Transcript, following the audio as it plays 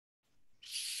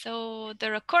So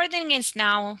the recording is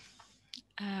now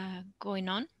going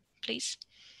on, please.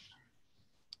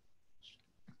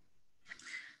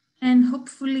 And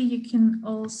hopefully you can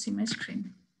all see my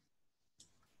screen.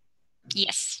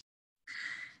 Yes.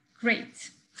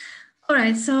 Great. All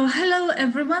right, so hello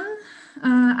everyone.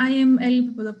 I am Eli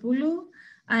Papadopoulou.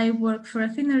 I work for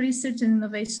Athena Research and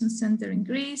Innovation Center in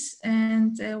Greece,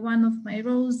 and one of my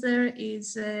roles there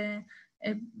is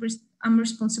I'm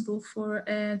responsible for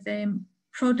the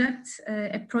product,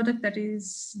 a product that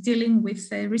is dealing with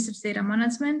research data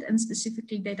management and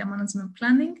specifically data management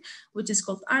planning, which is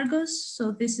called Argos.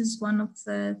 So this is one of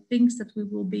the things that we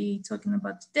will be talking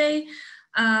about today.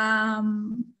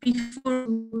 Before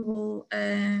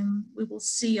we will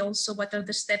see also what are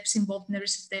the steps involved in the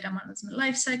research data management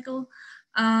lifecycle.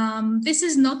 This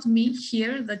is not me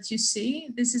here that you see.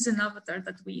 This is an avatar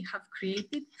that we have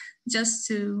created just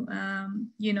to,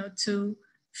 to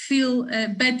feel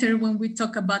better when we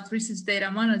talk about research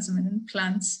data management and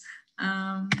plans,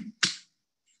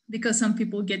 because some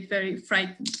people get very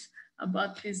frightened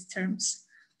about these terms.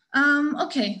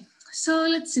 Okay. So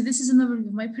let's see, this is an overview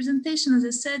of my presentation. As I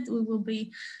said, we will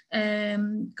be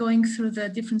going through the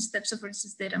different steps of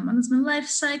research data management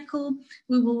lifecycle.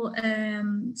 We will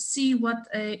see what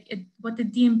the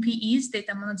DMP is,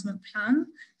 data management plan,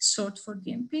 short for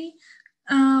DMP.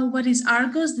 What is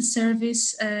Argos, the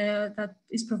service that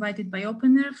is provided by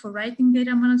OpenAIRE for writing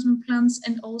data management plans.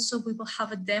 And also we will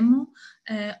have a demo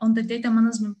on the data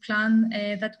management plan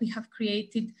that we have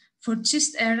created for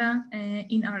GIST-ERA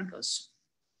in Argos.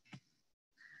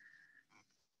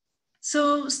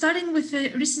 So starting with the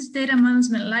research data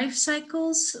management life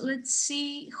cycles, let's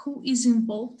see who is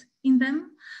involved in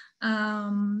them,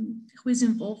 who is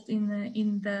involved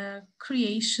in the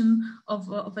creation of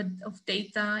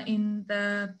data, in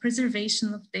the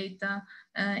preservation of data,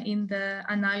 in the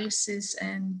analysis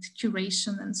and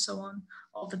curation and so on,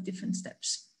 all the different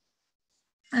steps.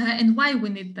 And why we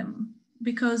need them?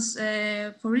 Because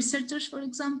for researchers, for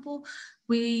example,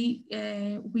 we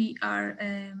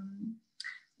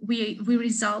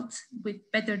result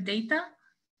with better data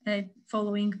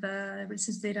following the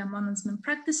research data management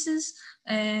practices,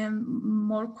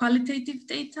 more qualitative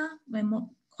data, more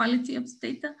quality of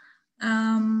data.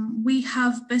 We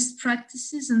have best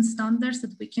practices and standards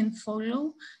that we can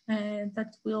follow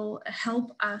that will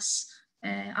help us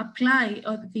apply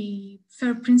the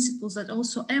FAIR principles that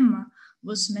also Emma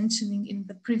was mentioning in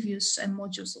the previous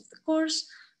modules of the course.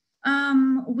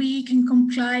 We can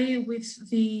comply with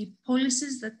the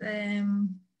policies that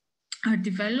are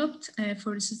developed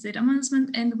for research data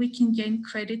management, and we can gain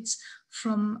credits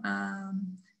from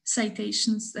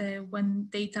citations when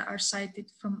data are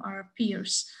cited from our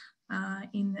peers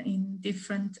in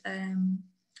different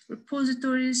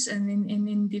repositories and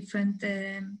in different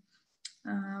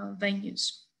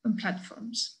venues and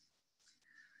platforms.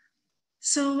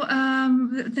 So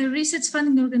the research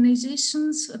funding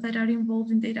organizations that are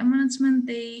involved in data management,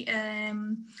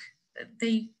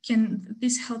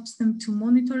 this helps them to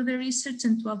monitor the research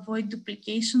and to avoid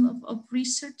duplication of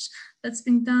research that's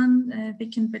been done. They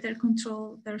can better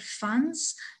control their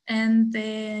funds, and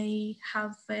they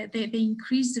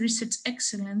increase the research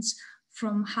excellence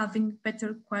from having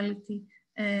better quality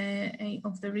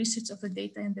of the research, of the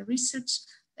data and the research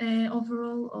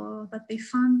overall that they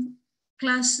fund.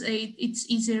 Plus, it's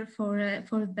easier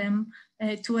for them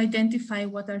to identify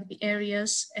what are the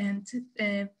areas and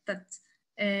that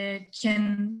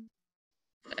can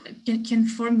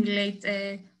formulate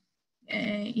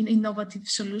innovative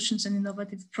solutions and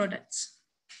innovative products.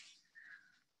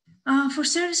 For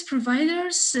service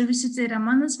providers, research data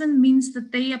management means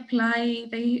that they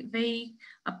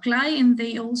apply and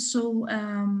they also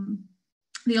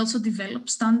develop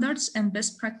standards and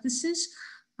best practices.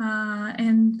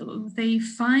 And they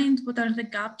find what are the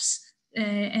gaps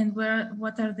and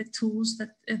what are the tools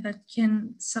that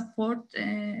can support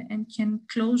and can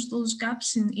close those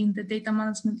gaps in the data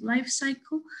management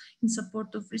lifecycle in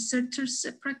support of researchers'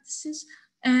 practices.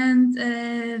 And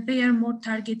they are more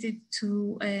targeted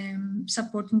to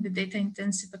supporting the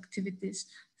data-intensive activities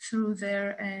through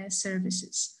their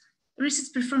services.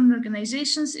 Research performing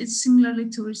organizations is similarly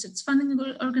to research funding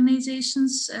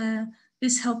organizations.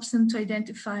 This helps them to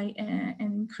identify and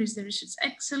increase the research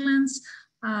excellence.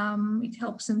 It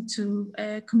helps them to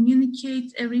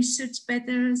communicate research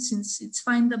better since it's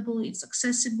findable, it's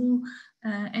accessible,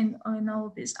 and on all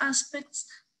these aspects.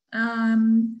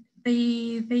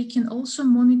 They can also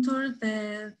monitor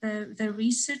the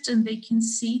research, and they can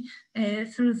see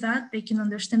through that, they can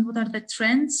understand what are the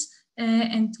trends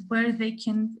and where they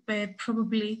can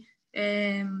probably,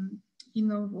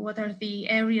 what are the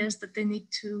areas that they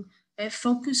need to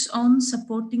focus on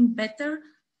supporting better,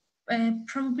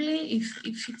 probably if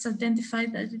it's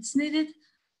identified that it's needed,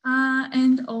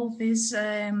 and all these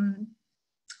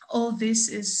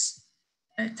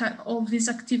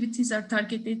activities are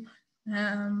targeted,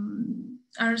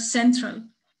 are central,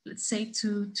 let's say,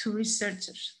 to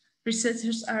researchers.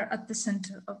 Researchers are at the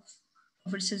center of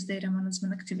research data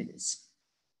management activities.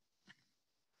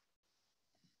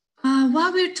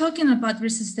 While we're talking about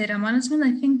research data management,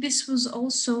 I think this was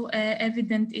also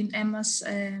evident in Emma's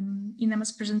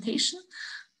presentation.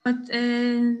 But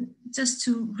just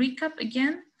to recap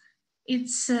again,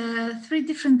 it's 3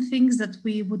 different things that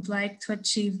we would like to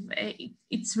achieve.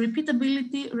 It's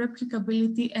repeatability,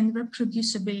 replicability, and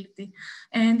reproducibility.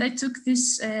 And I took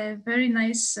this very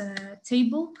nice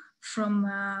table from,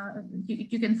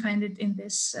 you can find it in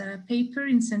this paper,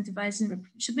 Incentivizing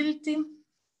Reproducibility,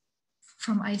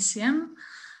 from ICM.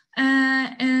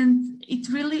 And it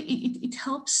really, it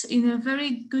helps in a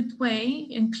very good way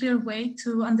and clear way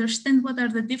to understand what are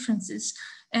the differences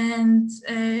and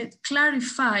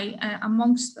clarify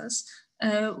amongst us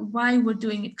why we're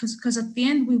doing it. Because at the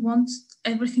end, we want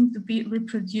everything to be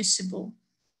reproducible.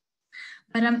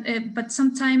 But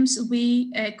sometimes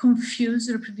we confuse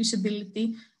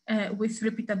reproducibility with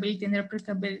repeatability and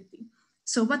replicability.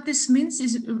 So what this means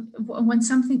is when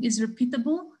something is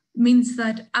repeatable, means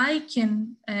that I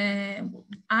can,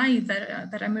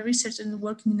 that I'm a researcher and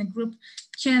working in a group,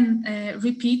 can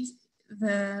repeat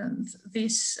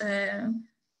this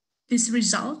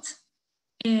result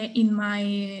in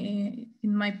my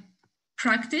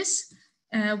practice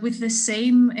with the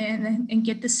same and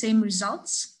get the same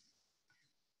results.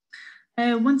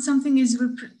 When something is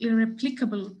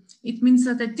replicable, it means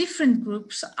that the different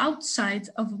groups outside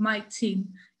of my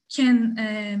team can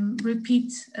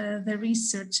repeat the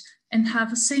research and have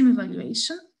the same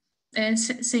evaluation,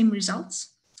 same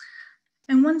results.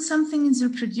 And when something is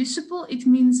reproducible, it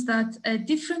means that a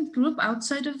different group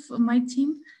outside of my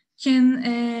team can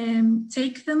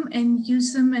take them and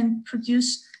use them and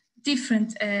produce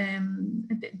different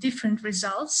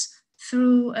results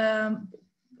through,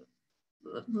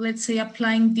 let's say,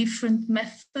 applying different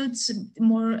methods,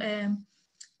 more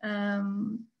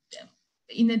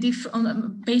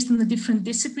based on the different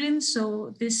disciplines.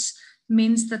 So this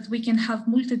means that we can have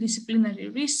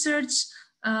multidisciplinary research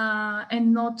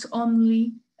and not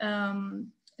only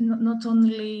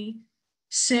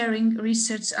sharing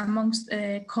research amongst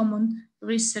common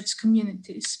research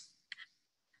communities.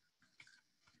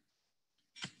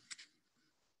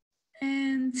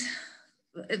 And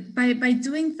by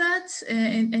doing that,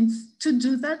 and to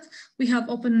do that, we have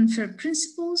open and fair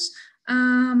principles.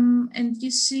 And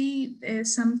you see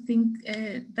something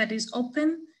that is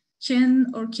open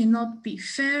can or cannot be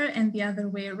fair, and the other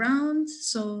way around.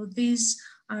 So these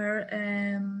are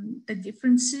the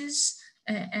differences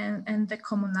and the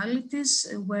commonalities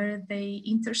where they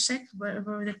intersect, where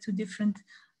the 2 different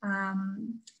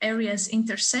areas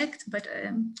intersect. But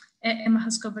Emma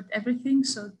has covered everything,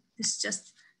 so this is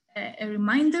just a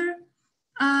reminder.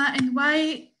 And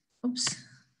why, oops.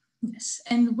 Yes,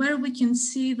 and where we can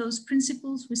see those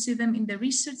principles, we see them in the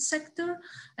research sector.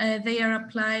 They are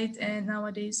applied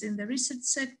nowadays in the research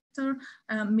sector,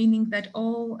 meaning that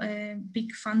all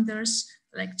big funders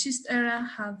like GIST-ERA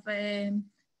have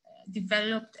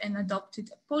developed and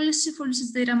adopted a policy for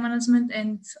research data management,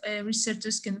 and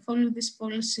researchers can follow this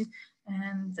policy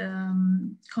and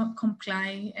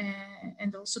comply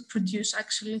and also produce,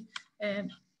 actually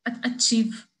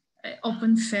achieve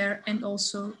open, fair, and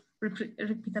also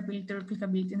repeatability,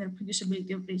 replicability, and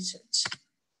reproducibility of research.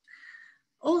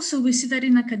 Also, we see that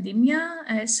in academia,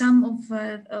 some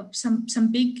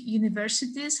big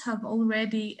universities have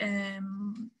already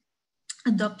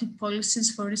adopted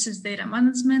policies for research data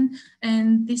management,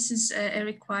 and this is a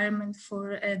requirement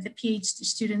for the PhD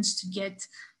students to get,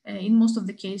 in most of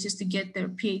the cases, to get their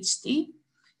PhD.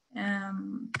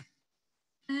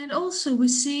 And also, we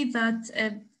see that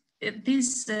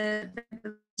this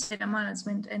data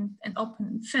management and open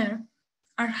and fair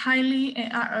are actually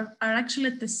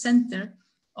at the center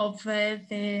of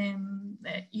the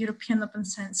European Open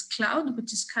Science Cloud,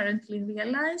 which is currently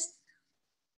realized.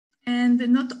 And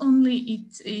not only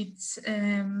it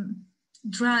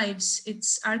drives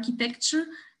its architecture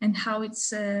and how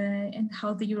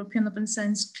the European Open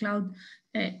Science Cloud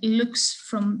looks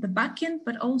from the back end,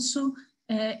 but also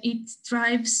it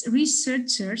drives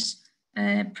researchers'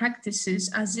 practices,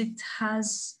 as it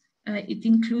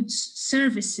includes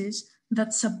services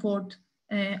that support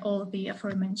all the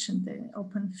aforementioned,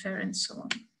 open, fair, and so on.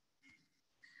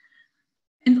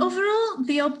 And overall,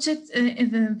 the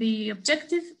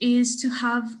objective is to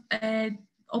have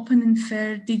open and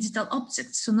fair digital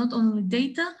objects. So not only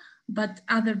data, but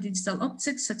other digital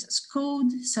objects such as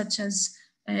code, such as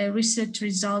research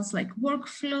results like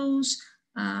workflows,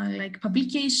 like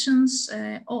publications,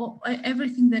 or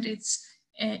everything that is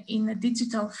in a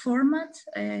digital format,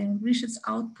 research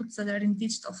outputs that are in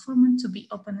digital format to be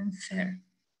open and fair.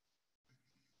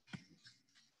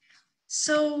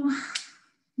 So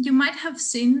you might have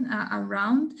seen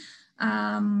around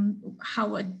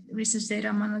how a research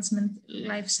data management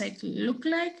lifecycle look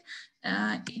like.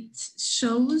 It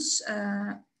shows,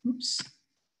 oops,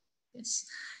 yes,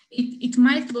 it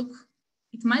might look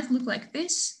like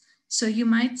this. So you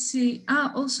might see,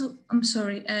 also, I'm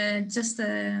sorry, just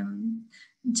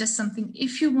something.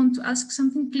 If you want to ask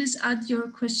something, please add your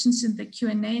questions in the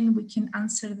Q&A and we can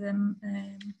answer them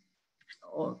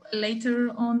or later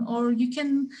on, or you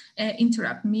can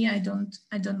interrupt me. I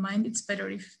don't mind. It's better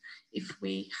if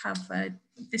we have a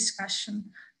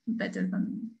discussion, better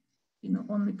than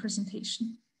only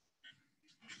presentation.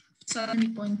 So at any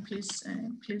point, please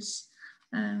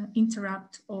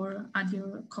interrupt or add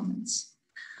your comments.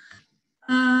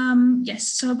 Yes,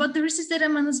 so about the research data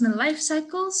management life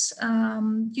cycles,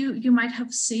 you might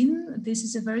have seen, this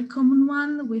is a very common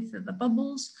one with the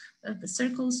bubbles, the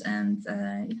circles, and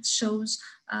it shows,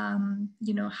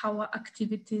 how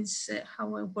activities,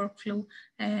 how a workflow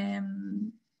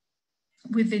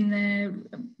within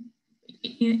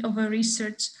of a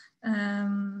research,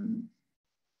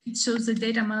 it shows the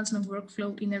data management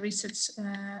workflow in a research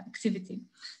activity.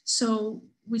 So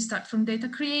we start from data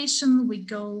creation, we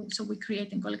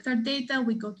create and collect our data,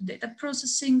 we go to data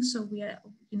processing. So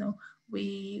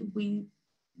we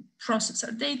process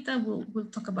our data. We'll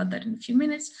talk about that in a few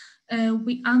minutes.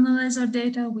 We analyze our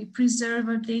data, we preserve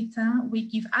our data, we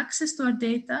give access to our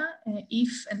data,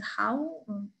 if and how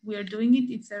we are doing it,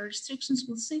 if there are restrictions,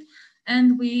 we'll see.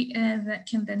 And we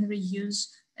can then reuse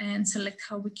and select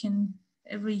how we can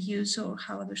reuse or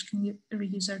how others can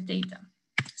reuse our data.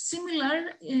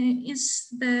 Similar is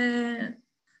the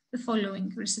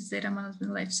following research data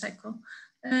management lifecycle,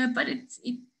 but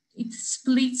it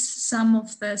splits some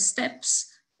of the steps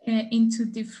into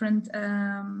different,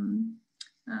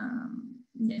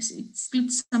 yes, it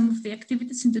splits some of the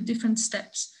activities into different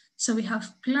steps. So we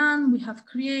have plan, we have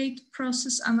create,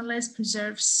 process, analyze,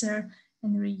 preserve, share,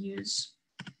 and reuse.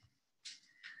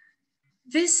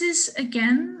 This is,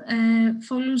 again,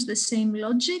 follows the same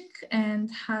logic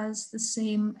and has the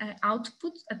same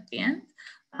output at the end,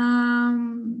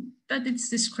 but it's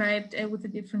described with a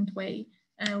different way.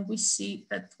 We see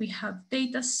that we have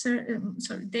data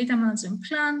management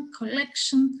plan,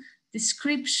 collection,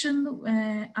 description,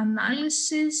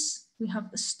 analysis. We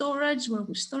have the storage where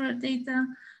we store our data,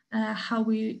 how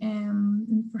we,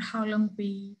 for how long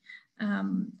we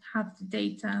have the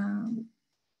data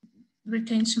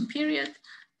retention period,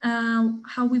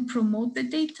 how we promote the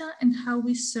data, and how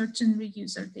we search and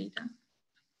reuse our data.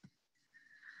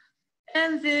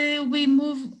 And we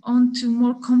move on to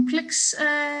more complex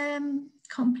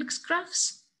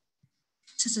graphs,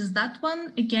 such as that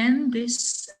one. Again,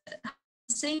 this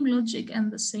same logic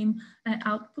and the same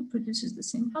output produces the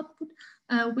same output.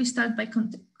 We start by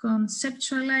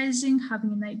conceptualizing,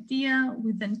 having an idea.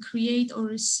 We then create or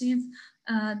receive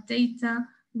data.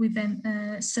 We then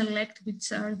select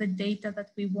which are the data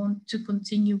that we want to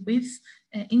continue with,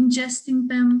 ingesting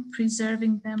them,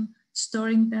 preserving them,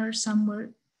 storing them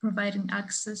somewhere, providing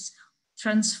access,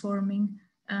 transforming,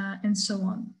 and so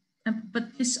on.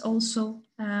 But this also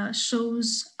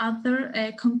shows other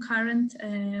concurrent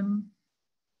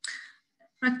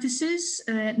practices,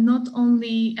 not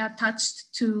only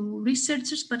attached to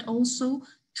researchers, but also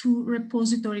to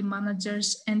repository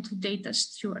managers and to data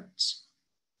stewards,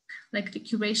 like the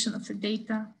curation of the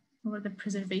data or the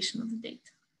preservation of the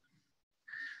data.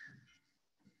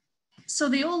 So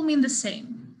they all mean the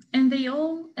same, and they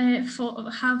all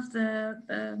have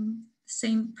the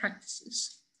same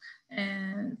practices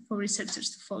for researchers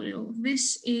to follow.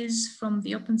 This is from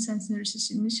the Open Science and Research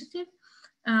Initiative,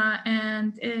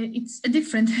 and it's a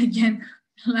different, again,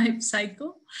 life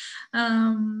cycle,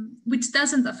 which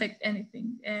doesn't affect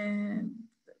anything,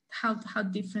 how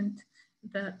different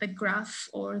the graph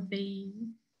or the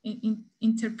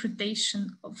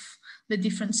interpretation of the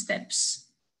different steps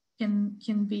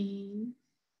can be.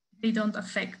 They don't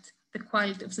affect the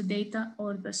quality of the data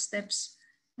or the steps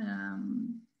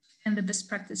and the best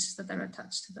practices that are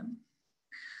attached to them.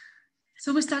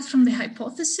 So we start from the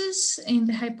hypothesis. In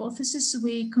the hypothesis,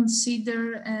 we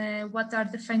consider what are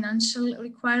the financial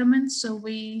requirements. So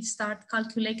we start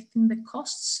calculating the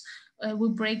costs. We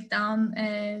break down,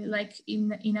 like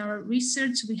in our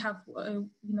research, we have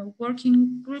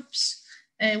working groups,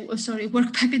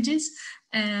 work packages,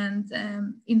 And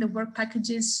in the work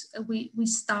packages, we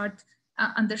start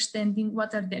understanding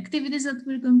what are the activities that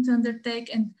we're going to undertake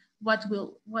and what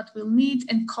we'll need,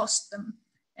 and cost them,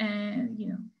 and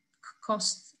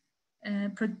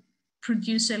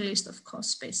produce a list of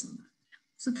costs based on that.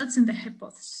 So that's in the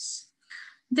hypothesis.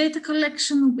 Data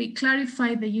collection, we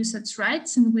clarify the usage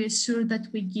rights and we assure that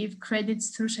we give credits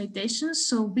through citations.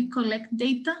 So we collect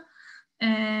data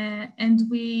and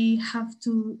we have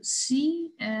to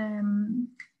see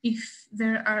if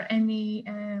there are any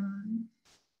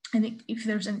if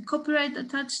there's any copyright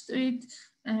attached to it.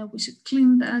 We should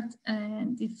clean that,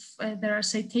 and if there are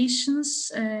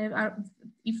citations,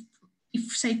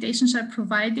 if citations are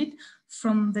provided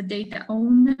from the data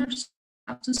owners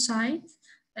up to cite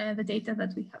the data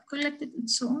that we have collected, and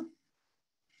so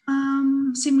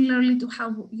on. Similarly to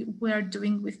how we are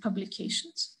doing with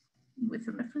publications, with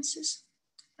the references.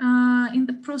 In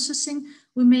the processing,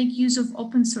 we make use of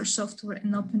open source software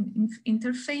and open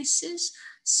interfaces.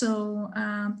 So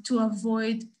to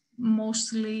avoid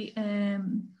mostly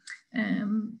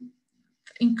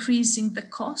increasing the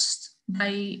cost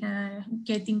by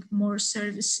getting more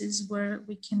services where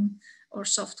we can, or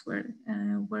software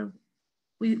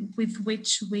with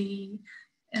which we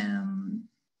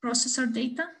process our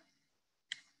data.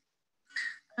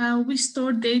 We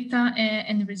store data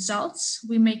and results.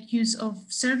 We make use of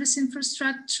service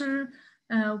infrastructure.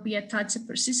 We attach a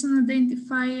persistent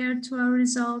identifier to our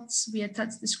results. We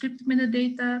attach descriptive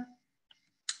metadata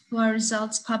to our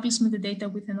results, publish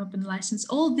metadata with an open license.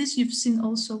 All this you've seen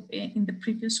also in the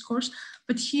previous course,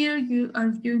 but here you are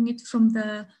viewing it from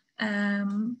the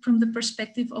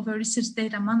perspective of a research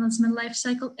data management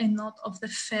lifecycle and not of the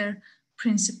FAIR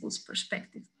principles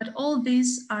perspective. But all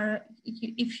these are,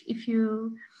 if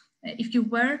you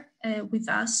were with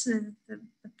us the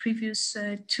previous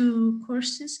two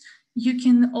courses, you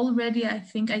can already, I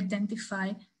think,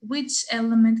 identify which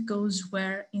element goes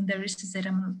where in the research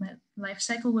data management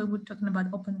lifecycle where we're talking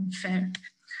about open and FAIR,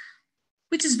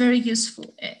 which is very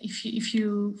useful if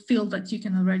you feel that you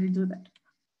can already do that.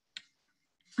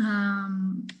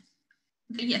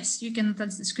 Yes, you can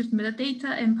attach descriptive metadata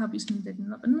and publish metadata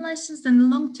in open license. Then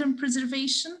long-term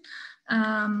preservation,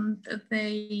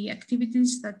 the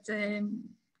activities that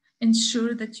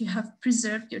ensure that you have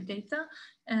preserved your data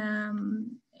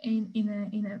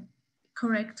in a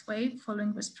correct way,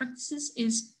 following best practices,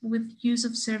 is with use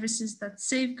of services that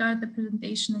safeguard the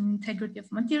presentation and integrity of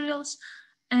materials,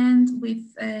 and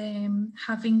with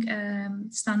having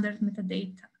standard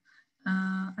metadata,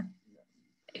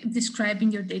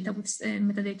 describing your data with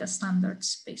metadata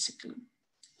standards, basically.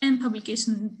 And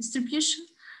publication and distribution,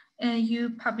 you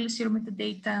publish your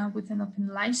metadata with an open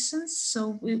license.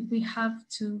 So we have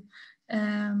to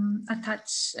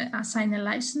assign a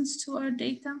license to our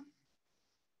data.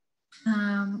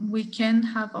 We can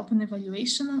have open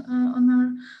evaluation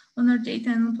on our data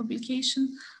and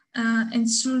publication.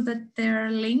 Ensure that there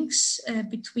are links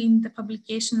between the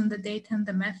publication and the data and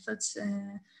the methods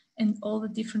and all the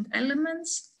different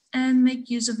elements, and make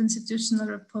use of institutional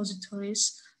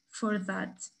repositories for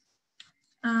that.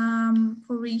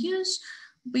 For reuse,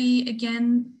 we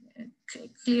again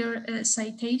clear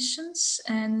citations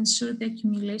and ensure the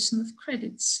accumulation of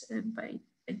credits by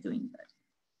doing that,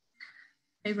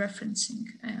 by referencing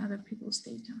other people's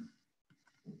data.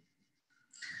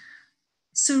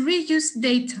 So reuse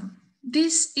data.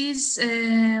 This is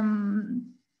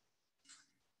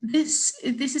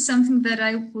this is something that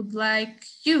I would like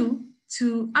you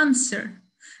to answer.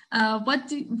 What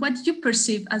do you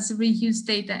perceive as reuse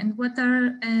data, and what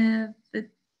are the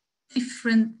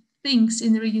different things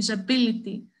in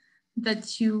reusability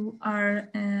that you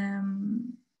are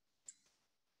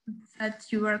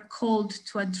called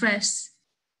to address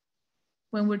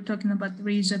when we're talking about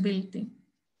reusability?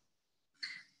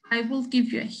 I will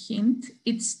give you a hint.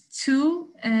 It's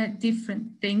two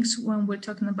different things when we're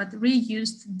talking about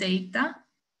reused data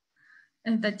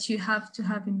that you have to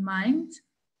have in mind.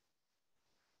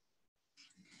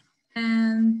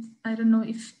 And I don't know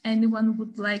if anyone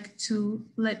would like to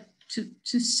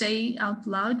say out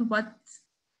loud what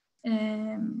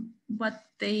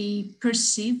they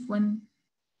perceive when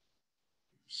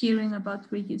hearing about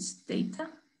reused data.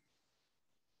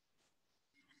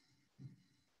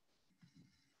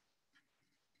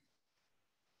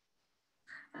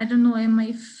 I don't know, Emma,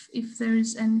 if there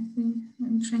is anything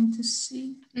I'm trying to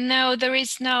see. No, there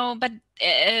is no, but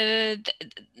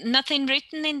nothing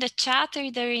written in the chat,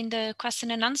 either in the question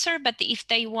and answer, but if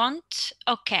they want,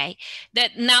 okay,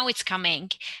 that now it's coming.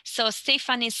 So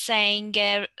Stefan is saying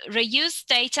reuse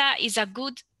data is a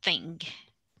good thing.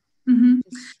 Mm-hmm.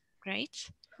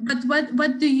 Great. But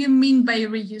what do you mean by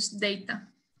reused data?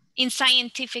 in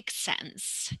scientific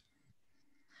sense.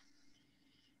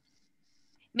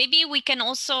 Maybe we can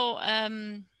also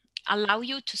allow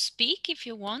you to speak if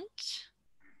you want.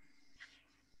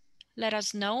 Let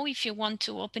us know if you want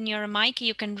to open your mic.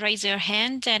 You can raise your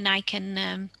hand and I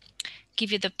can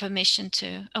give you the permission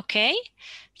to. Okay.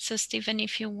 So Stephen,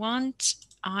 if you want,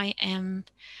 I am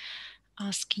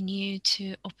asking you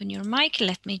to open your mic.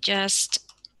 Let me just,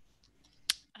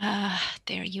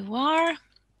 there you are.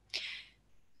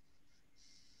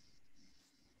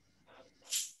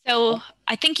 So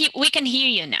I think we can hear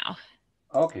you now.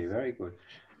 Okay, very good.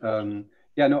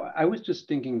 Yeah, no, I was just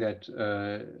thinking that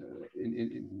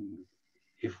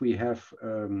if we have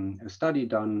a study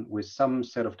done with some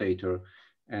set of data,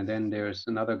 and then there's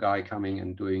another guy coming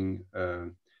and doing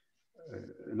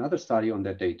another study on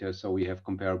that data, so we have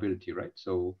comparability, right?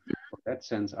 So in that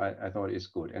sense, I thought is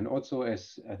good. And also,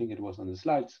 as I think it was on the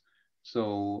slides,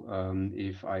 so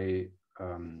if I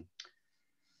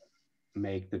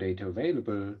make the data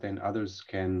available, then others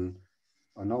can,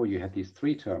 oh no, you had these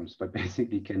 3 terms, but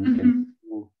basically can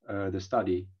do the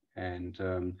study and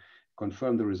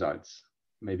confirm the results,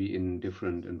 maybe in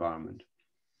different environment.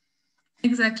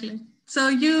 Exactly. So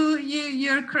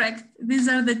you're correct. These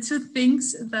are the 2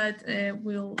 things that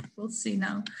we'll see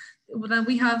now. That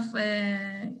we have,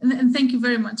 and thank you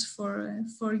very much for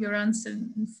your answer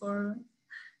and for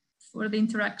the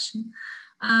interaction.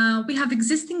 We have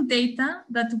existing data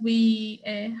that we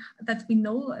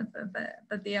know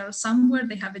that they are somewhere.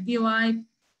 They have a DOI.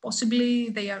 Possibly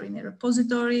they are in a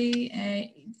repository.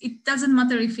 It doesn't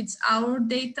matter if it's our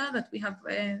data that we have.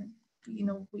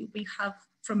 We have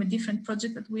from a different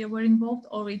project that we were involved,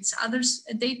 or it's others'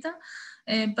 data,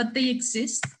 but they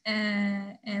exist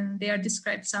and they are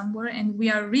described somewhere, and we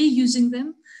are reusing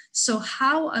them. So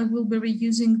how I will be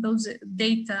reusing those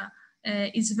data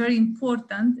is very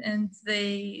important, and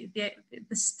the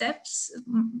steps,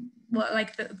 well,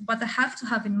 like what I have to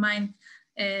have in mind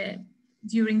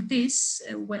during this,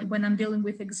 when I'm dealing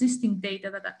with existing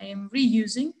data that I am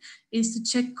reusing, is to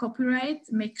check copyright,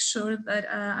 make sure that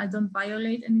I don't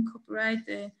violate any copyright,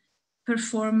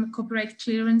 perform copyright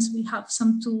clearance. We have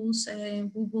some tools,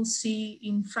 we will see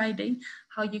in Friday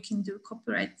how you can do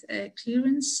copyright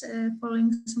clearance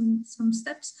following some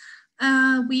steps.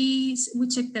 We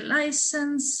check the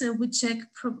license, we check,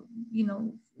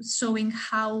 showing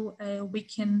how we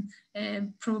can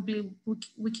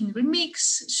we can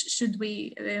remix, should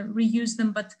we reuse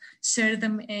them but share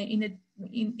them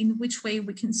in which way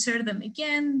we can share them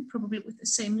again, probably with the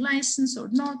same license or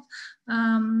not.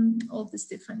 All these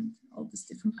different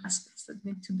aspects that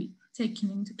need to be taken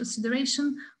into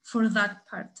consideration for that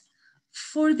part.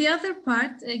 For the other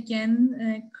part,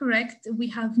 again, correct, we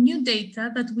have new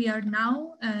data that we are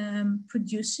now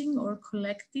producing or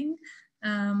collecting,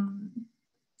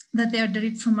 that they are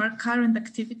derived from our current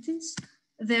activities.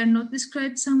 They are not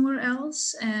described somewhere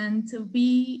else, and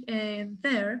we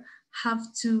there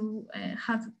have to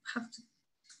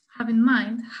have in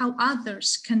mind how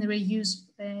others can reuse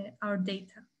our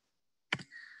data.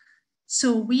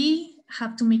 So we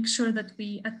have to make sure that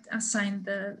we assign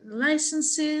the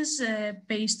licenses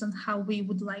based on how we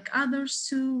would like others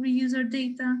to reuse our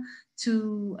data,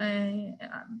 to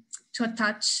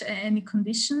attach any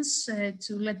conditions,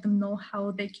 to let them know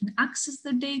how they can access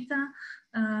their data,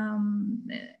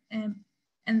 and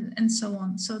so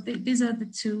on. So these are the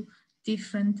 2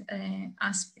 different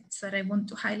aspects that I want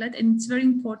to highlight, and it's very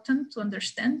important to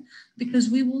understand, because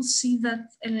we will see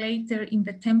that later in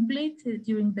the template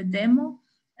during the demo.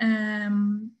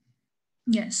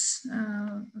 Yes,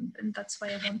 and that's why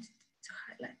I wanted to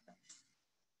highlight that.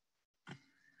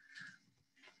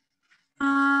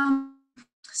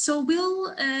 So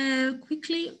we'll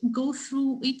quickly go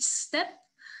through each step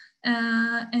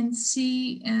and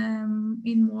see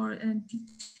in more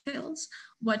details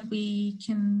what is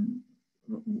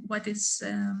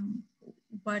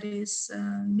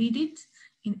needed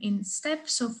in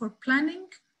steps. So for planning,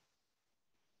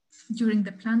 during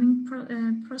the planning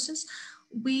process,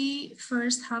 we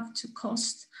first have to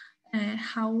cost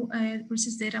how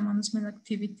research data management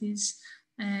activities,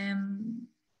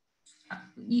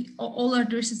 all our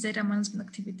research data management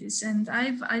activities. And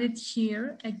I've added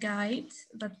here a guide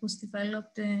that was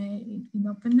developed in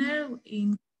OpenAIRE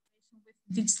in with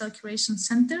Digital Curation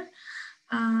Center.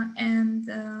 And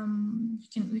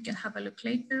we can have a look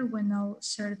later when I'll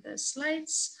share the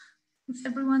slides with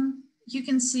everyone. You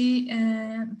can see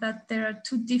that there are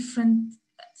 2 different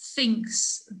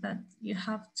things that you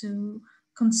have to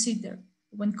consider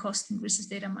when costing research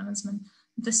data management.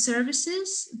 The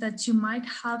services that you might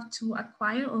have to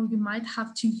acquire or you might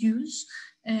have to use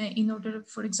in order,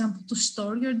 for example, to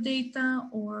store your data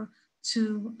or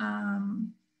to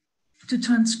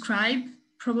transcribe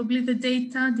probably the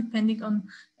data depending on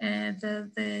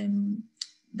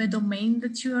the domain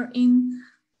that you are in,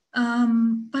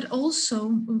 but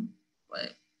also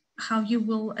how you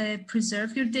will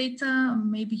preserve your data.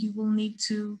 Maybe you will need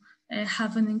to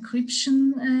have an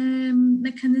encryption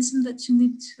mechanism that you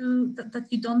need to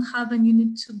that you don't have, and you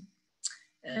need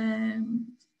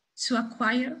to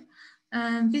acquire.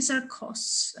 These are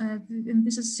costs, and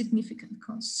these are significant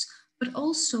costs. But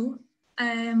also,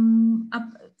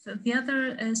 the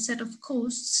other set of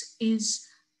costs is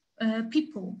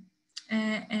people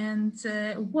and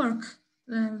work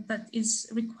that is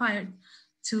required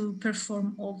to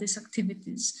perform all these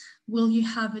activities. Will you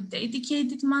have a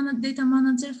dedicated data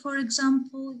manager, for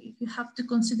example? You have to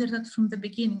consider that from the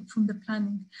beginning, from the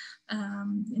planning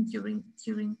and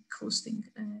during costing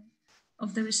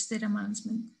of the risk data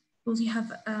management. Will you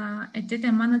have a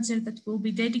data manager that will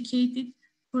be dedicated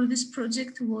for this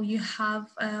project? Will you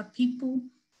have people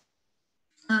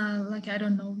like, I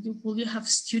don't know, will you have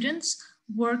students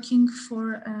working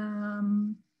for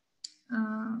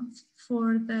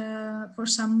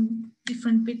some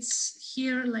different bits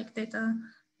here, like data,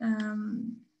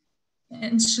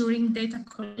 ensuring data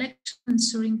collection,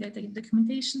 ensuring data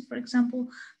documentation, for example,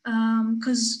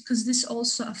 because this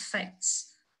also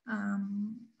affects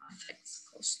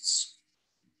costs.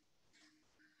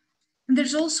 And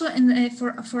there's also,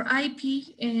 for IP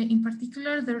in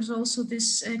particular, there's also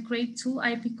this great tool,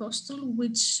 IP Cost Tool,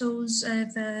 which shows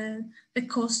the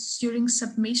costs during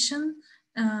submission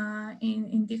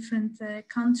in different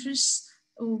countries,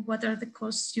 or what are the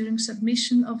costs during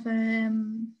submission of a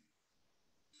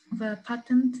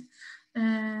patent,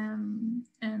 and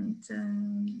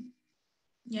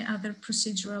yeah, other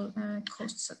procedural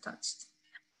costs attached.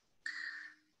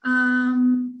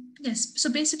 Yes, so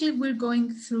basically we're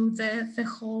going through the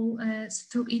whole,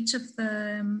 through each of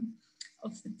the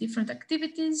different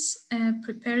activities,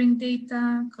 preparing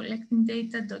data, collecting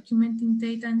data, documenting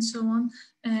data, and so on,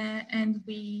 and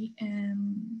we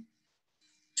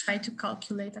try to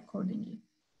calculate accordingly.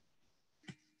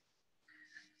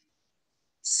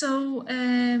 So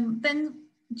then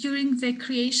during the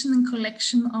creation and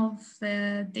collection of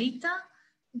the data,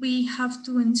 we have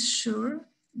to ensure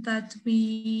that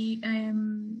we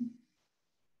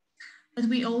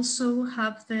also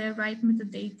have the right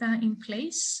metadata in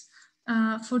place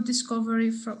for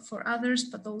discovery for others,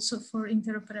 but also for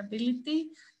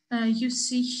interoperability. You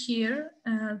see here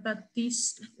that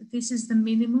this is the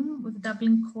minimum with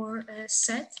Dublin Core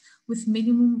set with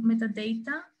minimum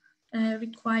metadata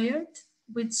required,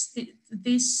 which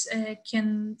this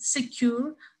can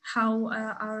secure how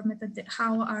our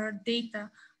data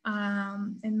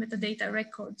and metadata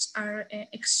records are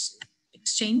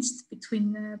exchanged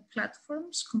between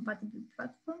platforms, compatible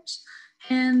platforms.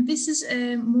 And this is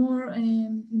a more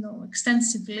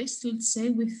extensive list, let's say,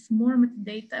 with more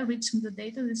metadata, rich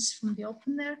metadata. This is from the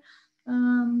OpenAIRE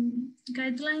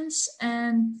guidelines.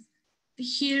 And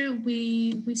here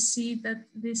we see that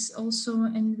this also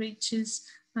enriches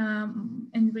the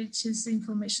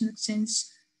information exchange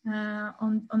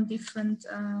on different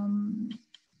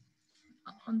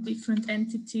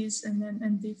entities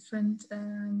and different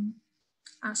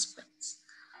aspects.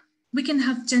 We can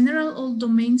have general or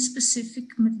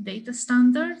domain-specific metadata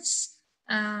standards,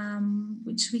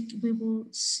 which we will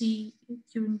see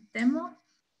during the demo,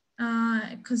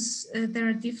 because there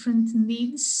are different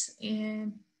needs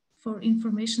for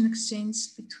information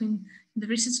exchange between the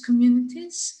research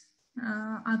communities,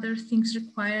 other things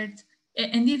required,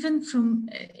 and even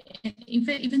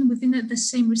even within the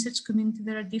same research community,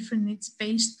 there are different needs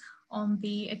based on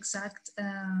the exact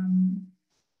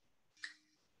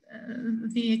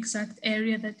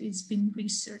area that is being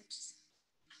researched.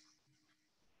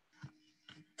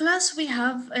 Plus, we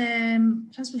have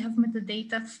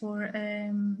metadata for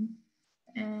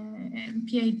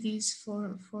PIDs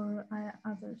for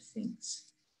other things.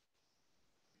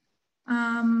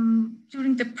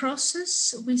 During the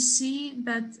process, we see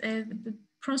that the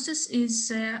process is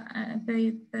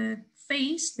the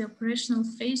operational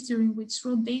phase during which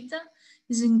raw data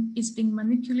is being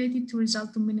manipulated to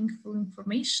result in meaningful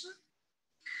information.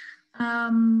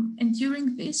 And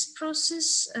during this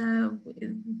process,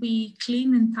 we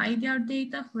clean and tidy our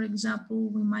data. For example,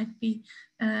 we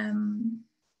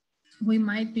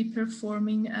might be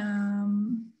performing.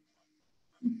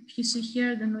 You see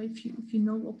here, I don't know if you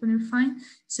know OpenAIRE Find.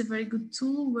 It's a very good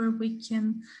tool where we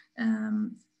can.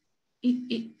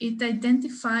 It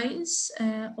identifies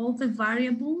all the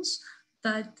variables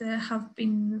that have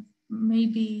been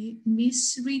maybe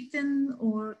miswritten,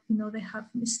 or they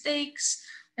have mistakes.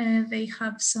 They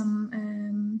have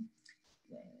some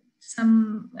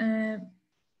some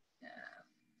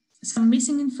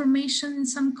missing information in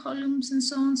some columns and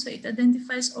so on. So it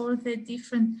identifies all the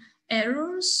different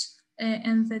errors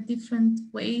and the different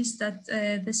ways that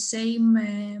the same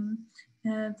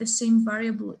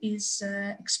variable is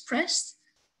expressed,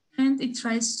 and it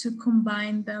tries to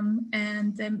combine them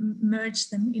and merge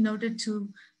them in order to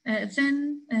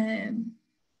then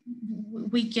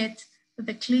we get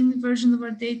the clean version of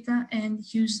our data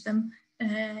and use them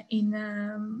in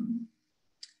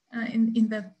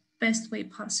the best way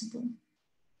possible.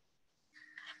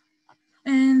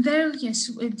 And there,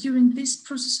 yes, during this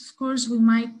process, of course, we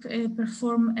might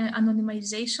perform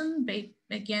anonymization.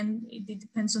 Again, it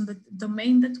depends on the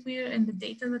domain that we're and the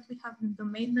data that we have in the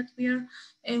domain that we are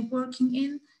working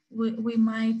in. We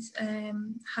might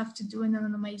have to do an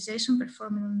anonymization,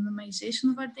 perform an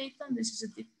anonymization of our data. This is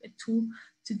a tool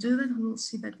to do that. We'll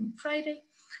see that on Friday.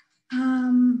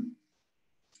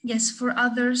 Yes, for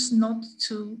others not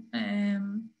to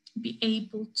be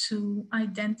able to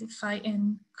identify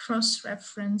and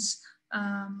cross-reference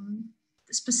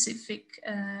specific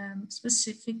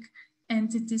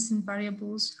entities and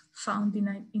variables found in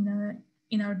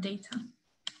our data.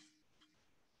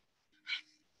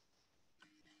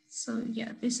 So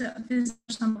yeah, these are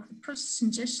some of the process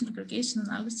ingestion, aggregation,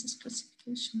 analysis,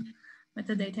 classification,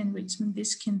 metadata enrichment.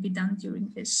 This can be done during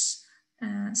this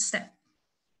step.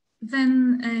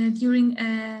 Then during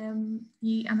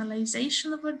the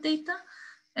analyzation of our data,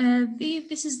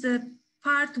 this is the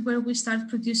part where we start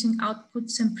producing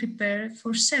outputs and prepare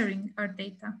for sharing our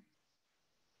data.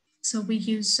 So we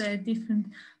use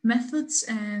different methods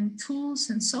and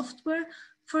tools and software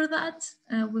for that.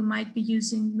 We might be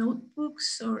using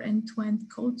notebooks or end-to-end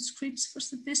code scripts for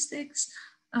statistics.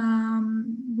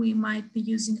 We might be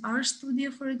using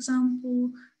RStudio, for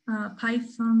example,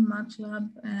 Python, MATLAB,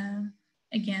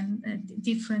 again,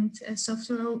 different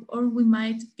software, or we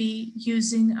might be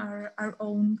using our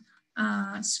own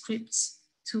scripts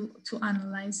to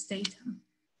analyze data.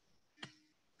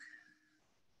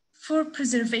 For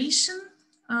preservation,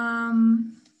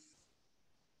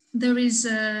 there is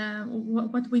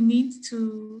what we need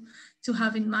to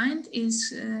have in mind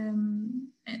is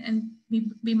and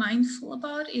be mindful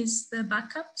about is the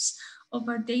backups of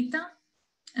our data,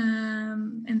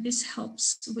 and this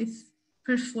helps with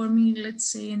performing, let's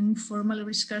say, an informal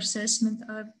risk assessment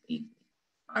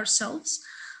ourselves.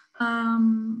 I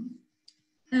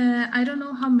don't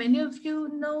know how many of you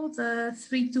know the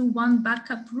 3-2-1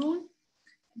 backup rule,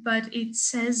 but it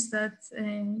says that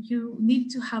you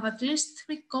need to have at least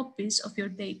 3 copies of your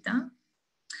data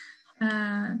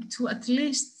to at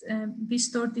least be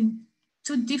stored in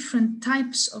 2 different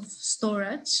types of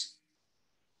storage.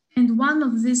 And one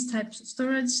of these types of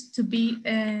storage to be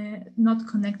not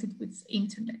connected with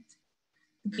internet,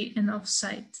 to be an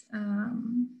offsite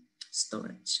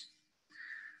storage.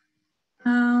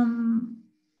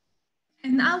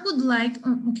 And I would like,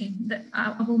 okay,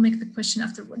 I will make the question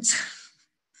afterwards.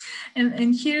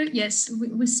 and here, yes,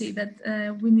 we see that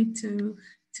we need to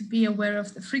be aware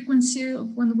of the frequency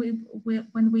of when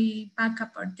we back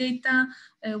up our data,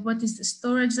 what is the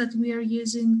storage that we are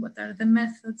using, what are the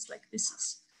methods, like this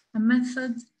is a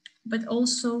method, but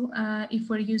also if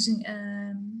we're using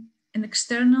an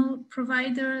external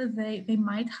provider, they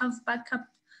might have backup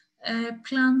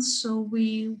plans, so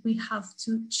we have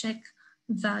to check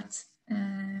that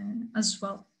as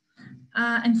well.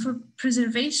 And for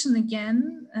preservation,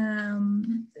 again,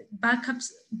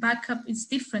 backup is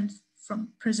different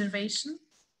from preservation.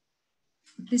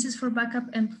 This is for backup,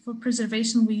 and for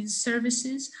preservation we use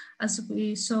services, as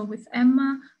we saw with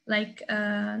Emma, like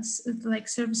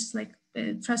services like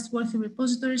trustworthy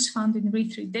repositories found in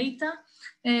R3 data,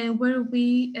 where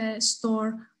we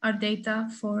store our data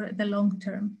for the long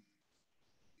term.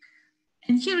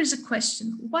 And here is a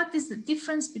question: what is the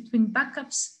difference between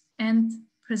backups and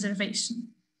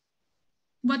preservation?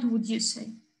 What would you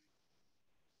say?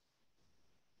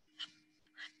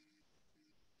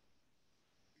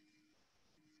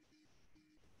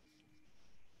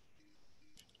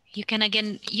 You can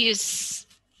again use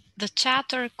the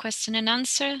chat or question and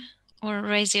answer, or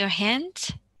raise your hand,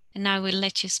 and I will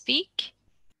let you speak.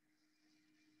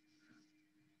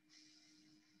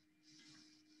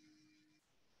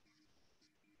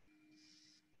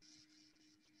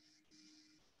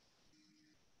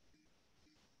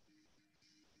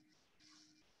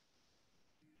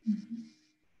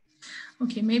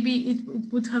 Okay, maybe it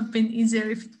would have been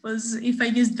easier if I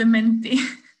used the Menti.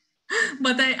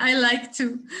 But I like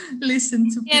to listen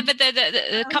to people. Yeah, but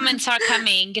the comments are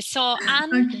coming. So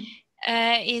Anne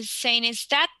is saying, is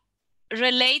that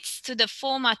relates to the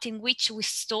format in which we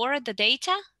store the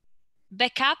data?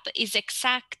 Backup is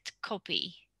exact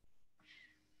copy.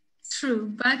 True,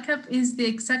 backup is the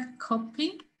exact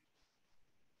copy.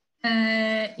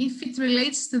 If it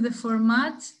relates to the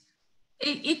format,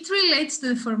 it relates to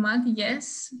the format,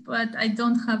 yes, but I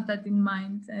don't have that in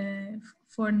mind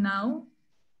for now.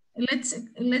 Let's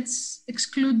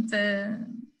exclude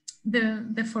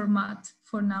the format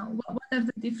for now. What are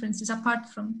the differences apart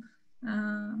from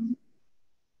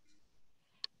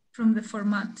the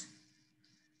format?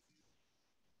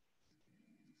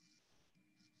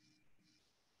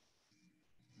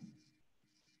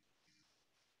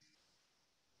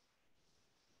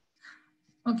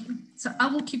 Okay, so I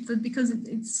will keep that because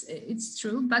it's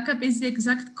true. Backup is the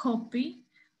exact copy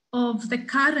of the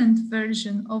current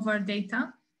version of our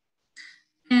data,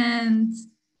 and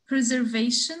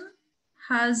preservation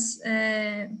has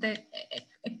a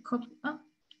copy. Oh,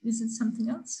 is it something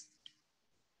else?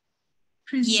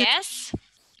 Yes,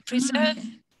 preserve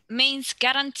okay. means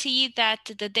guarantee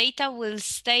that the data will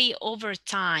stay over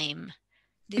time.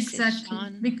 This exactly,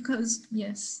 because,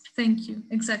 yes, thank you,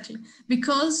 exactly.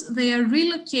 Because they are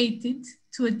relocated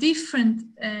to a different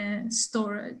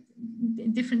storage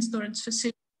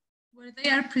facility where they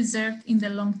are preserved in the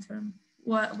long term,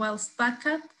 whilst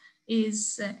backup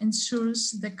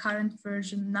ensures the current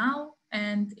version now,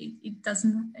 and it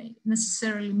doesn't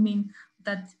necessarily mean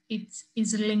that it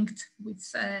is linked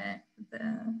with the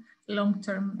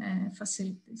long-term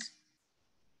facilities.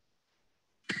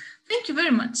 Thank you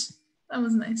very much. That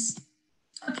was nice.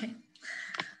 Okay.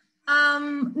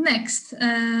 Next,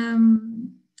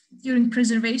 during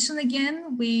preservation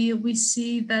again, we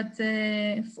see that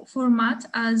the format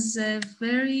as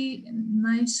very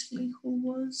nicely, it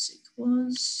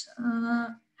was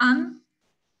Anne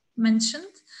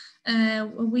mentioned.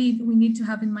 We need to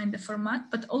have in mind the format,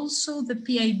 but also the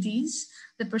PIDs,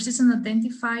 the persistent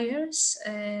identifiers,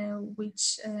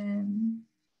 which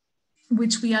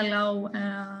we allow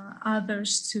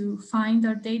others to find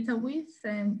our data with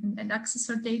and access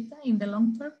our data in the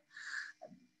long term,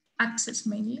 access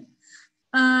mainly.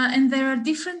 And there are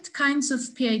different kinds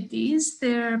of PIDs.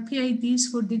 There are PIDs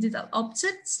for digital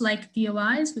objects like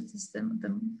DOIs, which is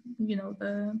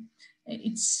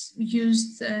it's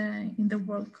used in the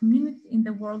world community, in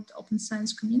the world open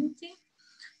science community.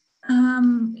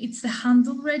 It's the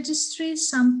handle registry.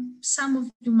 Some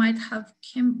of you might have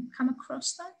come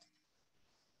across that.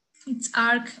 It's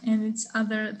ARC and it's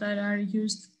other that are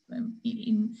used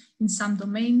in some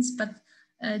domains, but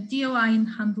DOI and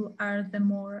handle are the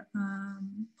more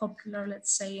popular,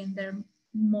 let's say, and they're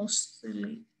most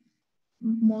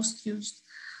used.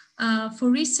 For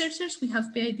researchers, we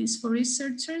have PIDs for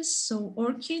researchers. So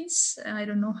ORCIDs, I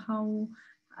don't know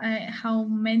how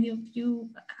many of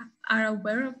you are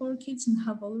aware of ORCIDs and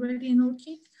have already an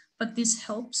ORCID, but this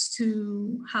helps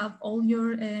to have all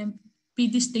your be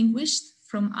distinguished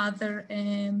from other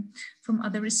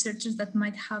researchers that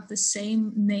might have the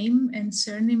same name and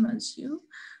surname as you,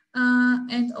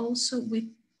 and also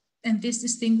this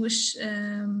distinguish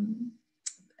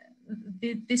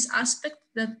this aspect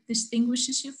that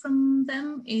distinguishes you from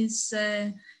them is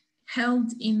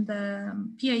held in the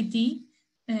PID,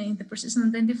 in the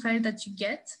persistent identifier that you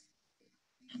get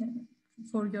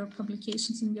for your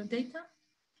publications in your data,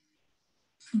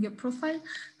 in your profile.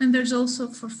 And there's also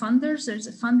for funders, there's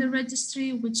a funder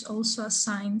registry, which also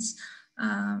assigns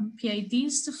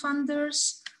PIDs to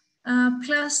funders.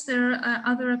 Plus there are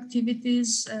other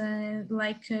activities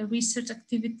like research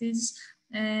activities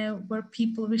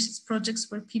research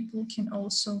projects where people can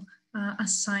also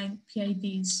assign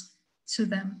PIDs to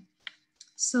them.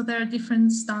 So there are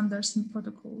different standards and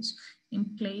protocols in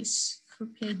place for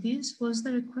PIDs. Was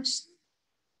there a question?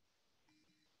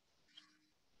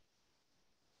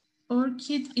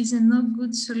 ORCID is a no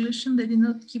good solution. They did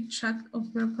not keep track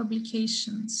of their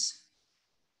publications.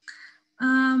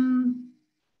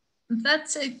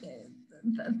 That's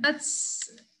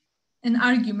an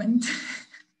argument.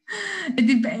 A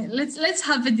debate. Let's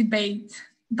have a debate,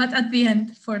 but at the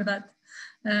end for that,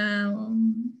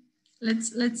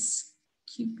 let's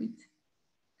keep it.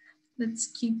 Let's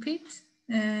keep it,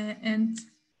 and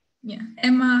yeah,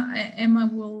 Emma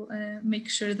will make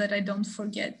sure that I don't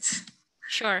forget.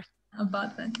 Sure.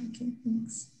 About that. Okay,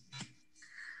 thanks.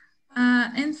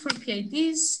 And for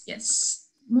PIDs, yes.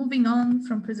 Moving on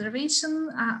from preservation,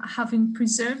 having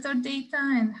preserved our data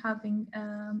and having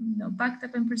backed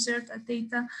up and preserved our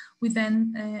data, we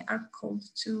then are called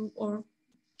to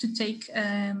take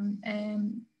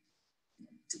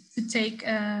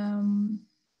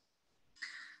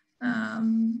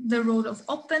the road of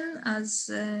open, as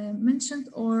mentioned,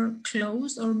 or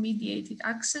closed or mediated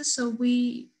access. So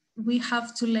we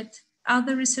have to let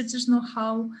other researchers know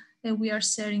how we are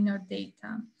sharing our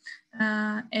data.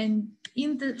 And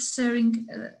in the sharing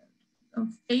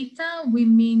of data, we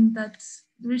mean that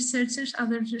researchers,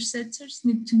 other researchers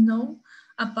need to know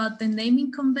about the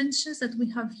naming conventions that we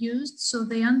have used, so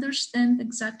they understand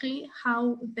exactly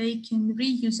how they can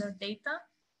reuse our data.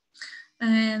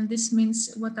 And this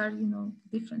means what are,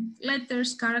 different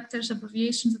letters, characters,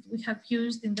 abbreviations that we have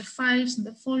used in the files and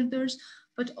the folders,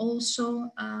 but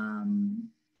also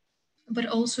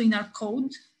in our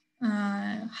code,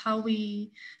 how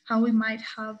we might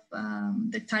have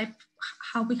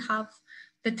how we have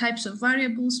the types of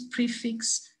variables,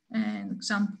 prefix, and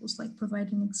examples, like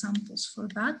providing examples for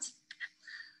that.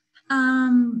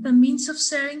 The means of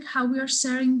sharing, how we are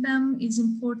sharing them is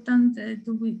important.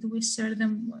 Do we share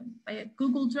them by a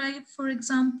Google Drive, for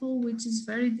example, which is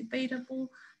very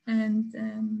debatable, and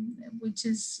which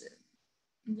is,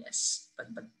 yes,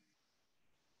 but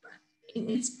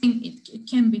it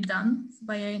can be done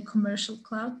by a commercial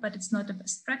cloud, but it's not a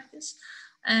best practice.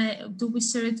 Do we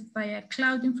share it via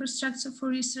cloud infrastructure for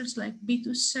research, like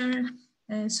B2Share?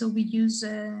 So we use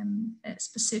a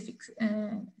specific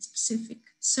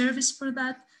service for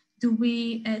that. Do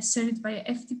we share it via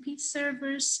FTP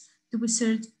servers? Do we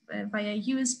share it via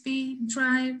USB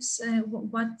drives?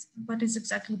 What is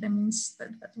exactly the means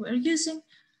that we're using?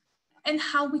 And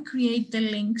how we create the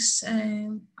links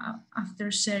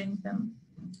after sharing them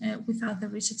with other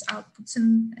research outputs.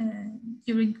 And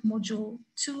during module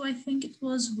 2, I think it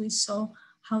was, we saw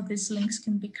how these links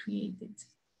can be created.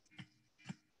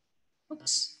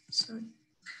 Oops, sorry.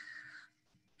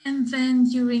 And then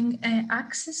during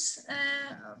access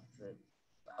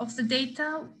of the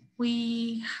data,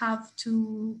 we have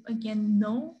to, again,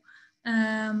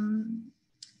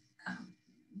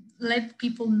 let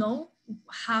people know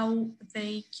how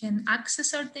they can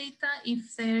access our data,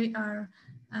 if there are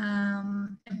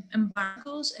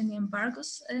embargoes, any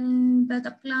embargoes that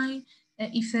apply,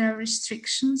 if there are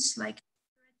restrictions, like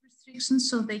restrictions,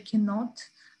 so they cannot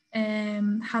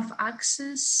have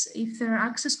access, if there are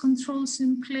access controls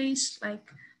in place, like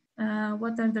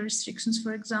what are the restrictions?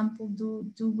 For example,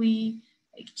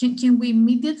 can we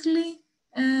immediately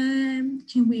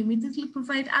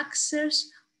provide access,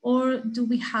 or do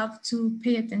we have to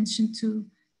pay attention to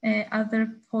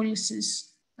other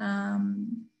policies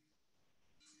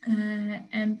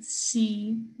and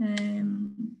see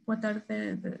what are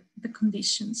the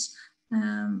conditions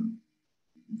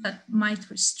that might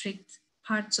restrict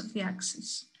parts of the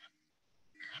access?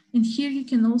 And here you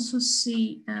can also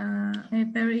see a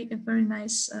very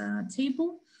nice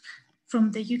table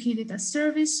from the UK Data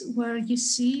Service, where you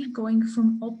see, going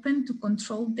from open to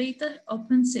controlled data,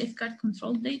 open, safeguard,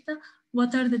 controlled data,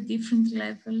 what are the different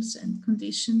levels and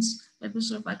conditions,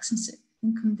 levels of access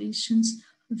and conditions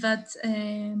that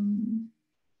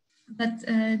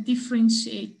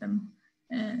differentiate them.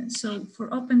 So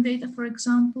for open data, for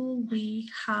example, we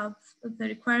have, the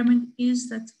requirement is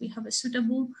that we have a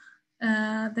suitable,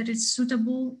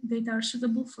 data are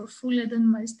suitable for fully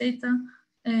anonymized data,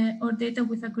 or data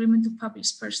with agreement to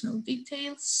publish personal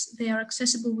details. They are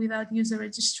accessible without user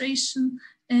registration,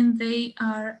 and they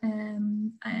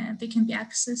can be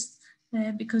accessed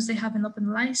because they have an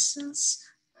open license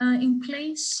in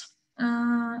place.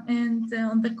 And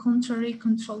on the contrary,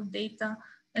 controlled data,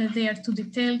 they are too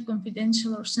detailed,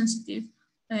 confidential, or sensitive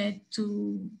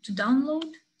to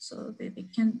download, so they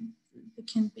can't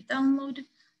be downloaded.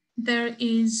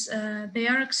 They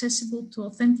are accessible to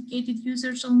authenticated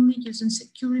users only using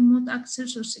secure remote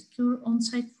access or secure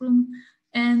on-site room,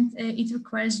 and it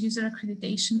requires user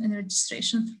accreditation and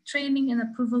registration for training and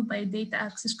approval by a data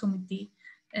access committee.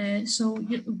 So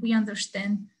we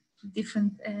understand the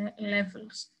different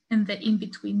levels and the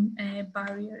in-between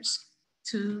barriers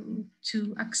to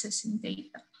accessing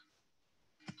data.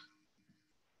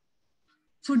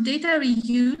 For data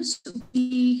reuse,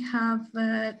 we have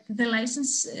the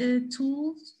license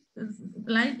tool.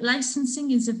 Licensing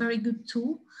is a very good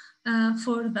tool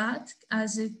for that,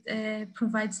 as it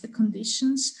provides the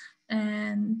conditions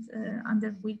and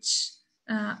under which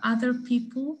other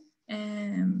people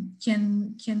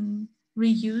can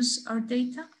reuse our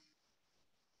data.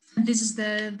 And this is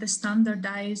the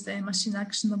standardized machine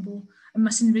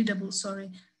readable,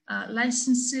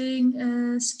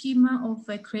 licensing schema of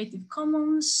Creative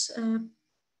Commons.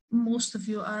 Most of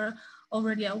you are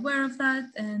already aware of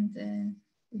that, and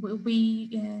we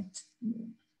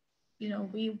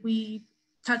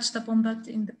touched upon that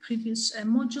in the previous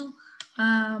module.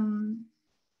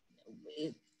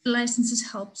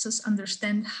 Licenses helps us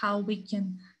understand how we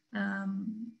can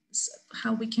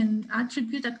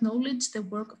attribute, acknowledge the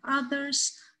work of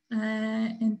others,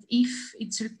 and if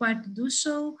it's required to do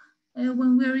so,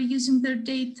 when we are using their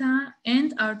data,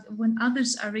 and when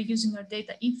others are reusing our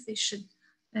data, if they should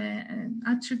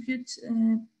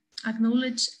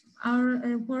acknowledge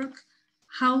our work,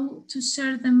 how to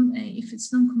share them, if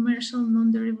it's non-commercial,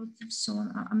 non-derivative, so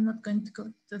on. I'm not going to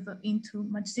go into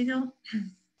much detail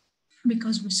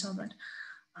because we saw that.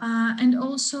 And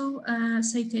also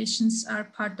citations are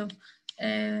part of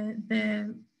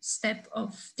the step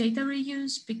of data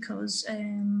reuse, because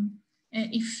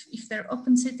if they're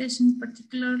open citations in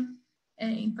particular,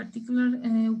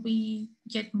 we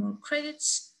get more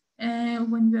credits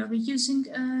when we are reusing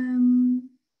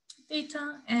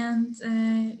data, and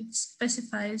it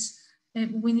specifies,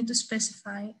 we need to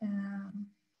specify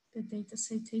the data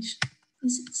citation.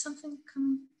 Is it something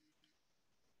coming?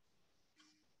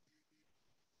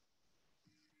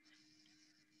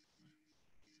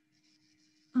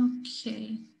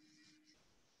 Okay.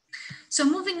 So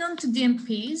moving on to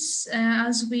DMPs,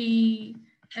 as we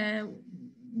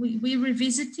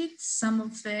revisited some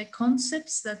of the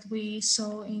concepts that we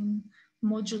saw in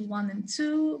module 1 and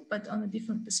 2, but on a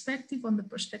different perspective, on the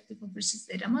perspective of research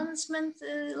data management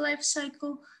life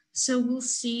cycle. So we'll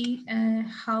see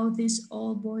how this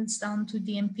all boils down to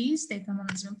DMPs, data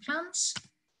management plans.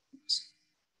 Oops.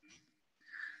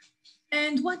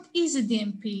 And what is a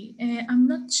DMP? I'm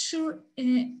not sure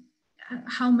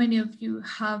how many of you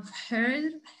have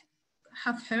heard,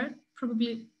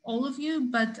 probably all of you,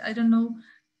 but I don't know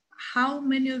how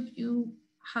many of you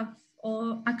have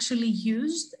actually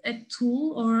used a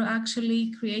tool or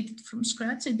actually created from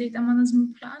scratch a data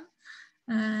management plan.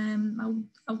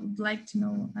 I would like to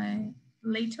know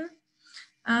later.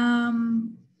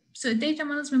 So a data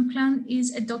management plan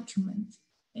is a document.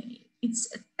 It's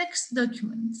a text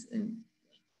document,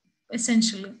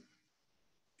 essentially.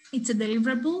 It's a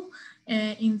deliverable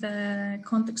in the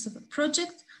context of a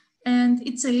project, and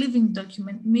it's a living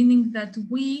document, meaning that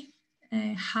we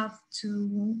have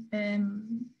to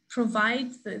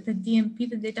provide the DMP,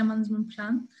 the data management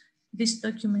plan, this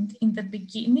document in the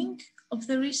beginning of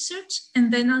the research,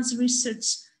 and then as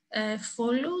research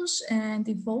follows and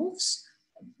evolves,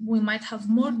 we might have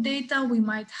more data, we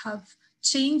might have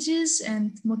changes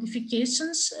and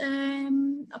modifications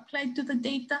applied to the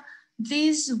data.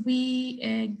 These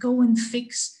we go and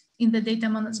fix in the data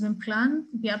management plan,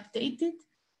 we update it,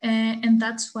 and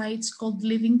that's why it's called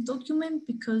living document,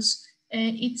 because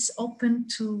it's open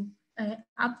to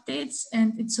updates,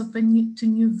 and it's open to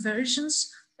new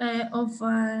versions of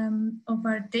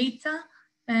our data,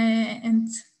 and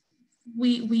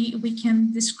we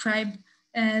can describe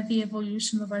the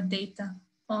evolution of our data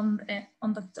on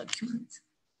the document.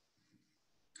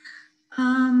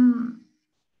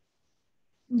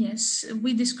 Yes,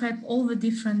 we describe all the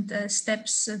different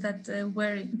steps that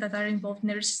are involved in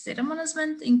research data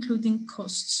management, including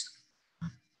costs,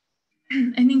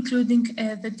 and including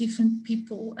the different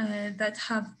people that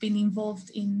have been involved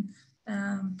in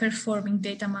performing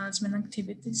data management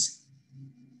activities.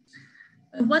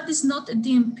 What is not a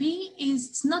DMP is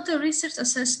it's not a research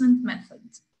assessment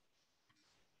method.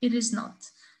 It is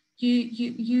not.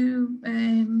 You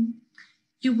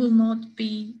will not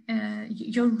be,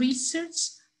 your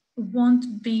research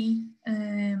won't be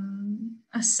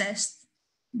assessed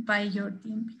by your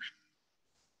DMP.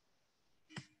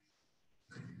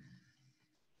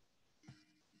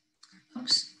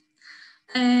 Oops.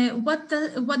 What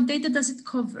data does it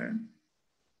cover?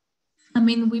 I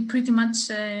mean, we pretty much,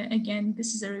 again,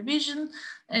 this is a revision,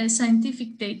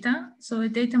 scientific data. So a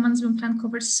data management plan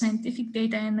covers scientific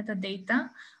data and metadata,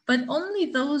 but only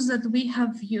those that we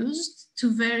have used to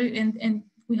and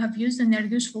we have used and are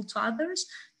useful to others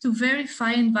to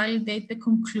verify and validate the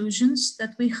conclusions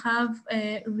that we have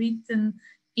written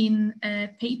in a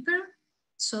paper.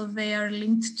 So they are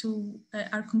linked to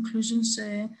our conclusions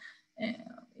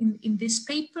in this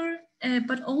paper,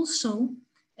 but also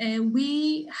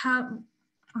we have,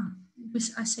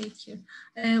 I say it here,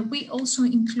 we also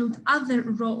include other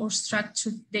raw or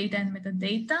structured data and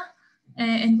metadata,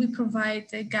 and we provide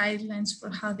guidelines for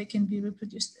how they can be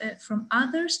reproduced from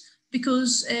others,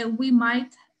 because we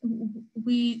might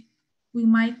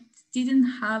didn't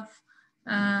have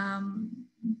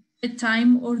the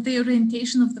time, or the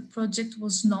orientation of the project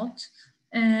was not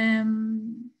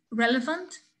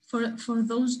relevant for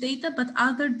those data, but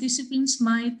other disciplines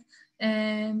might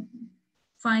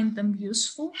find them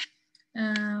useful.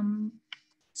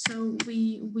 So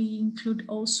we include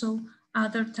also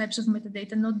other types of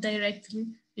metadata not directly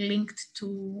linked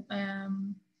to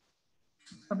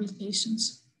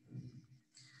publications.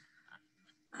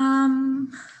 And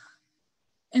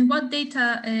what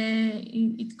data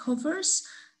it covers?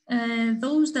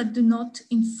 Those that do not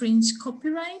infringe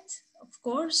copyright, of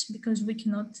course, because we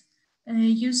cannot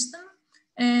use them,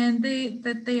 and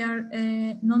that they are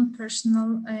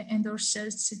non-personal and or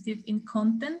sensitive in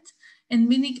content, and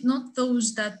meaning not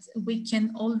those that we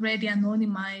can already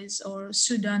anonymize or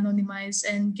pseudo-anonymize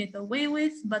and get away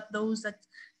with, but those that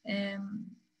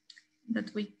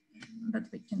that we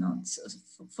cannot. So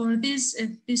for these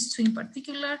two in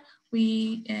particular,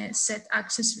 we set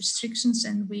access restrictions,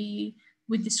 and we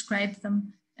describe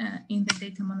them in the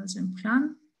data management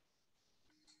plan.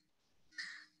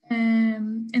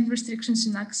 And restrictions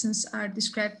in access are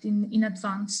described in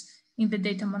advance in the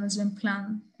data management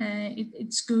plan.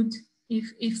 It's good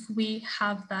if we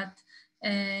have that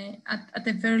at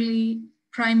a very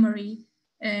primary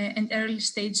and early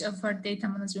stage of our data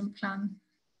management plan.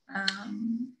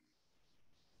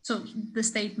 So the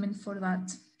statement for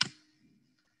that.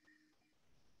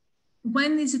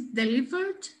 When is it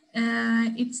delivered?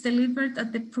 It's delivered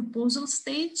at the proposal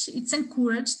stage. It's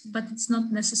encouraged, but it's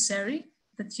not necessary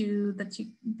that you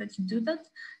do that.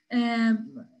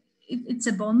 It's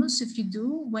a bonus if you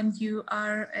do, when you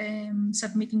are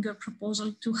submitting your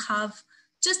proposal, to have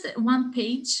just one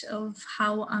page of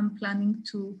how I'm planning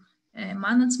to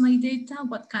manage my data,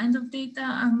 what kind of data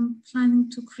I'm planning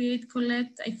to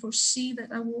collect. I foresee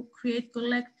that I will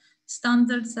collect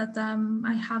standards that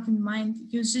I have in mind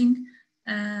using,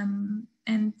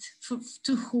 and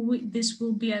to who this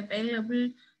will be available,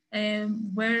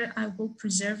 where I will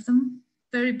preserve them.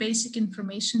 Very basic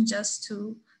information, just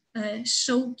to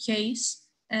showcase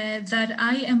that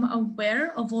I am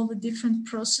aware of all the different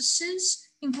processes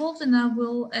involved, and I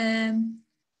will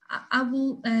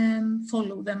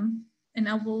follow them, and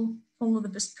I will follow the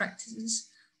best practices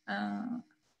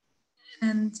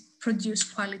and produce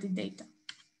quality data.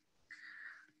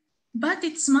 But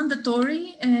it's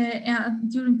mandatory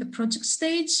during the project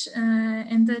stage,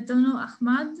 and I don't know,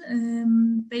 Ahmad,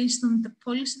 based on the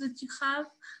policy that you have,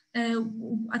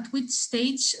 at which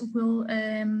stage will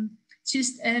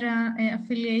GIST ERA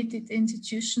affiliated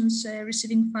institutions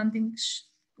receiving funding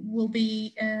will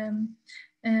be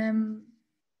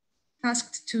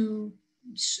tasked to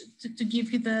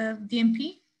give you the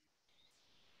DMP?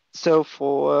 So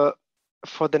for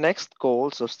the next call,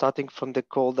 so starting from the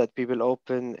call that we will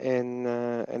open in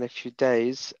a few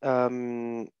days,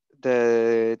 the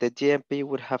DMP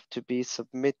would have to be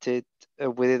submitted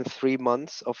within 3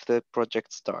 months of the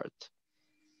project start.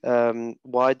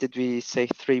 Why did we say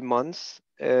 3 months?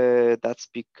 That's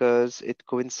because it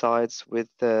coincides with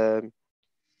the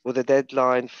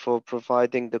deadline for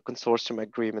providing the consortium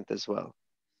agreement as well.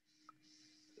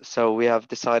 So we have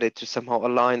decided to somehow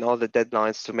align all the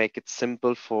deadlines to make it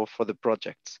simple for the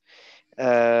projects.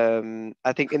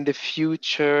 I think in the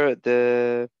future,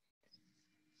 the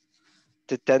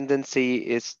tendency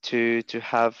is to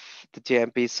have the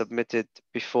DMP submitted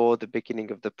before the beginning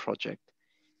of the project,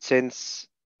 since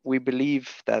we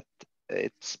believe that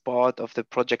it's part of the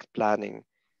project planning.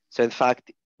 So in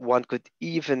fact, one could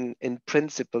even in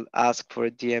principle ask for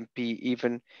a DMP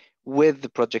even with the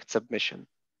project submission,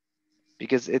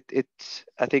 because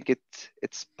I think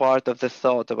it's part of the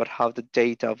thought about how the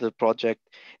data of the project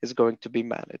is going to be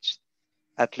managed,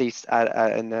 at least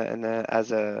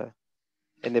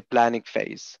in the planning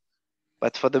phase.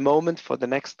 But for the moment, for the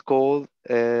next call,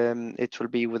 it will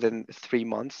be within 3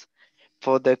 months.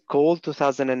 For the call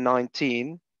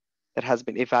 2019 that has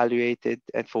been evaluated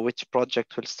and for which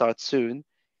project will start soon,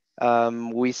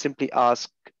 we simply ask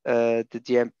the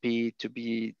DMP to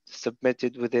be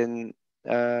submitted within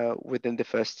the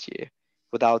first year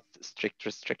without strict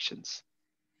restrictions.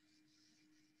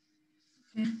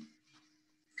 Okay.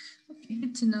 Okay,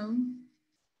 good to know.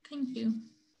 Thank you.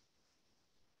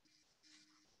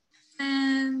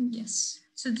 And yes,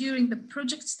 so during the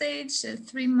project stage,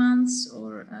 3 months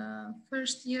or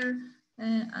first year,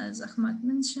 as Ahmad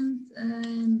mentioned,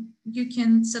 you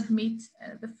can submit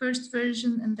the first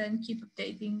version and then keep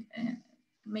updating,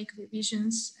 make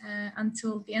revisions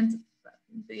until the end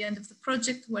of the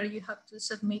project, where you have to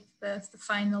submit the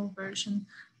final version,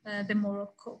 the more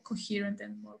coherent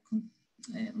and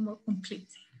more complete.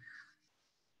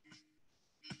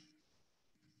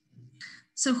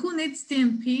 So who needs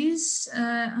DMPs?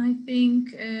 I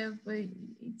think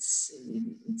it's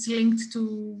linked to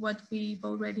what we've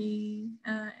already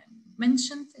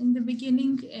mentioned in the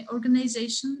beginning.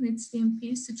 Organization needs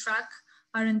DMPs to track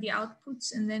R&D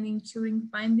outputs and then incurring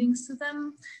findings to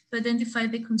them, to identify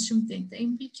the consumed data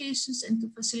implications, and to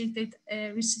facilitate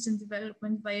research and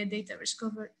development via data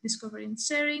discovery and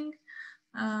sharing.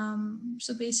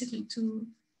 So basically to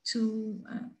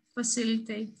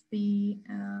facilitate the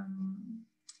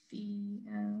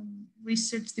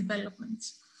research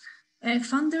developments.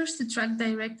 funders to track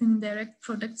direct and indirect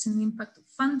products and impact of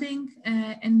funding,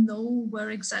 and know where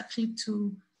exactly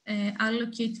to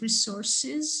allocate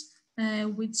resources,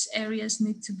 which areas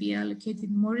need to be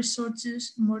allocated more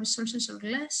resources or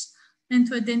less, and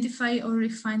to identify or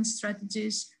refine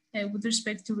strategies with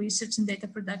respect to research and data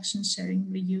production, sharing,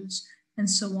 reuse, and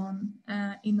so on,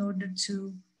 in order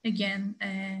to, again,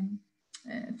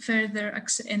 further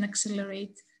and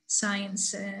accelerate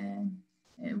science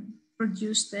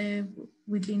produced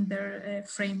within their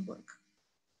framework.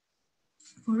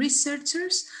 For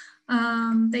researchers,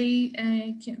 they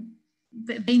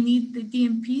need the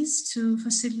DMPs to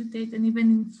facilitate and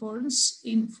even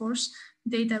enforce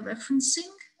data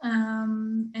referencing,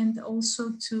 and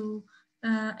also to,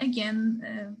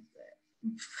 again,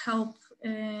 help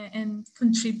and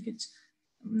contribute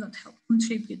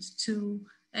to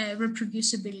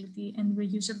reproducibility and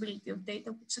reusability of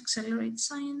data, which accelerates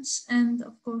science. And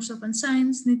of course, open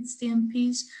science needs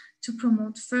DMPs to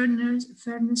promote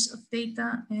fairness of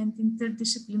data and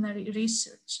interdisciplinary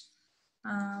research.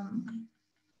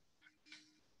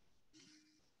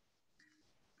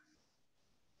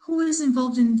 Who is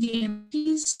involved in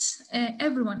DMPs?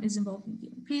 Everyone is involved in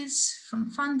DMPs,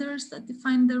 from funders that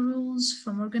define the rules,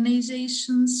 from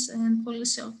organizations and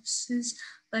policy offices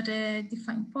that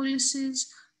define policies,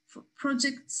 for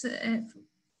projects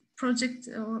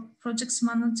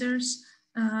managers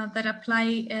that apply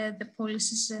the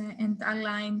policies and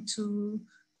align to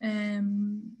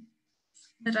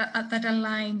that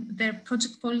align their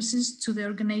project policies to the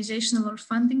organizational or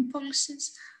funding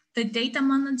policies, the data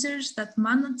managers that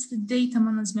manage the data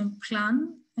management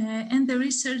plan, and the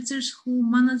researchers who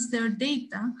manage their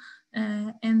data,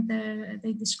 and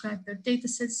they describe their data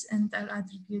sets and are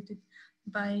attributed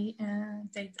by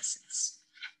data sets.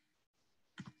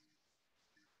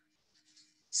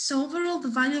 So overall, the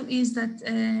value is that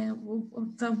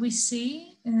we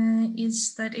see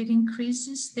is that it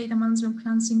increases, data management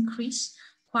plans increase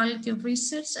quality of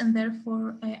research and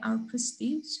therefore our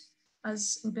prestige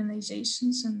as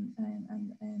organizations and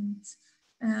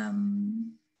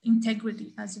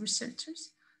integrity as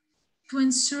researchers. To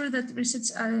ensure that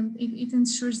research, it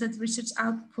ensures that research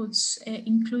outputs,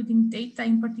 including data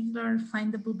in particular, are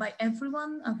findable by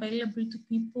everyone, available to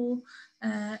people,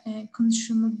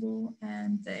 consumable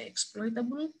and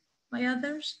exploitable by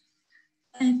others,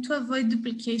 and to avoid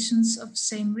duplications of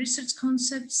same research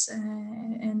concepts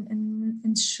and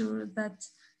ensure that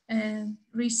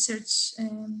research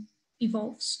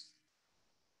evolves.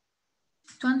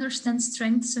 To understand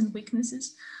strengths and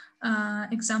weaknesses.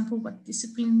 Example, what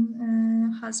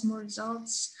discipline has more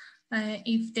results,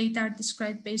 if data are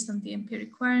described based on DMP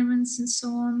requirements and so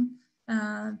on.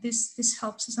 This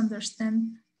helps us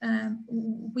understand,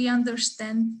 we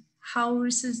understand how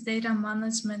research data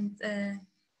management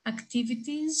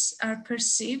activities are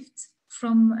perceived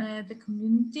from the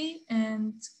community,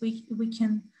 and we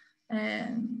can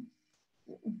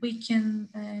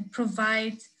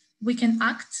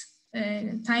act,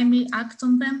 timely act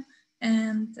on them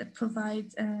and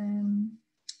provide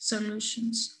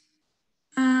solutions.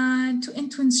 To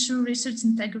ensure research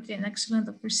integrity and excellence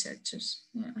of researchers.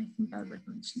 Yeah, I think Albert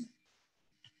mentioned it.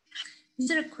 Is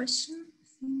there a question? I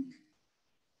think.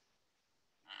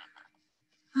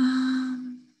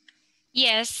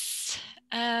 Yes,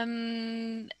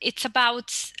 it's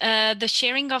about the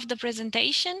sharing of the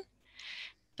presentation.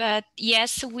 But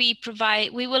yes, we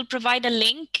will provide a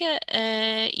link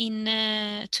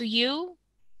to you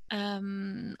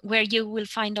where you will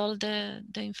find all the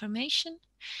information.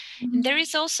 Mm-hmm. And there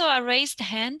is also a raised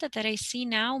hand that I see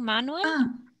now,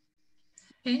 Manuel,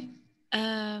 okay.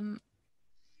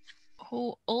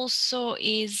 Who also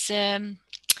is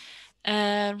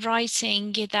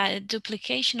writing that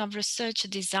duplication of research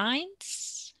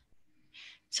designs.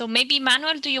 So maybe,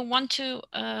 Manuel, do you want to?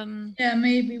 Yeah,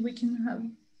 maybe we can have.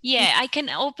 Yeah, I can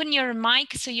open your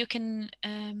mic so you can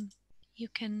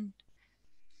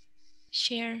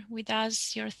share with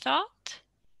us your thought.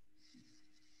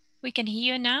 We can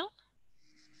hear you now.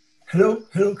 Hello,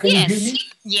 can you hear me?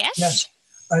 Yes. Yes.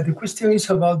 The question is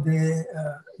about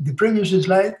the previous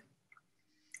slide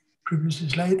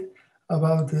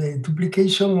about the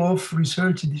duplication of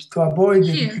research, to avoid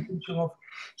the duplication of.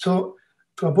 So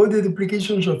to avoid the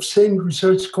duplications of same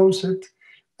research concept,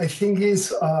 I think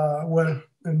is well,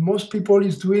 most people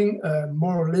is doing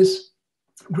more or less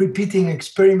repeating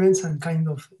experiments and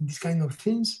these kind of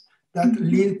things that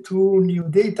lead to new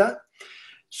data.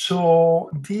 So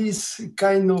this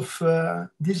kind of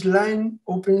this line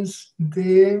opens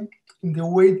the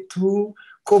way to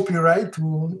copyright,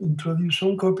 to introduce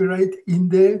some copyright in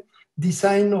the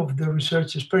design of the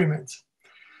research experiments.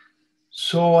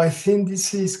 So I think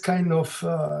this is kind of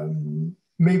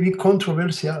maybe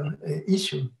controversial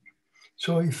issue.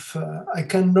 So if I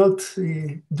cannot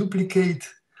duplicate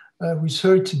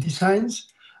research designs,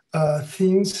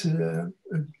 things,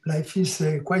 life is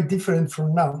quite different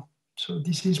from now. So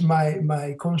this is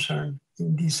my concern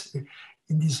in this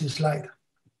slide.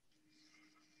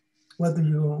 What do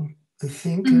you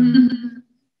think?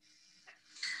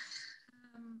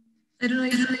 I don't know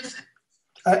if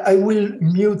I will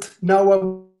mute now. I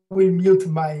will mute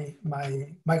my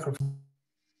microphone.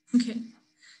 Okay.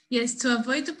 Yes, to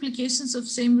avoid duplications of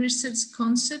same research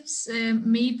concepts,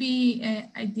 maybe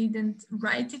I didn't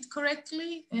write it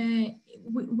correctly.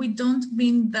 We don't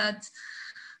mean that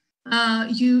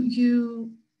you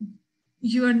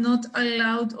are not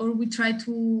allowed, or we try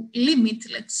to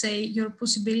limit, let's say, your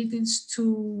possibilities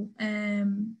to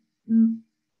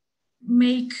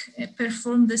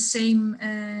perform the same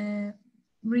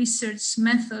research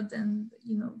method and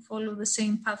follow the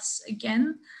same paths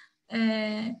again.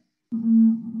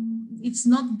 It's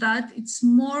not that, it's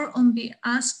more on the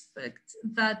aspect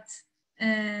that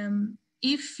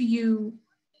if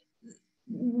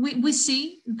we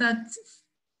see that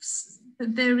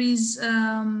there is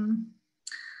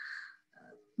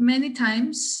many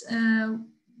times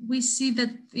we see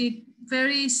that the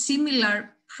very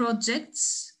similar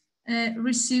projects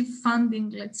receive funding,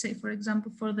 let's say, for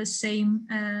example, for the same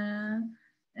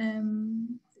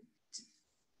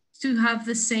to have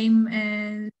the same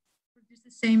produce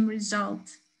the same result.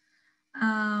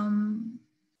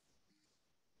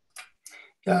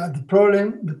 Yeah, the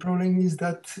problem is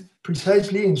that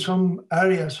precisely in some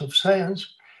areas of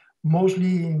science,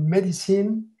 mostly in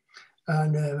medicine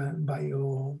and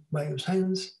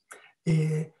bioscience,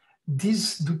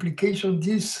 this duplication,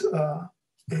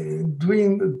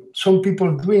 doing some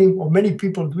people doing, or many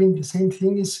people doing the same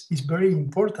thing is very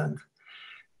important,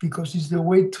 because it's the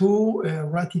way to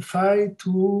ratify,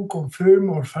 to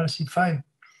confirm or falsify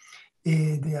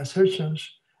the assertions.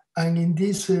 And in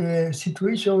this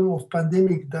situation of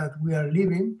pandemic that we are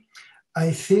living,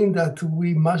 I think that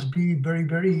we must be very,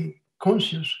 very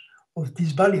conscious of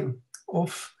this value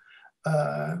of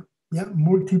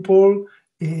multiple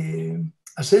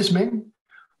assessment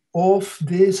of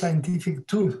the scientific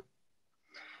truth.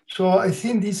 So I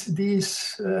think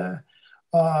this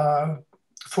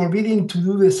forbidding to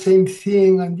do the same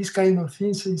thing and this kind of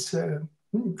things is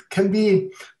can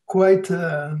be quite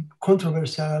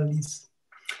controversial.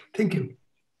 Thank you.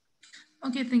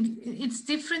 Okay, thank you. It's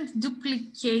different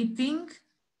duplicating,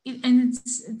 and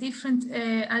it's different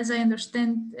as I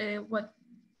understand what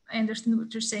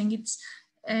you're saying. It's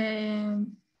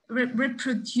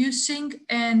reproducing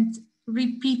and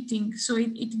repeating. So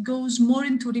it goes more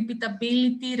into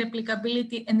repeatability,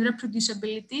 replicability, and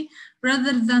reproducibility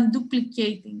rather than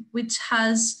duplicating, which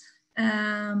has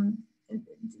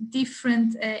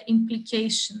different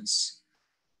implications.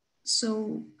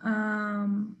 So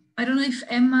I don't know if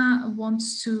Emma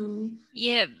wants to.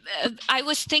 Yeah, I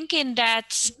was thinking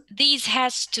that this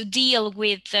has to deal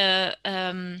with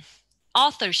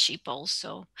authorship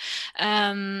also,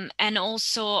 and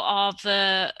also of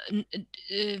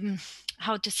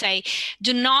how to say,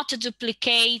 do not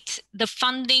duplicate the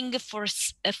funding for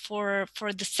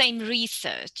the same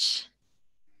research.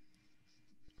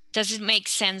 Does it make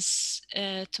sense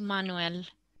to Manuel?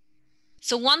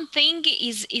 So one thing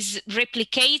is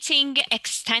replicating,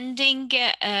 extending,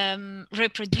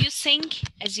 reproducing,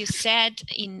 as you said,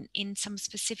 in some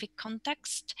specific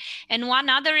context. And one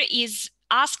other is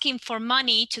asking for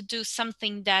money to do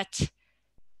something that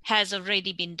has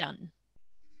already been done.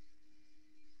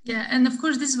 Yeah, and of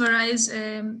course this varies.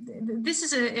 This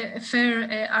is a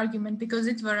fair argument because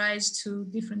it varies to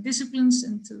different disciplines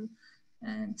and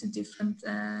to different.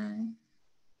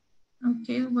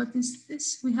 Okay, what is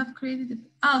this? We have created it.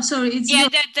 Oh, sorry. It's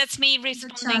that's me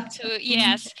responding to,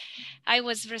 yes. I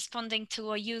was responding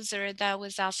to a user that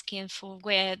was asking for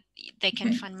where they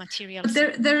can find materials.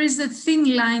 But there is a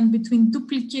thin line between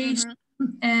duplication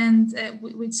and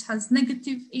which has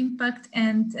negative impact,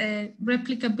 and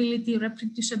replicability,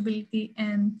 reproducibility,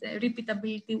 and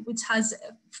repeatability, which has,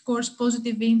 of course,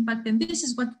 positive impact. And this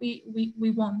is what we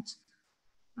want.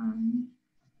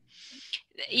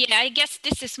 Yeah, I guess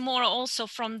this is more also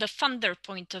from the funder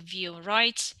point of view,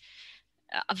 right?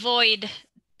 Avoid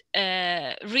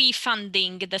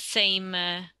refunding the same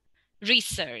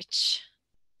research.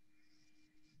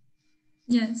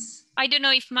 Yes. I don't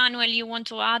know if Manuel, you want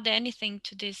to add anything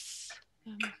to this?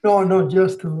 No,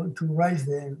 just to raise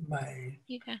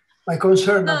my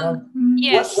concern about.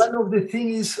 Yes. One of the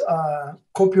things is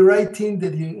copyrighting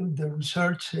the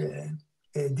research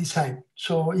design.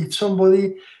 So if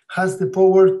somebody has the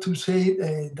power to say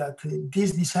that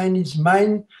this design is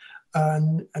mine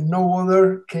and no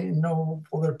other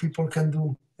people can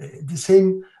do the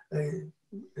same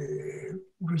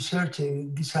research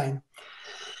design.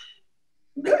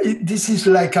 This is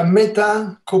like a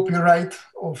meta copyright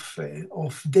of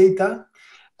data,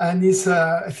 and it's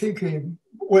I think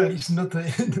well, it's not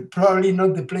probably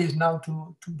not the place now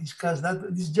to discuss that.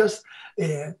 It's just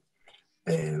yeah,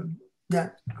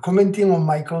 commenting on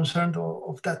my concern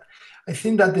of that. I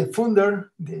think that the funder,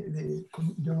 the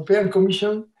European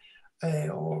Commission,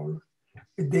 or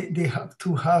they have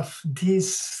to have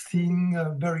this thing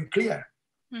very clear.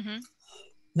 Mm-hmm.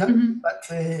 Yeah, mm-hmm.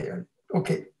 But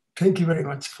okay. Thank you very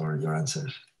much for your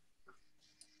answers.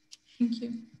 Thank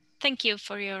you. Thank you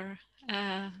for your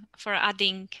for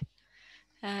adding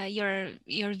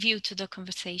your view to the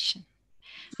conversation.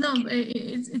 No,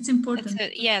 it's important.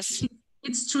 Yes,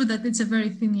 it's true that it's a very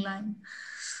thin line.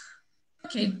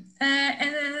 Okay,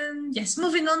 and yes,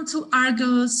 moving on to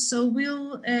Argos. So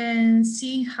we'll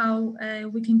see how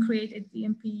we can create a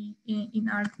DMP in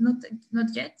Argos.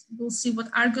 Not yet. We'll see what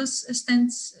Argos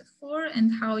stands for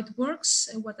and how it works,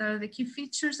 what are the key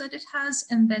features that it has,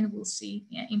 and then we'll see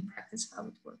in practice how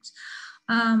it works.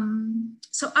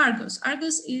 So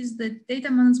Argos is the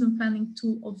data management planning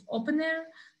tool of OpenAIRE.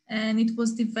 And it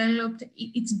was developed,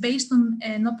 it's based on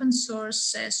an open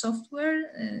source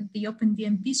software, the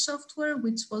OpenDMP software,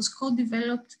 which was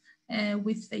co-developed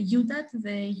with EUDAT,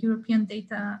 the European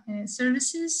Data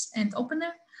Services, and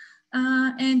OpenAIRE.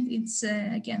 And it's,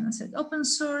 again, I said, open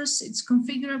source, it's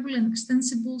configurable and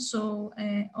extensible, so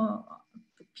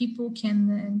people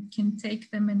can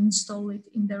take them and install it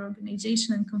in their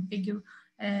organization and configure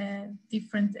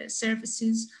different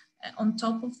services. On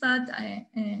top of that,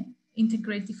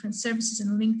 integrate different services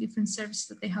and link different services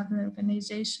that they have in their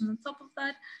organization on top of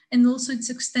that. And also it's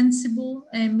extensible,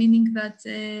 meaning that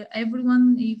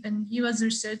everyone, even you as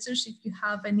researchers, if you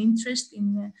have an interest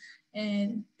in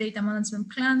data management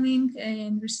planning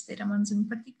and research data management in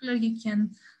particular, you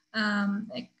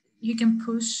can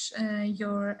push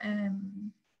your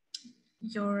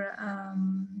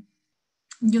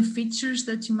features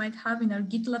that you might have in our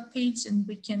GitLab page, and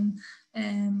we can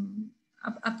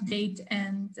update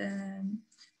and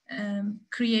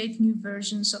create new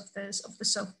versions of the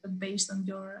software based on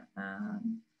your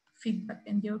feedback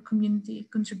and your community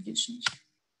contributions.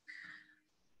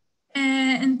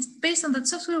 And based on that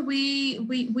software,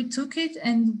 we took it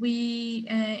and we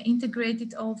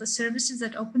integrated all the services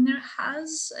that OpenAIRE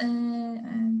has,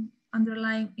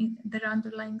 their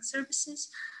underlying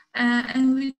services.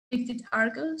 And we created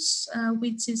Argos,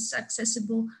 which is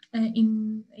accessible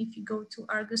if you go to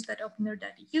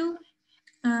argos.openaire.eu.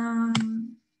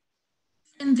 And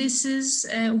this is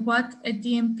what a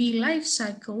DMP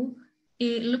lifecycle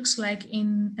looks like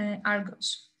in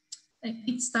Argos.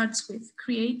 It starts with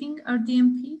creating our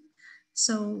DMP.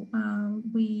 So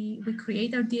we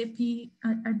create our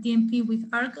DMP with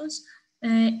Argos.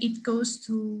 It goes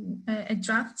to a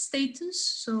draft status.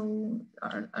 So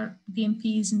our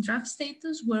DMP is in draft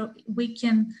status where we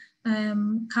can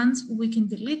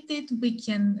delete it, we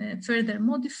can further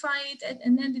modify it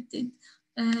and edit it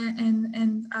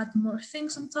and add more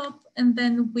things on top. And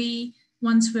then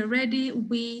once we're ready,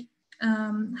 we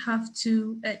have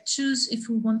to choose if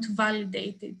we want to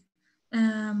validate it.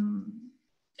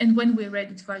 And when we're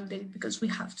ready to validate it, because we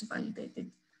have to validate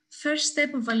it. First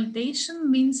step of validation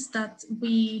means that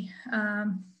the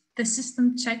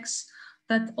system checks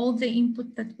that all the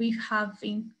input that we have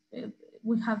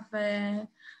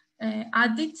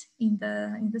added in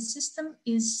the system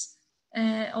is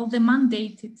all the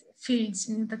mandated fields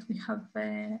that we have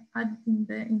added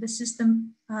in the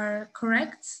system are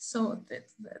correct, so that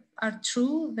are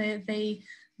true.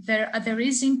 There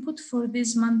is input for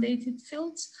these mandated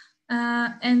fields.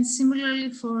 And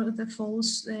similarly for the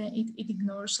false, it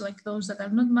ignores, like those that are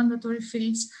not mandatory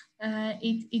fields.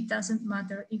 It doesn't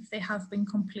matter if they have been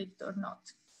completed or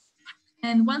not.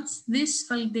 And once this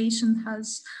validation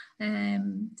has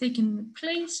taken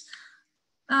place,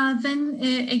 then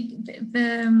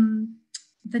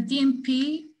the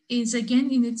DMP is again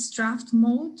in its draft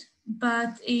mode,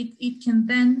 but it can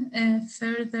then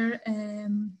further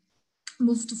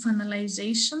move to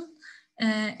finalization.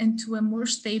 And to a more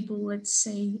stable, let's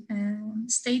say,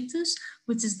 status,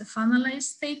 which is the finalized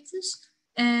status.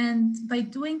 And by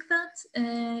doing that,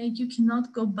 you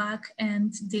cannot go back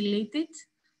and delete it.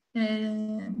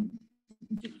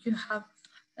 You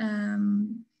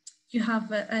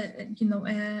have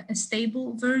a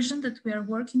stable version that we are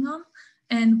working on.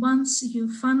 And once you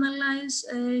finalize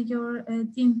your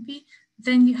DMP,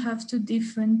 then you have two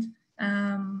different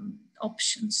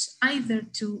options, either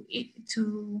to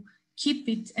keep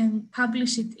it and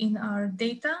publish it in our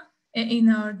data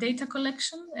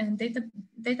collection and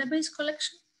database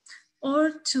collection,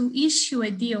 or to issue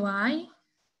a DOI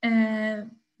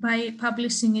by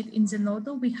publishing it in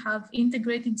Zenodo. We have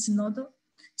integrated Zenodo,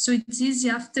 so it's easy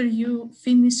after you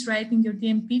finish writing your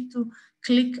DMP to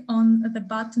click on the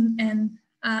button and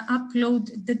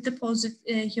upload, deposit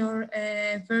your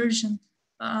version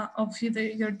of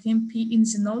your DMP in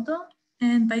Zenodo.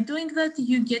 And by doing that,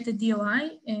 you get a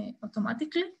DOI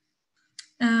automatically.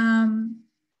 And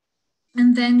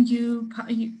then your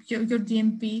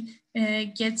DMP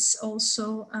gets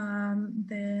also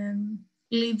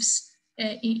lives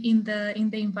in the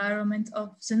environment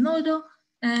of Zenodo,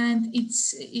 and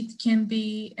it can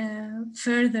be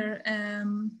further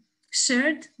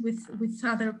shared with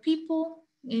other people.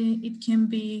 It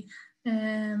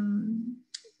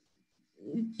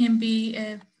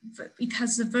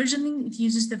has the versioning. It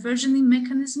uses the versioning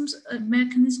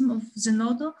mechanism of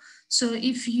Zenodo. So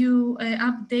if you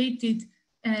updated,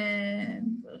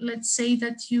 let's say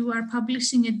that you are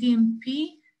publishing a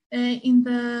DMP in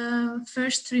the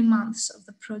first 3 months of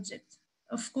the project,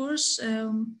 of course,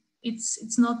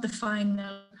 it's not the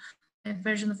final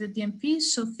version of the DMP.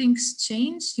 So things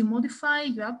change. You modify,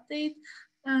 you update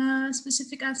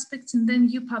specific aspects, and then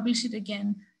you publish it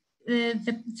again.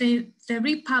 The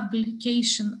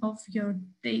republication of your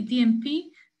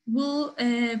DMP will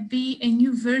be a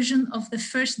new version of the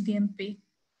first DMP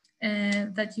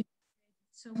that you.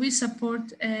 So we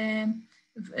support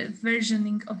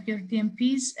versioning of your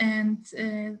DMPs, and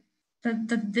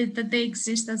that they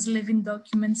exist as living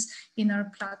documents in our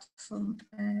platform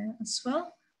as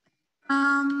well.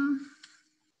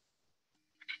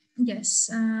 Yes,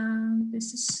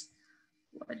 this is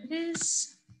what it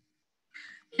is.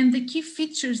 And the key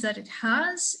features that it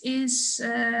has is,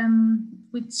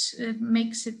 which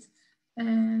makes it,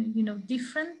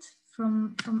 different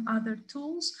from other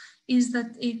tools, is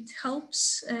that it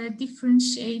helps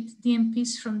differentiate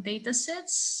DMPs from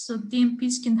datasets. So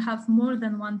DMPs can have more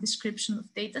than one description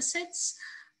of datasets,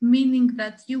 meaning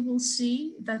that you will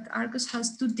see that Argos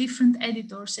has 2 different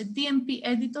editors, a DMP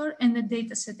editor and a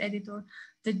dataset editor.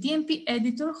 The DMP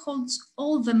editor holds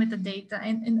all the metadata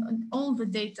and all the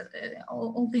data,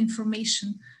 all the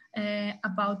information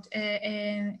about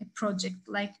a project,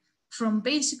 like from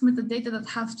basic metadata that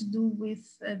have to do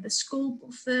with the scope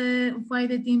of why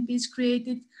the DMP is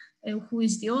created, who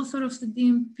is the author of the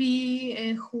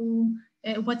DMP,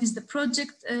 what is the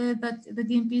project that the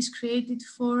DMP is created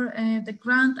for, the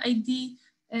grant ID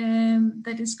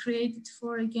that is created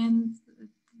for, again,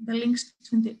 the links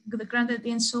between the grant ID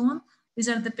and so on. These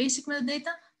are the basic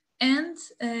metadata, and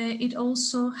it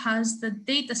also has the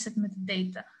dataset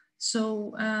metadata.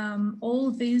 So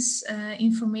all this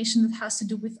information that has to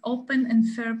do with open and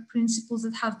fair principles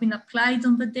that have been applied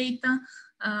on the data,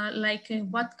 like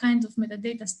what kind of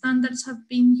metadata standards have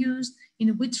been used,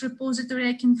 in which repository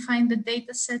I can find the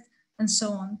dataset, and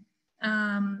so on.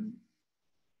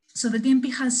 So the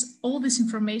DMP has all this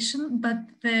information,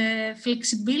 but the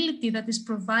flexibility that is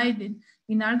provided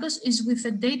in Argos is with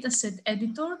a dataset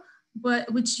editor,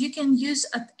 which you can use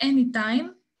at any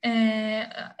time,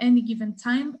 any given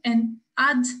time, and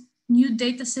add new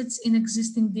datasets in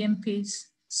existing DMPs.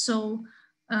 So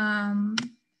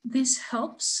this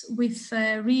helps with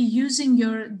reusing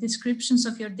your descriptions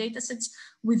of your datasets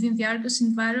within the Argos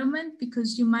environment,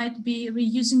 because you might be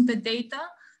reusing the data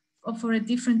for a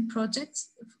different project,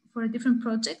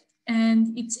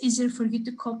 and it's easier for you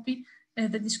to copy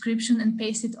the description and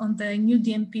paste it on the new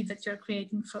DMP that you're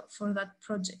creating for that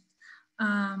project.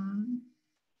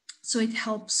 So it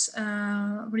helps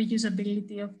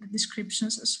reusability of the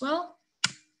descriptions as well,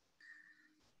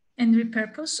 and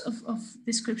repurpose of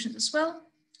descriptions as well.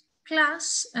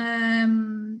 Plus,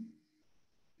 no,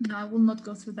 I will not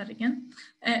go through that again.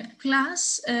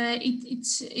 Plus, and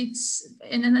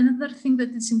another thing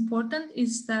that is important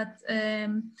is that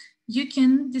you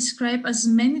can describe as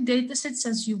many datasets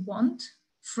as you want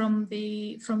from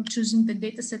choosing the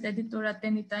dataset editor at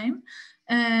any time,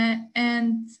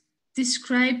 and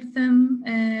describe them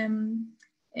and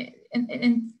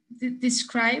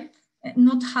describe,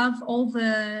 not have all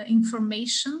the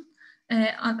information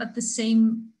at the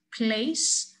same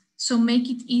place. So make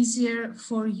it easier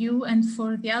for you and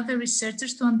for the other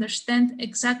researchers to understand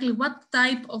exactly what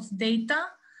type of data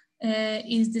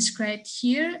is described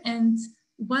here, and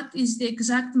what is the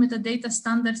exact metadata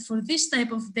standard for this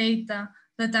type of data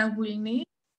that I will need.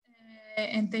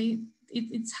 And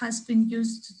it has been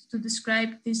used to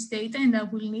describe this data, and I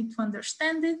will need to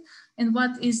understand it. And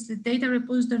what is the data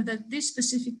repository that this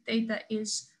specific data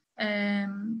is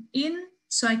in,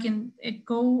 so I can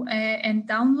go and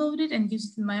download it and use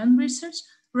it in my own research,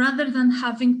 rather than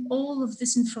having all of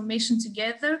this information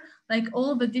together, like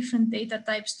all the different data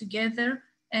types together,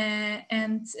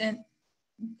 and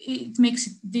it makes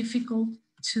it difficult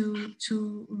to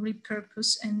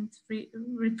repurpose and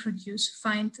reproduce,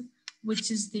 find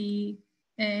which is the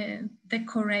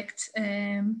correct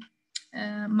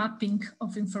mapping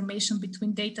of information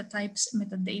between data types,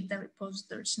 metadata,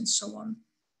 repositories, and so on.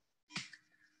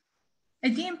 A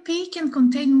DMP can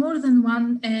contain more than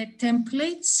one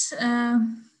templates,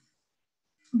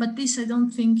 but this I don't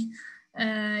think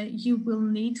you will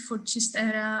need for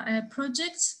GIST-era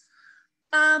projects,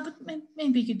 but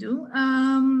maybe you do.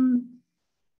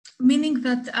 Meaning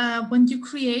that when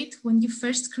you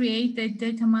first create a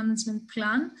data management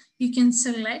plan, you can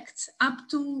select up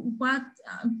to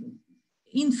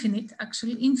infinite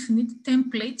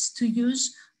templates to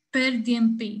use per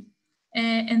DMP.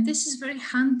 And this is very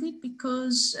handy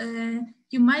because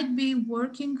you might be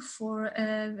working for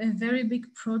a very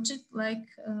big project, like,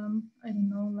 I don't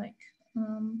know, like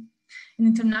an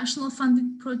international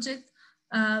funded project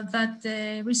that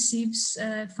receives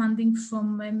funding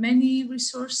from many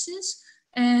resources.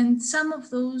 And some of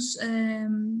those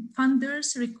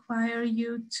funders require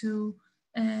you to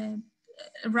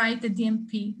write a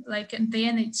DMP, like the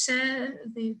NIH,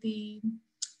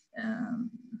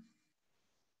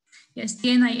 yes, the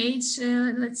NIH,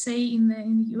 let's say in the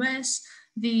US,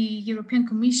 the European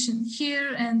Commission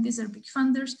here, and these are big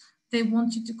funders. They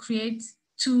want you to create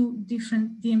 2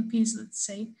 different DMPs, let's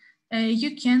say.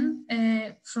 You can,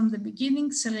 from the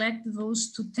beginning, select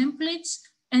those 2 templates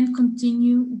and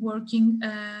continue working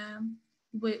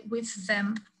with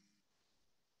them.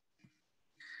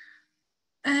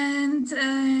 And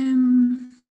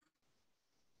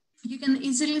you can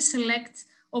easily select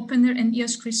OpenAIRE and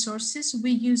EOSC resources.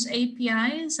 We use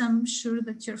APIs. I'm sure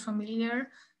that you're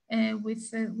familiar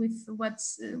with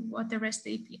what the REST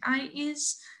API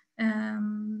is,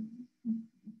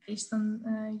 based on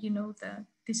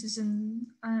this is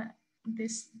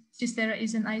this GIST-era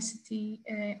is an ICT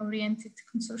oriented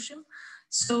consortium.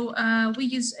 So we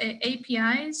use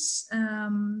APIs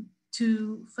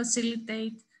to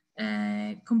facilitate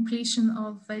completion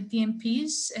of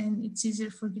DMPs, and it's easier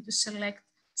for you to select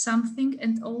something,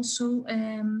 and also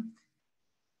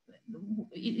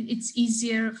it's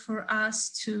easier for us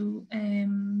to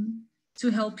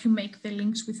help you make the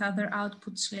links with other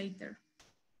outputs later.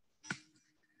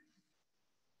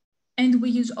 And we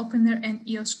use OpenAIRE and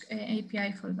EOSC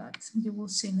API for that. You will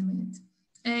see in a minute.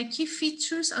 Key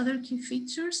features, other key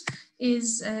features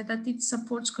is that it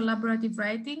supports collaborative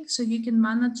writing. So you can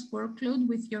manage workload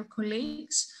with your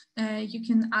colleagues. You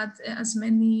can add as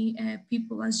many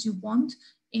people as you want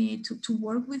to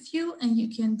work with you, and you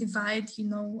can divide,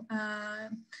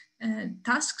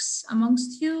 tasks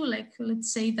amongst you. Like,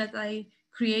 let's say that I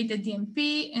create a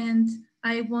DMP and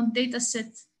I want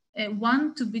dataset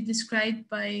 1 to be described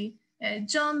by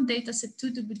John, dataset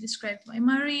 2 to be described by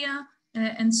Maria,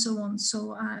 and so on.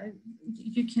 So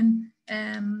you can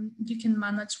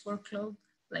manage workload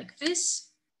like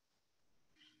this.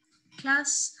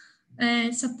 Class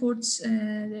supports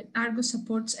Argo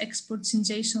supports exports in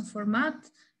JSON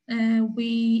format.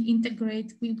 We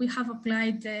integrate. We have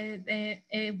applied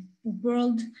a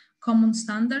world common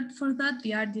standard for that,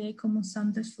 the RDA common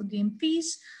standard for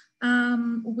DMPs,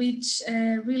 which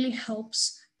really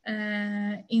helps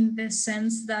in the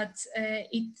sense that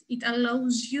it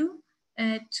allows you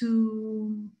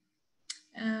to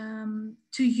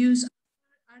use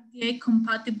RDA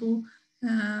compatible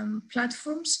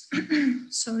platforms.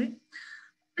 Sorry.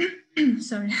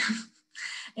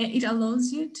 It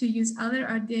allows you to use other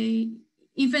RDA,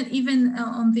 even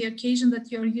on the occasion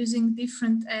that you're using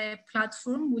different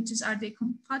platform, which is RDA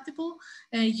compatible.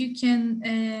 You can,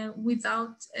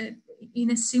 without,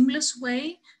 in a seamless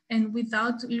way, and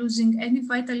without losing any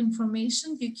vital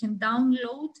information, you can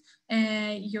download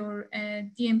your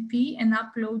DMP and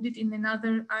upload it in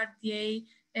another RDA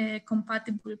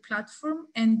compatible platform,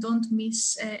 and don't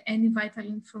miss any vital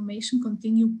information.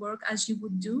 Continue work as you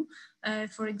would do.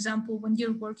 For example, when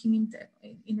you're working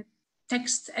in a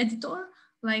text editor,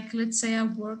 like let's say I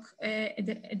work a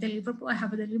deliverable, I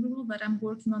have a deliverable that I'm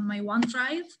working on my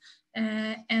OneDrive,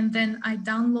 and then I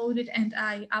download it and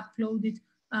I upload it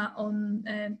on,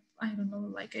 I don't know,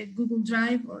 like a Google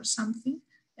Drive or something,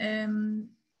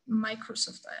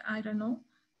 Microsoft, I don't know.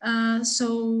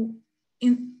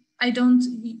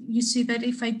 You see that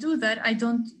if I do that, I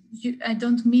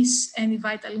don't miss any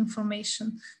vital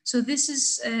information. So this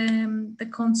is the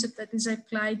concept that is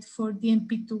applied for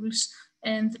DMP tools,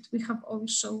 and that we have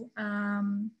also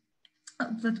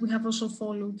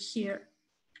followed here.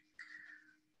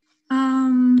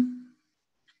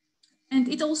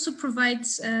 it also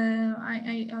provides,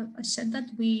 I said that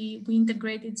we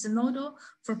integrated Zenodo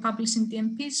for publishing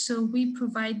DMPs. So we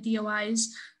provide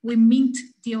DOIs, we mint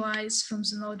DOIs from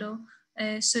Zenodo.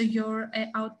 So your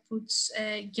outputs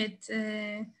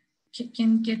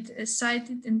can get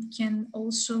cited and can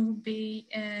also be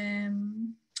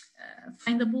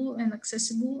findable and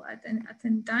accessible at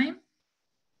any time.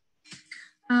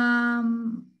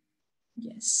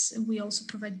 Yes, we also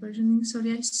provide versioning.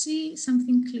 Sorry, I see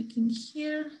something clicking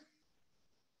here.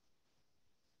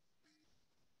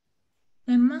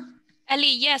 Emma?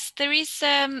 Ellie, yes, there is,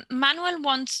 Manuel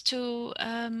wants to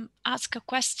ask a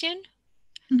question.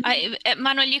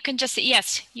 Manuel, you can just,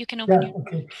 yes, you can open it.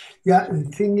 Okay. Yeah, the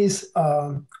thing is,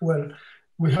 well,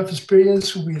 we have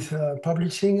experience with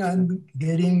publishing and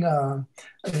getting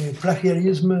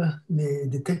plagiarism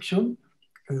detection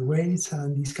rates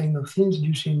and these kind of things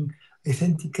using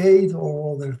Authenticate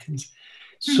or other things.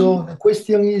 So the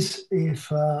question is, if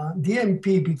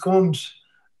DMP becomes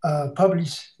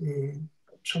published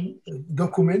some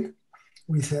document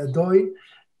with a DOI,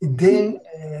 then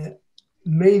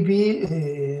maybe,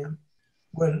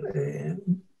 well,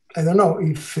 I don't know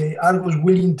if Argos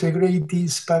will integrate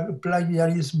this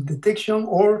plagiarism detection,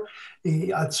 or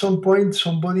at some point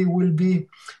somebody will be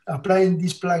applying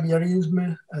these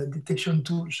plagiarism detection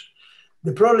tools.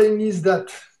 The problem is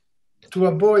that to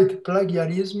avoid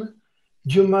plagiarism,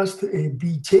 you must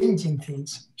be changing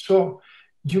things. So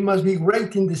you must be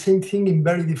writing the same thing in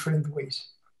very different ways.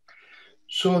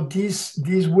 So this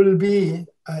will be,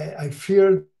 I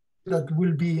fear that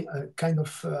will be a kind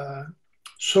of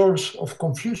source of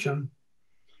confusion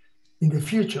in the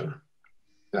future.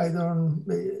 I don't.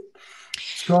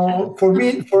 So for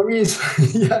me, it's,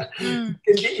 yeah,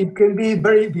 it can be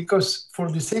very, because for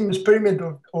the same experiment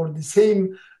or the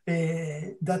same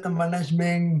data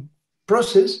management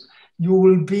process, you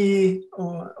will be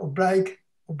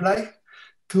obliged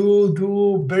to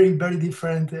do very, very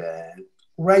different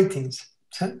writings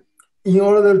in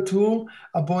order to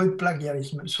avoid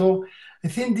plagiarism. So I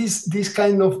think this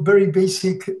kind of very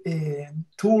basic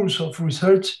tools of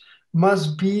research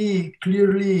must be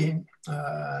clearly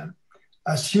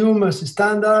assumed as a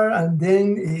standard, and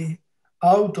then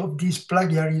out of this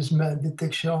plagiarism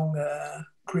detection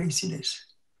craziness.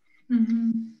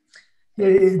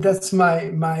 That's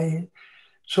my.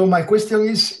 So my question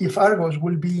is if Argos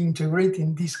will be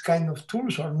integrating this kind of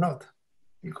tools or not,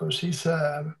 because it's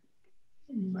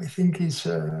I think it's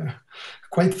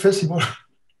quite feasible.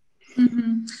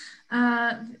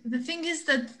 The thing is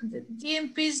that the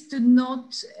DMPs do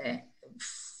not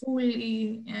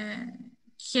fully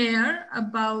care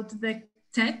about the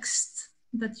text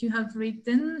that you have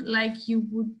written like you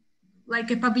would, like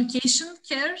a publication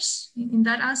cares in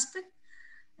that aspect.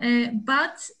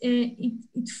 But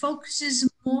it focuses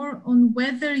more on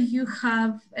whether you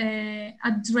have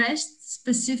addressed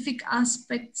specific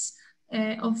aspects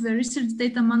of the research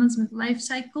data management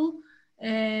lifecycle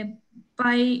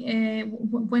by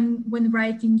when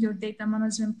writing your data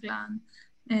management plan.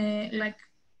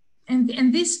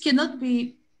 And this cannot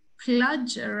be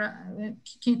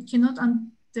cannot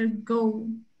undergo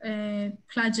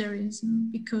plagiarism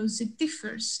because it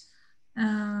differs.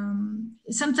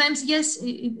 Sometimes, yes,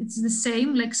 it's the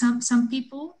same. Like some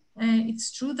people,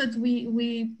 it's true that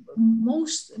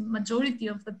majority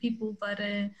of the people that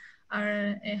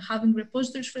are having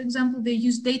repositories, for example, they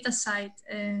use DataCite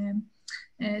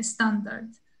standard.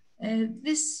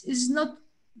 This is not.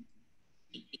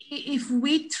 If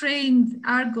we trained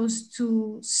Argos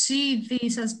to see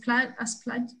this as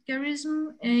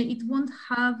plagiarism, it won't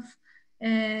have.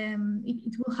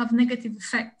 It will have negative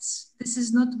effects. This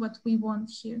is not what we want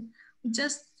here. We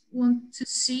just want to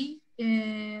see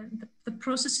the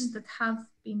processes that have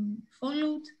been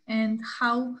followed and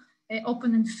how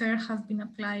open and fair have been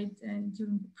applied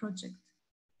during the project.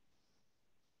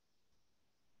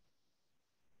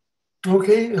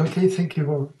 Okay, thank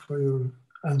you for your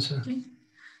answer.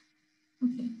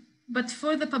 Okay. But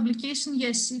for the publication,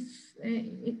 yes, if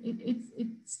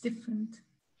it's different.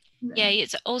 Yeah,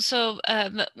 it's also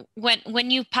when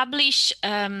you publish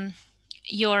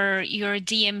your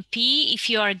DMP, if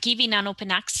you are giving an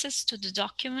open access to the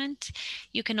document,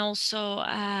 you can also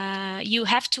you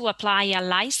have to apply a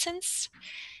license,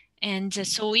 and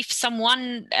so if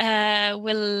someone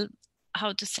will,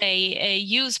 how to say,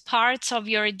 use parts of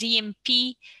your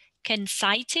DMP, can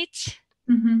cite it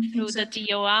through exactly.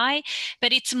 The DOI,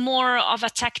 but it's more of a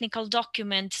technical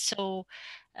document. So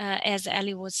as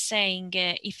Ellie was saying,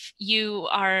 if you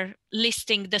are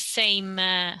listing the same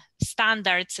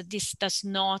standards, this does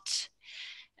not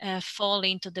fall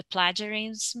into the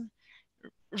plagiarism.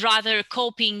 Rather,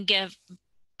 copying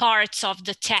parts of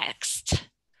the text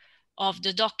of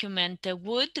the document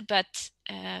would, but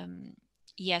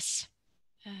yes,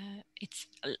 it's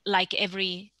like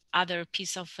every other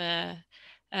piece of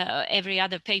every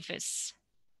other papers.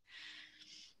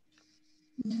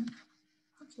 Yeah.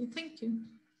 Okay, thank you.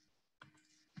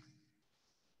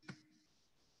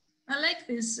 I like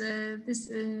this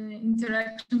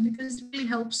interaction because it really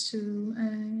helps to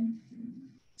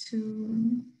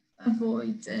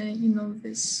avoid you know,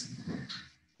 this,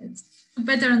 to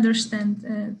better understand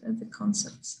the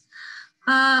concepts.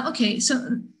 Okay,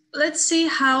 so let's see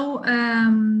how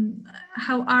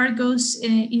Argos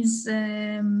is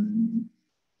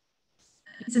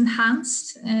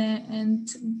enhanced and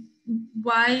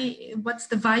what's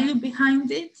the value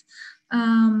behind it.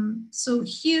 So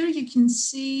here you can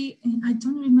see, and I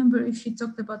don't remember if you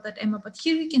talked about that, Emma, but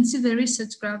here you can see the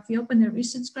research graph, the OpenAIRE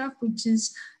research graph, which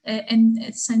is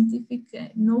a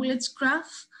scientific knowledge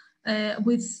graph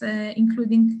with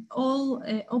including all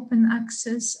open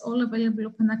access, all available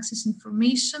open access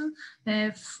information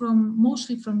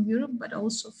mostly from Europe, but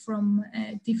also from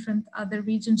different other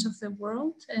regions of the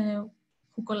world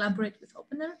who collaborate with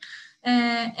OpenAIRE.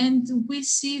 And we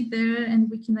see there, and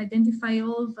we can identify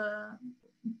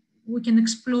we can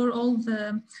explore all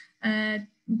the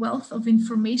wealth of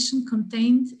information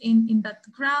contained in that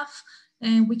graph.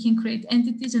 And we can create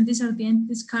entities, and these are the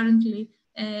entities currently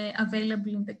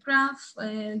available in the graph.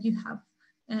 You have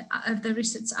the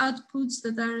research outputs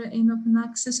that are in open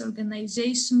access,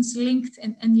 organizations linked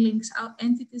and links out,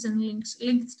 entities and links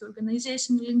linked to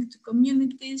organizations, linked to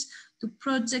communities, to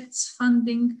projects,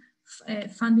 funding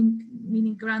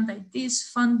meaning grant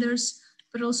ideas, funders,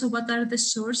 but also what are the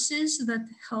sources that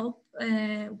help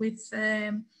with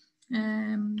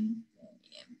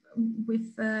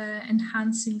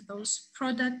enhancing those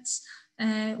products.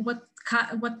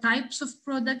 What types of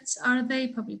products are they?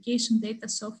 Publication, data,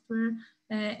 software,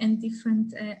 and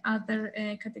different other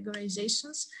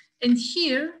categorizations. And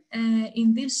here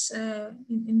in this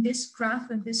graph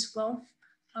and this wealth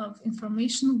of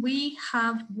information, we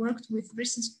have worked with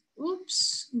research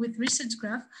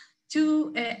graph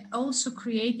to also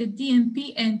create a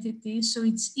DMP entity, so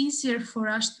it's easier for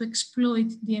us to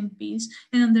exploit DMPs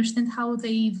and understand how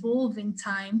they evolve in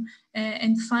time,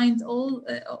 and find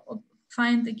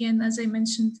again, as I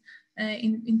mentioned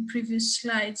in previous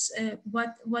slides,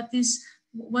 what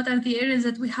are the areas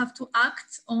that we have to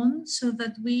act on so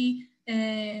that we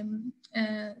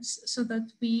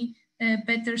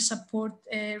better support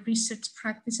research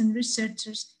practice and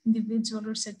researchers, individual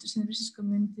researchers and research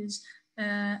communities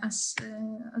as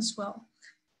well.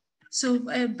 So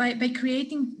by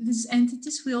creating these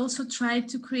entities, we also try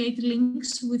to create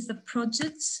links with the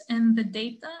projects and the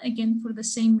data, again, for the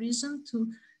same reason,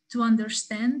 to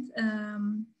understand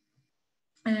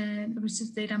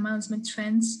research data management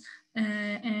trends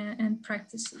and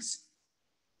practices.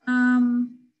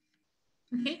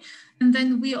 Okay, and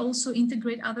then we also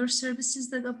integrate other services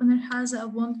that OpenAIRE has. I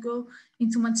won't go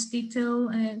into much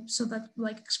detail, so that,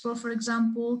 like Explore, for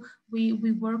example, we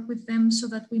work with them so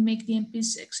that we make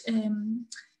DMPs,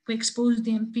 we expose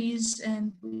DMPs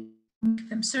and we make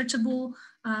them searchable.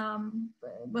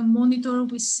 When Monitor,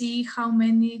 we see how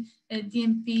many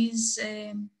DMPs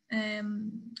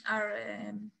are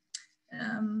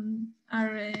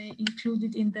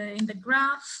included in the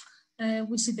graph.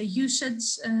 We see the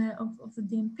usage of the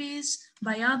DMPs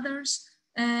by others,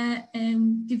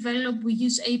 and we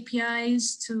use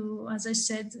APIs to, as I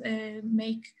said,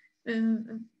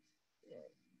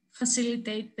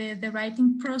 facilitate the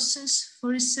writing process for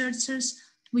researchers.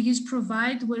 We use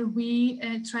Provide, where we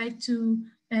try to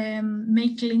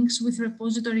make links with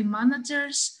repository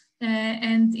managers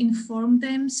and inform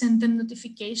them, send them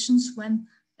notifications when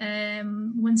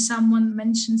someone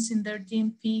mentions in their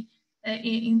DMP,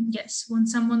 when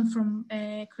someone from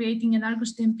creating an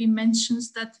Argos DMP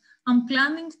mentions that I'm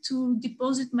planning to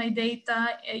deposit my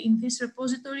data in this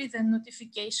repository, then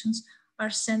notifications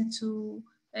are sent to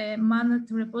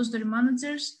repository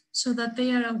managers so that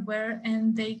they are aware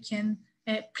and they can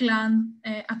plan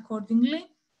accordingly.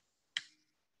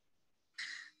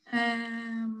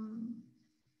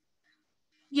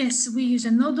 Yes, we use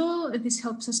a nodal. This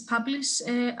helps us publish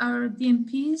our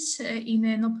DMPs in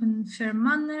an open, fair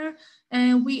manner.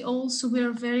 We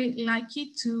are very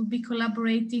lucky to be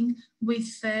collaborating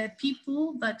with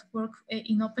people that work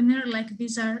in OpenAIRE, like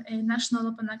these are national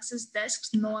open access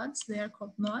desks, NOADs, they are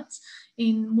called NOADs,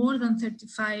 in more than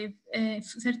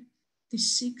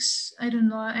 36, I don't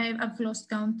know, I've lost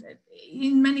count,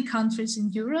 in many countries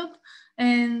in Europe.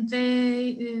 And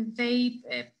they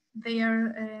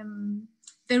are,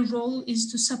 their role is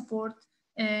to support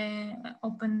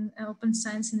open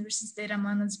science and research data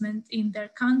management in their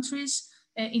countries,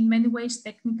 in many ways,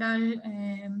 technical,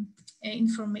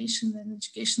 information and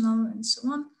educational, and so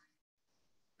on.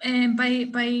 And by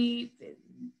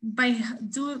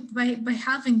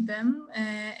having them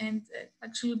and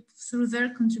actually through their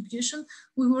contribution,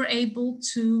 we were able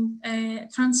to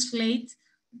translate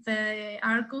the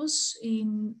Argos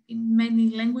in many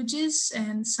languages,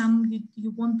 and some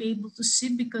you won't be able to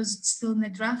see because it's still in a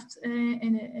draft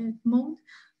mode.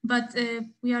 But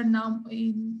we are now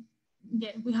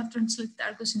we have translated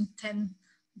Argos in 10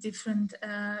 different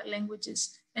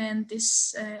languages, and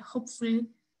this hopefully,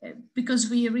 because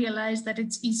we realize that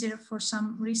it's easier for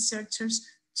some researchers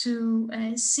to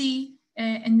see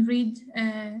and read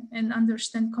and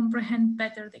understand, comprehend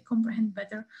better. They comprehend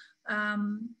better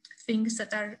things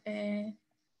that are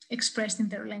expressed in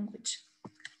their language.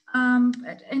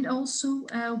 And also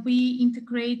we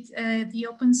integrate the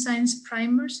Open Science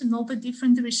primers and all the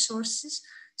different resources.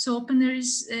 So OpenAIRE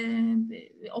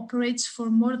operates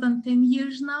for more than 10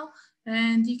 years now,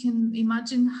 and you can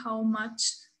imagine how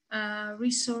much how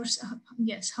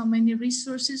many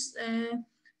resources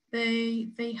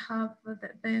they have,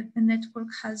 the network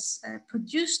has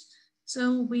produced.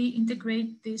 So we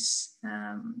integrate these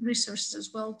resources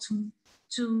as well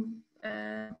to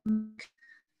make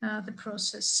the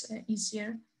process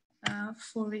easier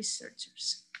for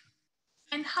researchers.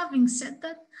 And having said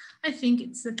that, I think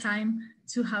it's the time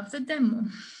to have the demo.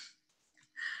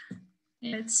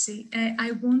 Let's see,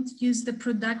 I won't use the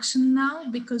production now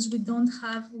because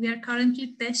we are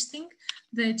currently testing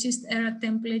the GistEra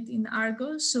template in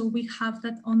Argos. So we have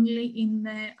that only in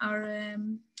our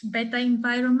beta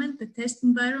environment, the test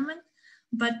environment.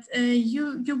 But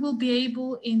you will be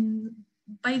able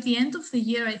by the end of the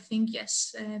year, I think,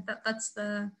 yes, that's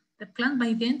the plan,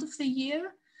 by the end of the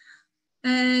year.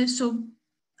 So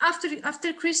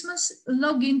after Christmas,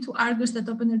 log into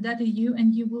argos.openair.eu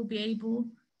and you will be able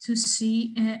to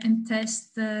see and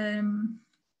test the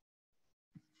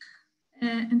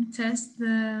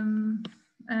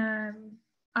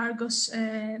Argos,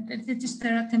 the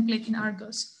GistEra template in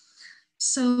Argos.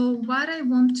 So what I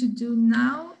want to do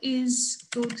now is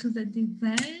go to the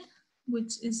Devel,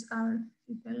 which is our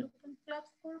development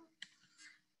platform,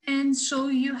 and show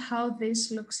you how this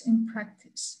looks in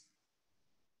practice,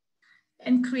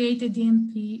 and create a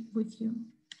DMP with you.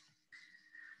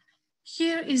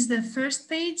 Here is the first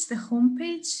page, the home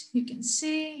page. You can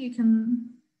see, you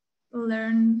can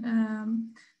learn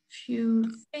few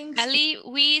things. Ali,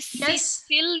 we see Yes?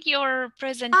 still your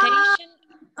presentation.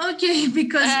 Okay,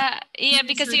 because yeah,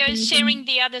 because you're sharing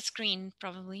the other screen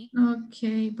probably.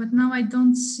 Okay, but now I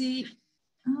don't see.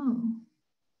 Oh,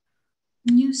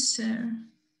 user.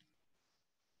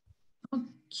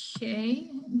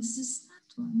 Okay, this is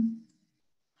that one.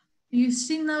 You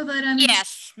see now that I'm.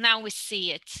 Yes, now we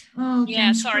see it. Okay, yeah,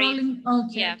 I'm sorry. scrolling.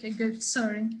 Okay, yeah. Okay, good.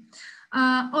 Sorry.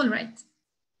 All right.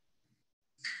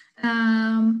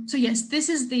 So yes, this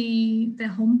is the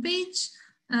home page.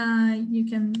 You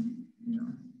can,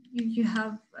 you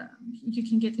have, you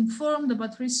can get informed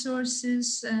about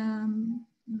resources,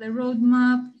 the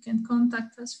roadmap. You can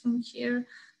contact us from here.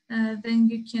 Then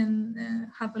you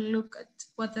can have a look at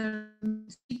what are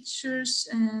features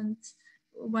and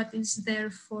what is there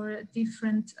for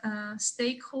different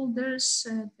stakeholders,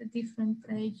 the different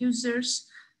users,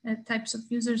 types of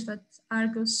users that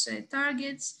Argos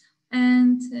targets.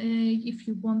 And if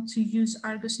you want to use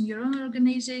Argos in your own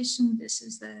organization, this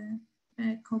is the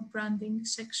co-branding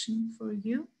section for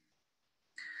you.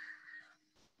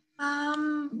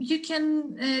 You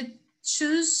can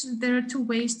choose, there are two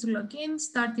ways to log in,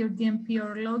 start your DMP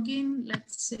or login.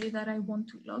 Let's say that I want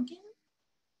to log in.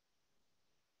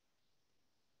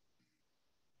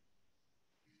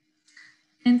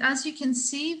 And as you can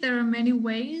see, there are many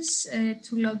ways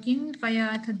to log in via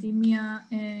academia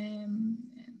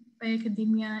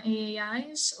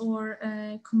AAIs or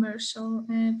commercial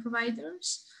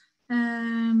providers,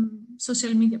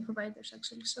 social media providers,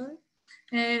 actually, sorry.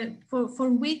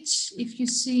 For which, if you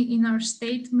see in our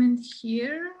statement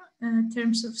here,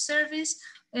 terms of service,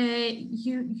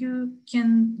 you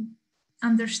can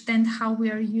understand how we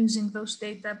are using those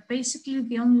data. Basically,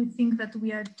 the only thing that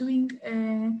we are doing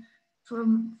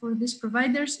for these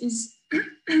providers is,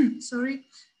 sorry,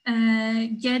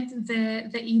 get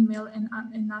the email and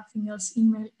nothing else,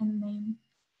 email and name.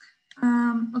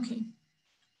 Okay,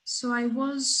 so I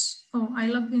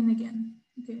logged in again.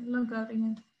 Okay, log out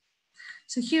again.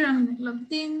 So here I'm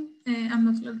logged in, I'm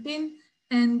not logged in,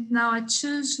 and now I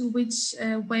choose which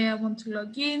way I want to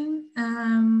log in.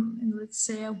 And let's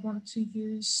say I want to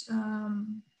use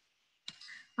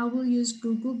I will use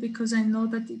Google because I know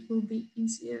that it will be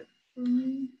easier for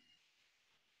me.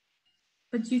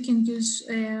 But you can use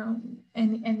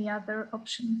any other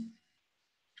option.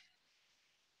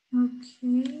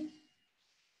 Okay.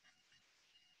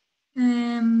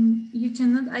 You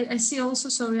cannot. I see also.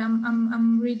 Sorry,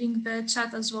 I'm reading the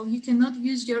chat as well. You cannot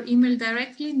use your email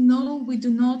directly. No, we do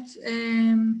not.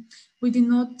 We do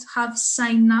not have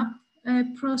sign up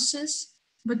process,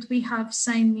 but we have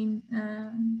sign in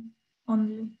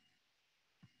only.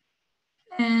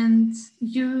 And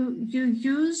you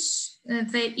use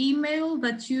the email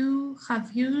that you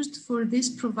have used for this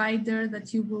provider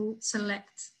that you will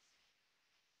select.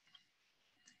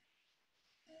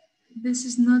 This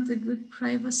is not a good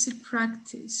privacy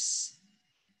practice.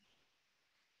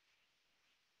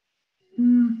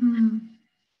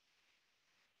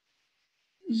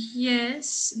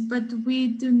 Yes, but we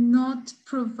do not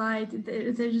provide.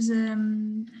 There is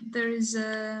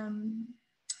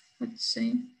let's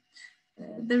say.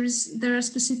 There are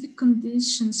specific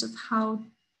conditions of how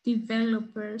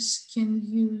developers can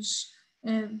use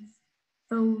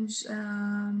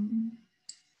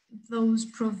those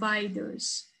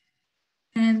providers,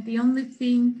 and the only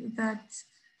thing that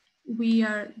we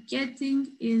are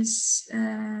getting is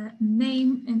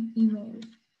name and email.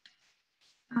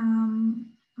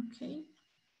 Okay.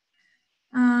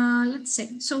 Let's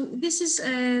say, so this is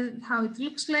how it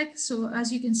looks like. So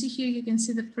as you can see here, you can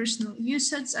see the personal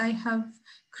usage. I have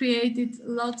created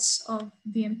lots of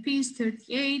DMPs,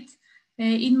 38.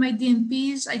 In my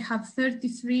DMPs, I have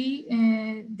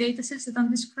 33 data sets that I'm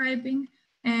describing,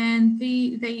 and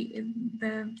the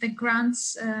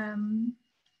grants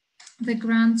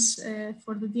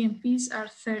for the DMPs are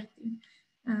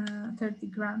 30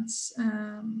 grants.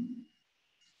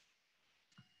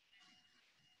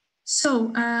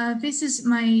 So this is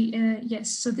my, yes,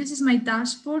 so this is my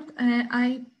dashboard.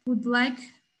 I would like,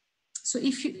 so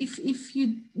if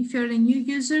you're a new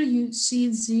user, you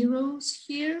see zeros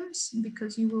here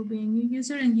because you will be a new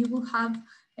user, and you will have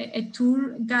a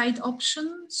tour guide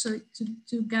option. So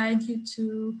to guide you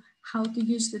to how to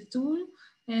use the tool.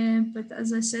 But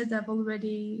as I said, I've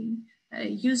already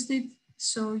used it.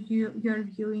 So you're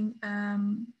viewing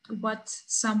what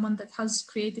someone that has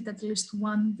created at least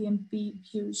one DMP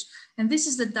views. And this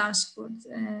is the dashboard.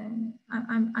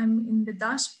 I'm in the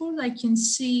dashboard. I can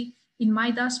see, in my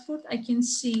dashboard, I can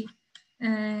see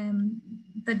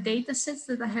the data sets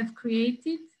that I have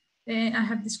created. I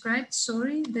have described,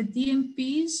 sorry, the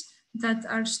DMPs that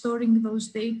are storing those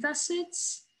data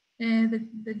sets,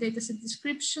 the data set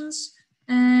descriptions,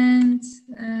 and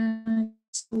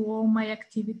so all my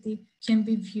activity can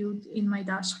be viewed in my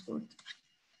dashboard.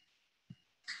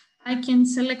 I can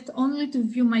select only to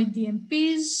view my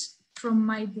DMPs from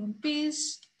my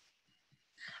DMPs.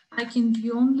 I can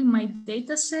view only my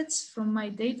data sets from my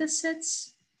data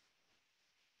sets.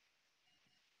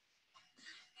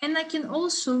 And I can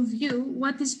also view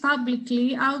what is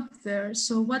publicly out there.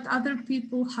 So what other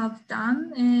people have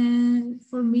done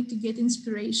for me to get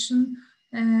inspiration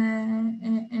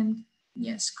and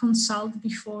yes, consult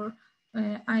before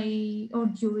or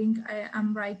during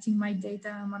I'm writing my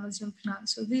data management plan.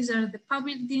 So these are the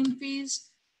public DMPs,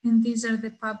 and these are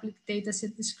the public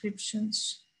dataset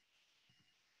descriptions.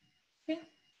 Okay.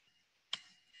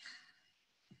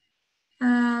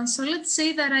 So let's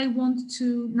say that I want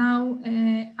to now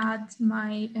add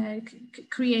my,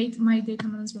 create my data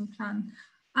management plan.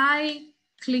 I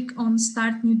click on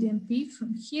Start New DMP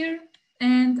from here,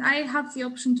 and I have the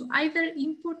option to either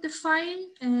import the file,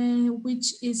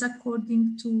 which is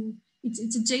according to,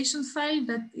 it's a JSON file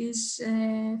that is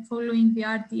following the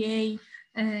RDA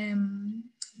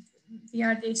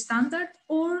standard,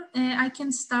 or I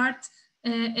can start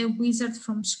a wizard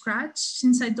from scratch.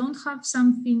 Since I don't have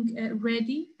something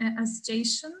ready as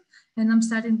JSON, and I'm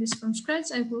starting this from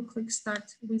scratch, I will click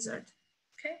Start Wizard.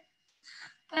 Okay.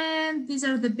 And these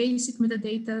are the basic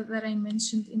metadata that I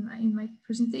mentioned in my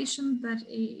presentation that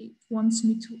it wants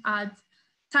me to add.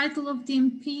 Title of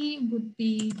DMP would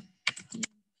be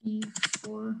DMP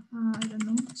for, I don't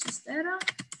know, Chestera.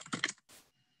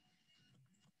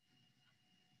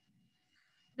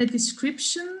 The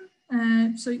description,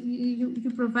 so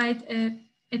you provide a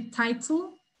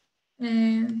title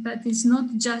that is not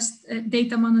just a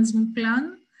data management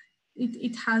plan.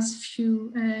 It has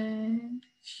few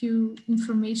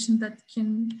information that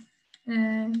can,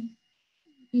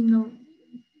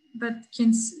 that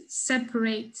can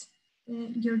separate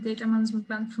your data management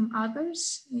plan from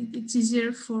others. It's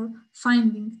easier for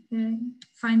finding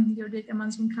your data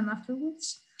management plan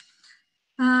afterwards.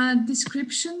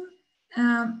 Description.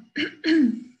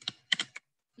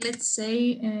 Let's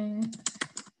say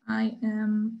I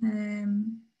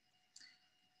am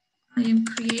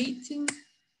creating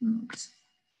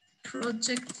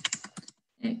project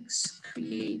X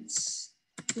creates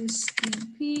this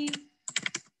DMP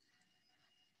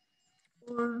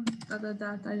or I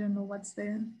don't know what's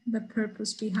the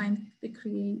purpose behind the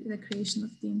creation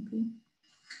of DMP.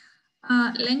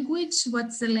 Language,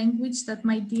 what's the language that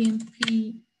my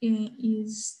DMP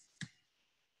is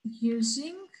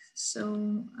using?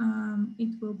 So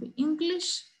it will be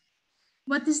English.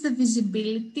 What is the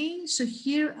visibility? So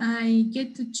here I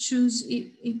get to choose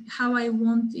how I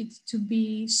want it to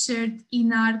be shared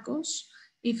in Argos.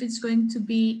 If it's going to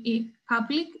be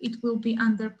public, it will be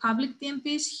under public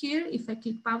DMPs here if I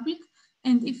click public.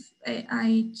 And if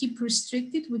I keep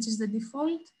restricted, which is the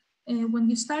default, when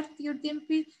you start your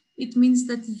DMP, it means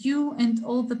that you and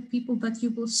all the people that you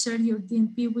will share your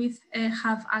DMP with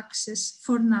have access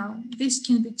for now. This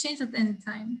can be changed at any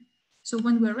time. So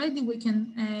when we're ready, we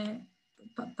can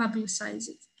publicize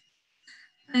it.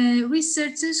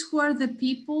 Researchers, who are the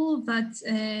people that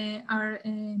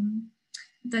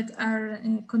are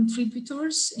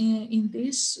contributors in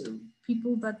this,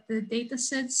 people that the data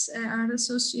sets are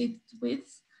associated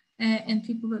with, and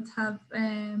people that have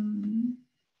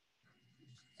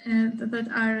that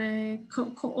are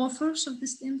co-authors of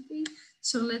this DMP.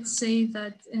 So let's say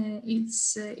that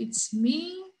it's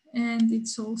me, and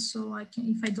it's also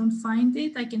if I don't find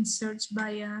it, I can search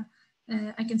by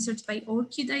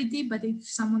ORCID ID. But if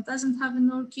someone doesn't have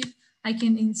an ORCID, I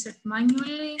can insert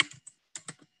manually.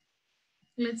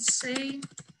 Let's say,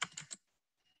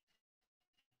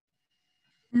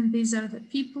 and these are the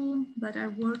people that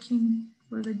are working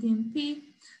for the DMP.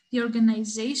 The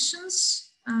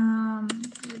organizations,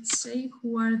 let's say,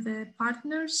 who are the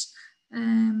partners.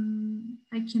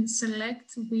 I can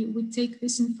select, we take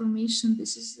this information.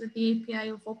 This is the API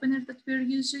of OpenAIRE that we're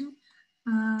using.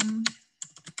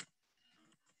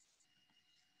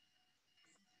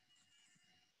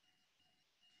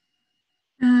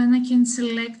 And I can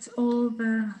select all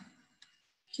the,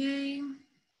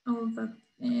 all the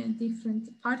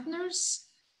different partners.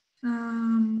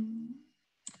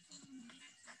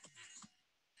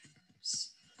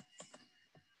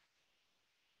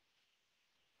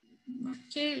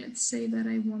 Okay, let's say that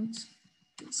I want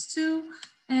these two.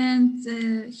 And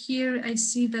here I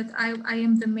see that I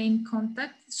am the main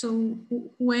contact. So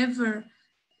whoever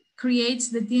creates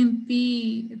the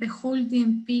DMP, the whole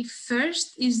DMP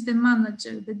first, is the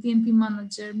manager, the DMP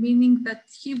manager, meaning that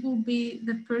he will be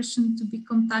the person to be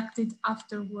contacted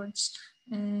afterwards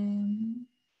in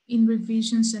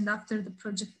revisions and after the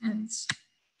project ends.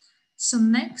 So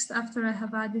next, after I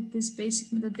have added this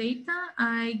basic metadata,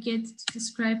 I get to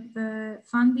describe the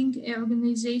funding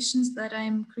organizations that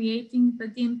I'm creating the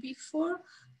DMP for.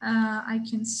 I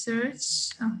can search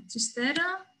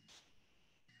GISTERA.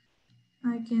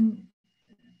 I can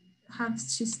have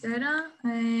GISTERA.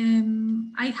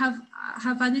 I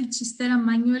have added GISTERA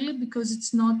manually because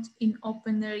it's not in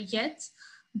OpenAIRE yet,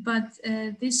 but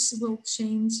this will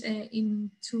change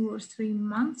in 2 or 3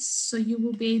 months. So you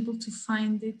will be able to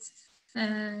find it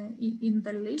in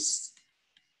the list.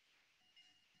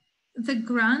 The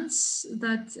grants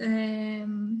that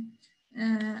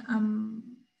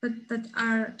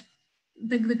are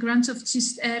the grants of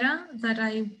GISTERA that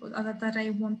I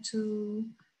want to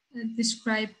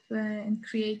describe and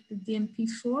create the DMP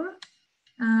for.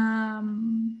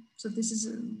 So this is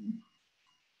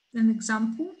an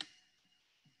example.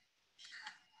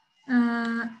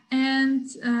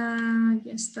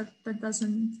 Yes,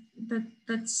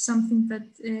 that's something that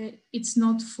it's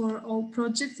not for all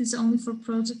projects. It's only for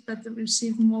projects that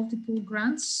receive multiple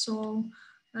grants. So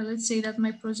let's say that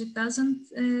my project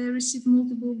doesn't receive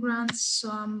multiple grants, so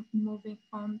I'm moving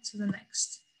on to the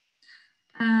next.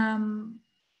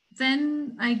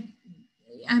 Then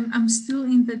I'm still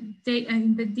in the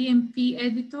DMP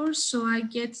editor, so I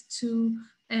get to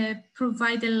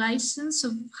provide a license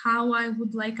of how I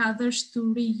would like others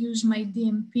to reuse my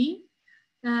DMP.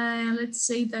 Let's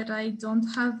say that I don't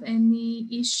have any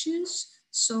issues,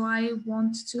 so I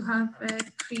want to have a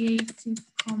Creative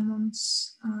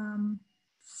Commons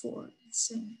 4, let's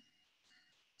say.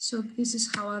 So this is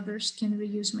how others can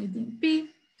reuse my DMP.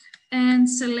 And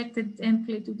select a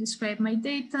template to describe my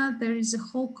data. There is a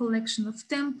whole collection of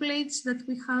templates that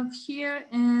we have here,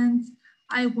 and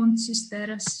I want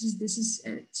GISTERA, since this is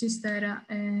a GISTERA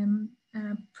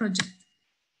project.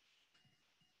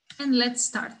 And let's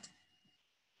start.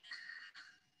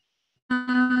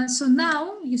 So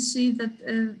now you see that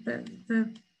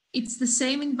it's the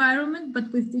same environment,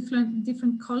 but with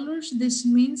different colors. This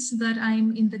means that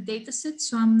I'm in the dataset.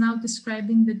 So I'm now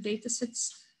describing the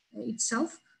datasets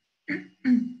itself.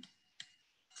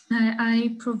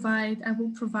 I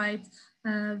will provide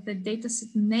the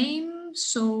dataset name.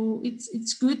 So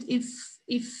it's good if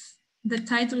the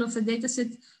title of the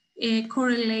dataset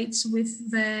correlates with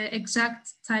the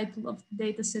exact title of the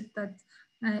dataset that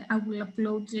I will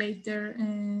upload later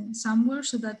somewhere,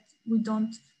 so that we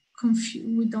don't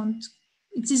confuse.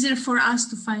 It's easier for us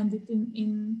to find it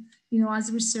in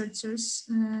as researchers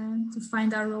to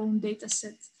find our own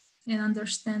dataset and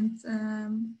understand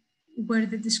where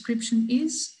the description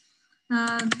is.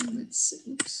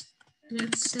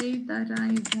 Let's say that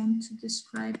I want to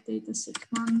describe dataset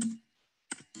 1.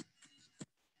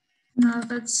 Now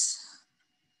that's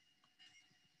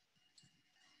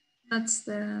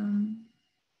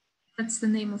the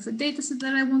name of the dataset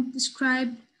that I want to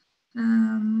describe.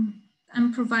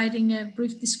 I'm providing a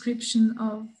brief description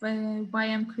of why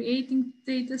I'm creating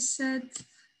the dataset.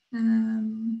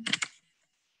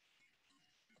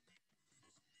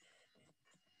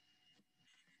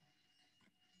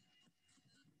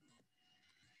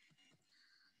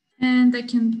 And I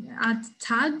can add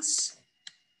tags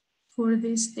for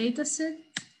this dataset,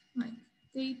 like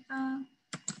data.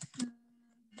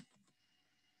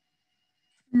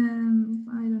 I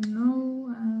don't know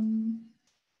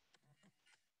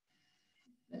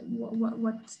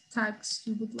what tags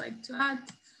you would like to add.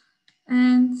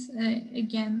 And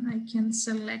again, I can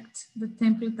select the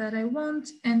template that I want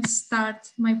and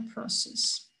start my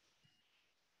process.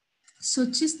 So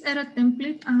GistEra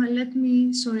template,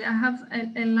 sorry, I have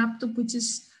a laptop which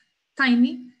is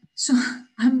tiny, so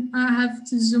I have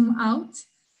to zoom out.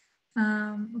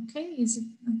 Okay, I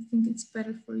think it's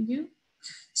better for you.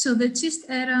 So the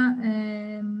GistEra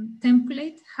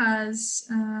template has,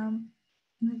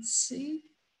 let's see,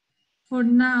 for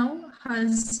now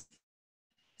has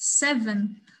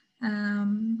 7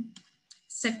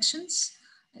 sections: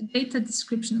 data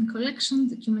description and collection,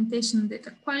 documentation and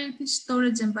data quality,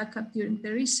 storage and backup during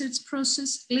the research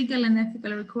process, legal and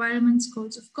ethical requirements,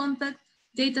 codes of conduct,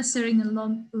 data sharing and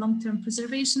long-term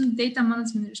preservation, data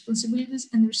management responsibilities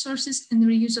and resources, and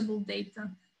reusable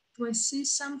data. Do I see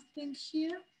something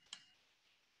here?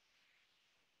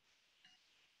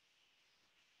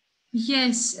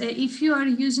 Yes, if you are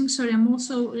using, sorry, I'm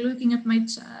also looking at my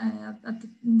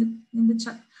in the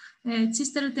chat.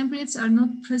 GistEra templates are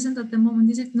not present at the moment.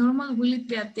 Is it normal? Will it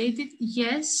be updated?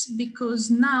 Yes, because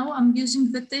now I'm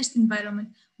using the test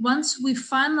environment. Once we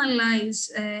finalize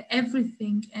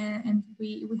everything and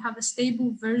we have a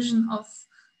stable version of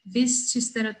this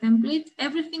GistEra template,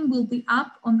 everything will be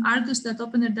up on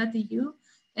argos.openair.eu,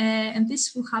 and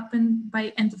this will happen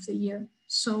by end of the year.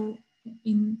 So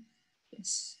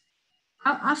yes.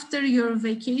 After your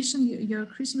vacation, your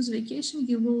Christmas vacation,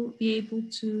 you will be able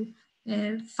to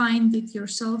find it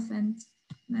yourself and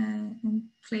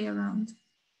play around.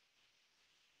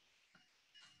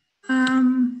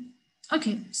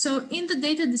 Okay, so in the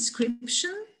data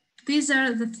description, these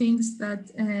are the things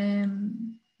that,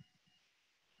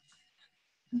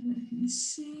 let me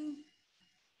see.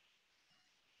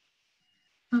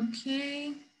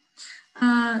 Okay,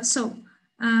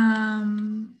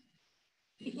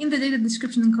 in the data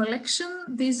description and collection,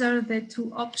 these are the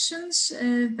 2 options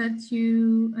the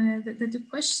 2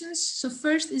 questions. So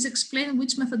first is explain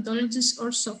which methodologies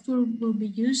or software will be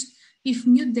used if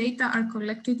new data are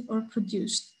collected or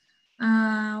produced.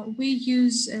 We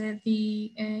use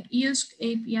the EOSC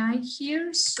API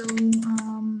here. So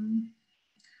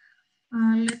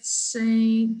let's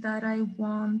say that I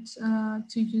want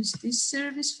to use this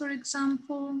service, for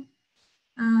example.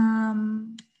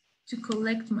 To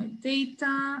collect my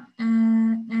data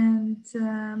and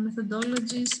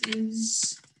methodologies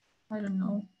is, I don't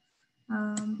know,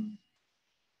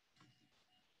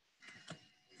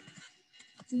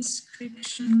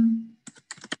 description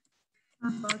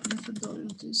about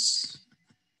methodologies.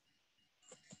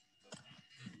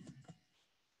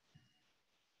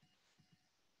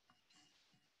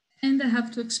 And I have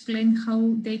to explain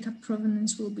how data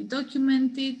provenance will be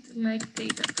documented, like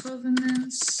data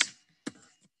provenance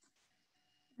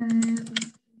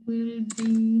will be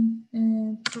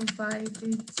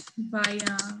provided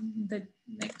via the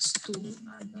next tool.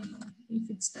 I don't know if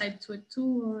it's typed to a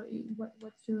tool or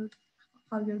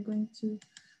how you're going to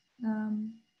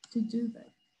do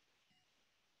that.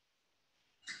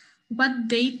 What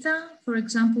data, for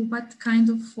example, what kind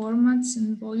of formats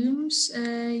and volumes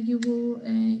you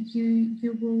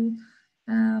will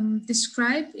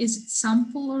describe? Is it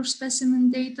sample or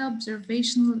specimen data,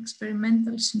 observational,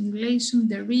 experimental, simulation,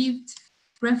 derived,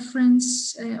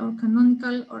 reference, or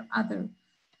canonical, or other?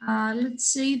 Let's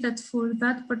say that for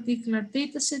that particular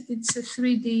data set, it's a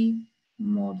 3D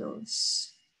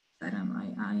models that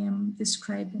I am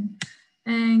describing.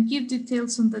 And give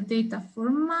details on the data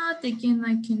format. Again,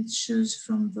 I can choose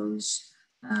from those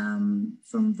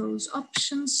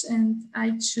options, and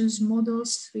I choose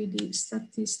models 3D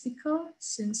statistical,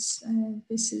 since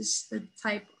this is the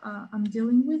type I'm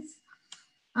dealing with.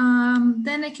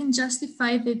 Then I can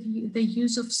justify the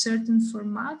use of certain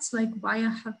formats, like why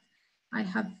I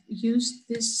have used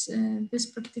this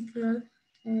particular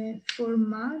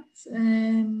format.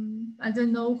 I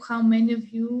don't know how many of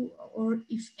you, or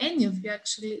if any of you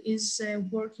actually is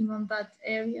working on that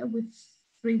area with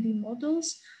 3D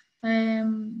models.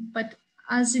 But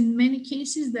as in many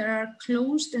cases, there are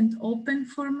closed and open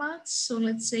formats. So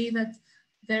let's say that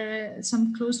there are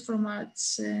some closed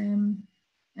formats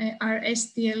are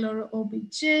STL or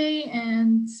OBJ,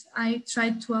 and I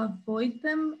try to avoid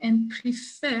them and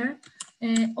prefer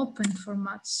open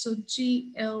formats. So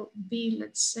GLB,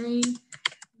 let's say,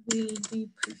 will be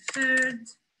preferred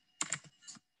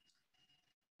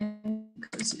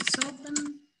because it's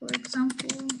open, for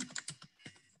example,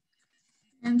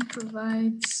 and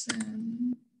provides, I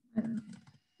don't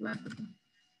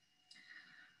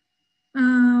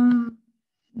know,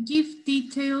 give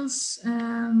details.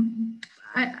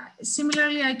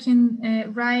 Similarly, I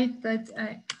can write that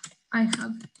I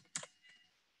have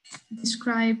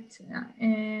described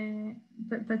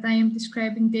that I am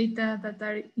describing data that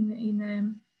are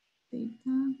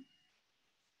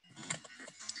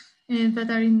that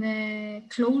are in a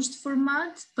closed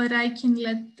format, but I can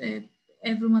let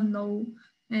everyone know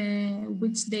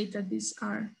which data these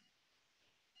are.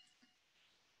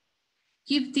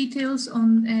 Give details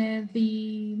on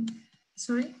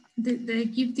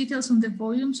give details on the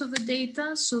volumes of the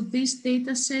data. So this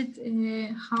data set,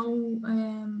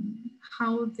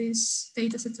 how this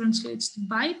data set translates to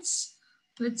bytes.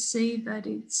 Let's say that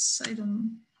it's, I don't know,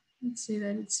 let's say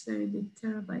that it's very big,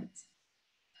 terabyte.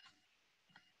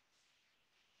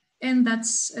 And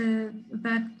that's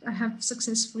that I have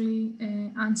successfully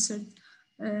answered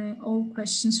all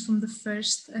questions from the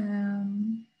first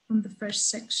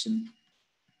section.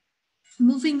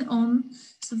 Moving on,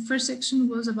 so the first section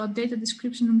was about data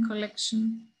description and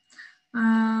collection.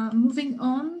 Moving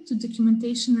on to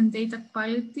documentation and data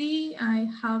quality, I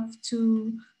have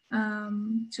to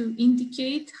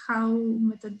indicate how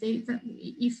metadata,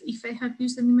 if I have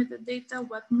used any metadata,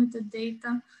 what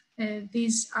metadata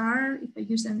these are, if I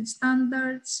use any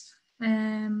standards.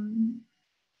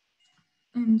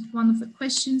 And one of the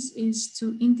questions is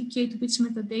to indicate which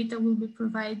metadata will be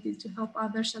provided to help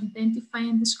others identify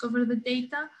and discover the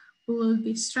data. Will it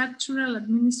be structural,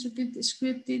 administrative,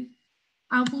 descriptive?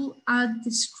 I will add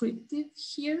descriptive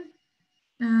here,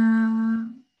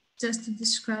 just to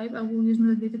describe. I will use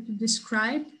metadata to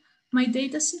describe my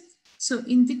dataset. So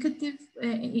indicative,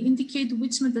 indicate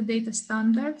which metadata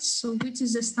standards. So which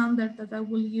is the standard that I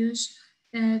will use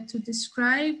to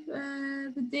describe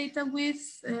the data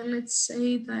with. Let's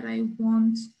say that I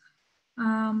want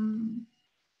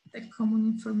the common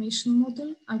information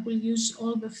model. I will use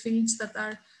all the fields that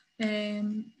are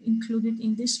included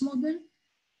in this model.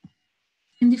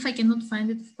 And if I cannot find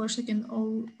it, of course, I can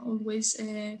always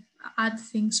add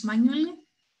things manually.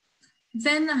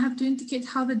 Then I have to indicate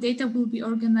how the data will be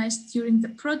organized during the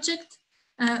project,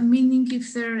 meaning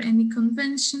if there are any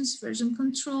conventions, version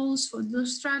controls, folder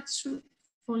structure,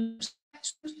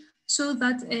 so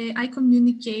that I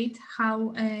communicate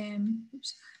how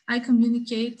I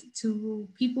communicate to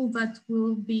people that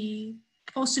will be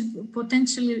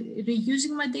potentially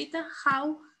reusing my data,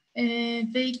 how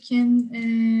they can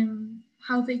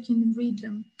read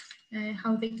them,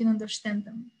 how they can understand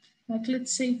them. Like,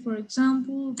 let's say, for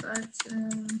example, that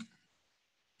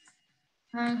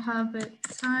I have a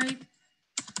type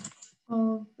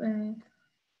of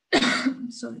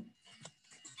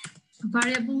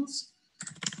variables,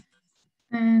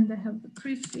 and I have the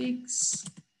prefix,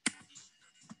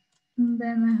 and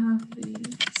then I have the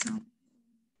example.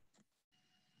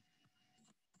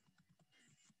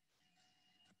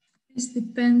 This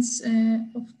depends,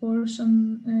 of course,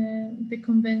 on the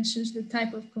conventions, the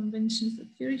type of conventions that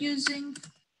you're using.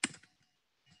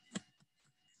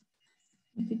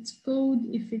 If it's code,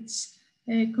 if it's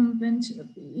a convention,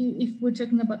 if we're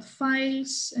talking about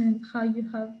files and how you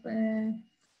have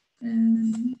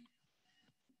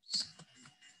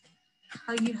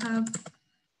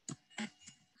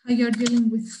how you're dealing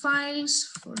with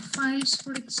files, for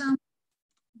example,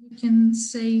 you can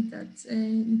say that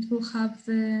it will have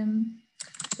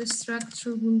the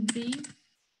structure will be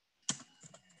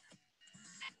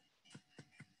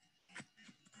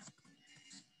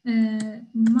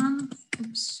month,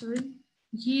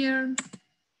 year,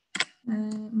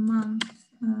 month,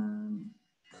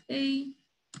 day,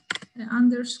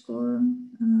 underscore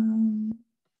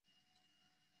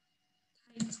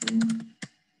title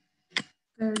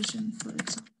version, for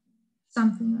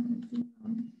example,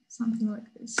 something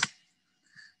like this,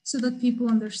 so that people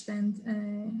understand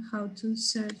how to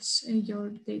search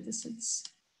your datasets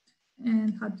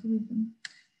and how to read them.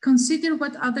 Consider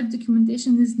what other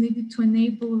documentation is needed to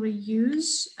enable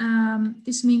reuse.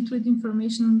 This may include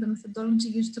information on the methodology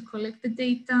used to collect the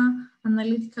data,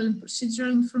 analytical and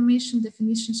procedural information,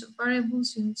 definitions of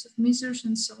variables, units of measures,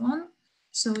 and so on.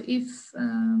 So if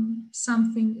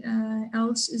something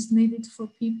else is needed for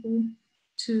people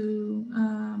to,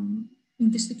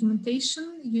 in this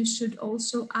documentation, you should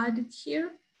also add it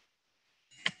here.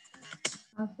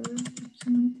 Other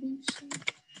documentation.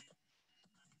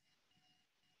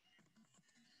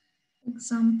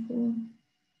 Example.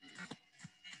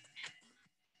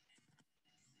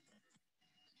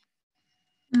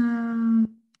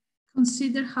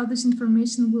 Consider how this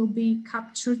information will be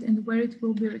captured and where it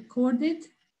will be recorded.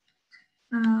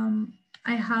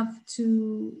 I have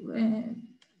to,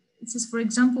 it says, for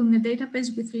example, in a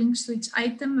database with links to each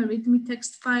item, a README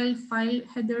text file, file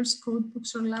headers,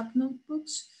 codebooks, or lab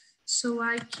notebooks. So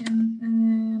I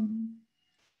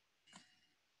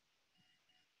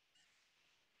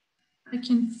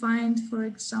can find, for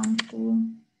example,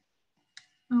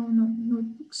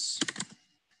 notebooks.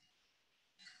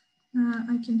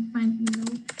 I can find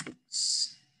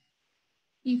notebooks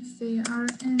if there are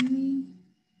any.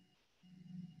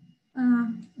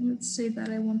 Let's say that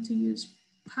I want to use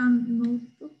PAN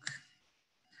notebook.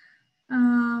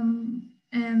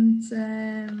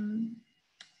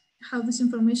 How this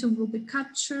information will be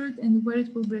captured and where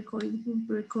it will be recorded. It will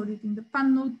be recorded in the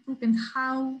PAN notebook, and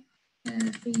how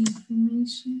the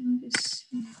information,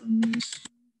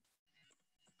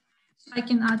 I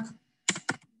can add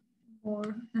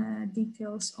more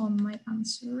details on my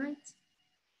answer, right?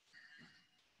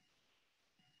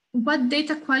 What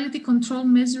data quality control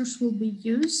measures will be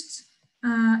used?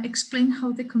 Explain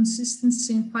how the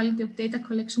consistency and quality of data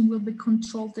collection will be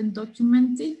controlled and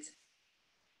documented.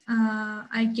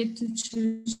 I get to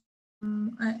choose,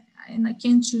 and I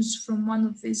can choose from one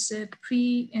of these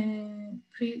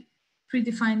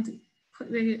predefined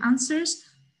answers,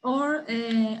 or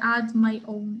add my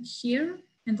own here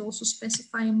and also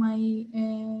specify my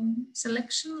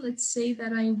selection. Let's say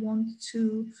that I want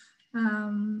to,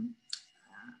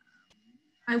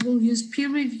 I will use peer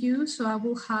review, so I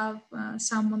will have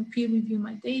someone peer review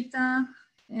my data,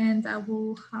 and I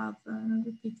will have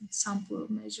repeated sample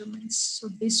measurements. So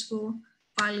this will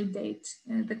validate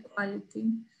the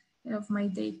quality of my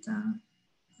data.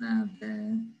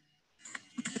 There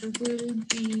will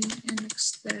be an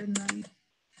external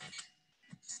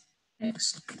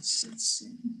experts, let's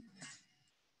see.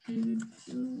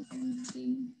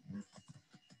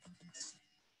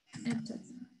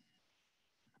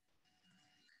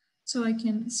 So I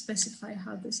can specify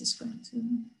how this is going to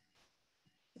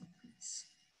take place.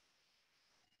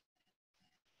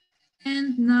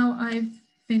 And now I've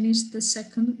finished the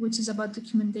second, which is about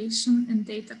documentation and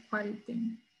data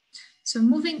quality. So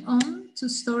moving on to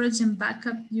storage and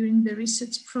backup during the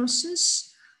research process.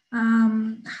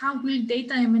 How will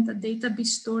data and metadata be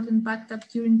stored and backed up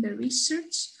during the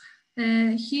research?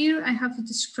 Here I have to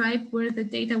describe where the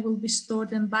data will be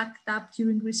stored and backed up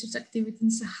during research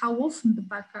activities, how often the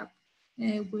backup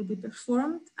will be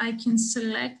performed. I can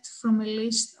select from a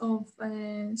list of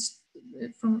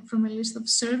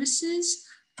services.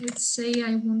 Let's say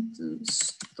I want to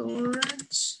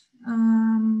storage.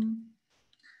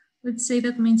 Let's say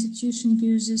that my institution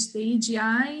uses the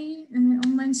EGI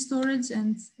online storage,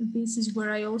 and this is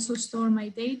where I also store my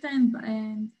data,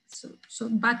 and so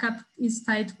backup is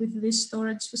tied with this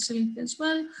storage facility as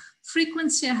well.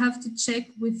 Frequency, I have to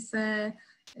check with the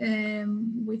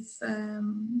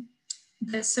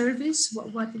service,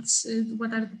 what are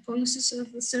the policies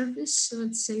of the service. So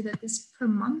let's say that it's per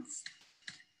month.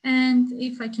 And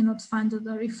if I cannot find it,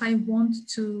 or if I want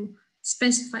to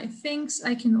specify things,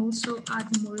 I can also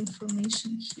add more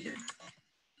information here.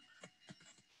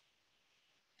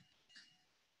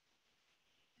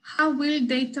 How will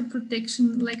data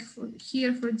protection, like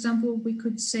here, for example, we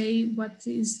could say what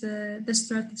is the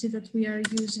strategy that we are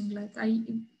using. Like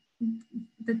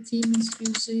the team is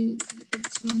using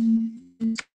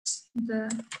the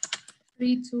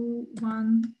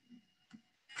 3-2-1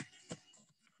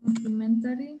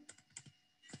 complementary.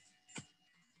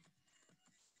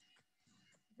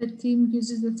 The team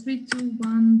uses the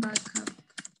 3-2-1 backup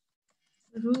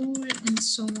rule and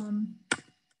so on,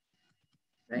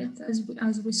 right?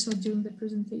 As we saw during the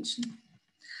presentation.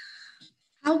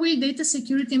 How will data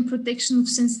security and protection of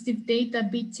sensitive data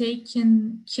be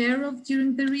taken care of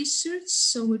during the research?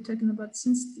 So we're talking about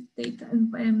sensitive data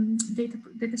and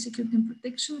data security and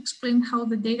protection. Explain how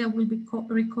the data will be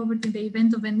recovered in the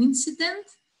event of an incident.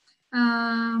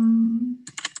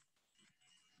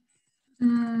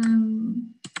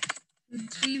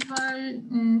 Retrieval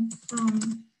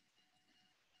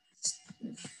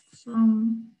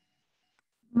from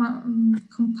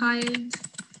compiled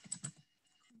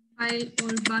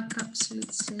or backups,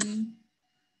 let's say,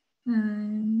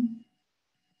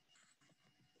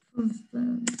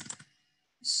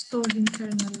 stored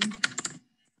internally.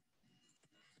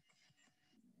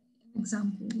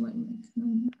 Example, out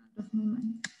of my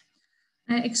mind.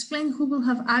 Explain who will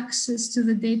have access to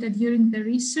the data during the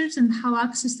research and how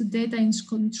access to data is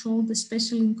controlled,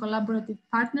 especially in collaborative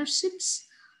partnerships.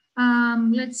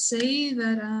 Let's say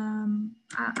that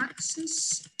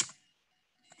access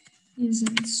is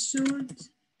ensured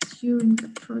during the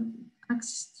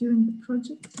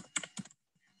project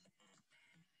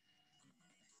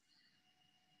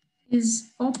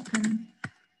is open,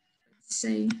 let's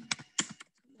say, to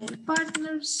all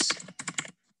partners.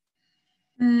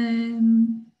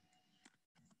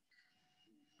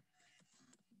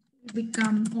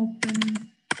 Become open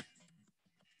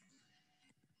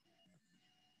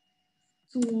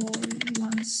to all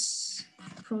once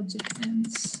project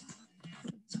ends, for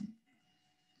example.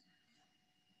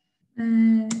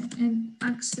 And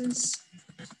access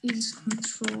is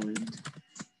controlled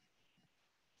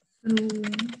through,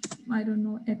 I don't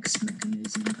know, X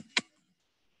mechanism.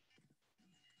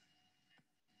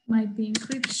 Might be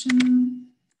encryption,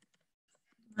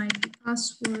 might be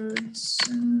passwords.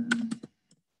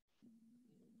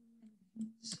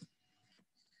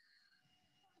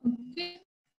 Okay.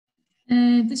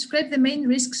 Describe the main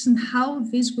risks and how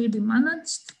this will be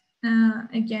managed.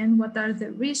 Again, what are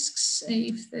the risks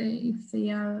if they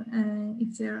are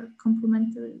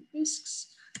complementary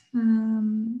risks?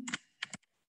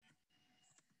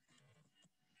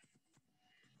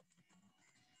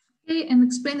 Okay, and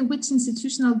explain which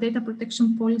institutional data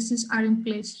protection policies are in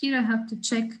place. Here I have to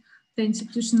check the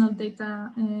institutional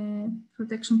data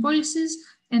protection policies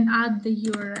and add the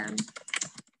URL.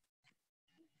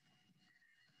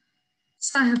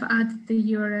 So I have added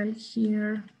the URL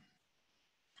here.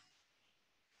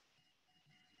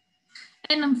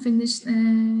 And I'm finished.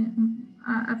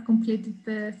 I've completed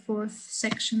the 4th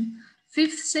section.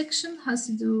 5th section has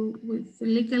to do with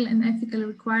legal and ethical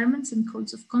requirements and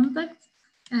codes of conduct.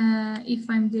 If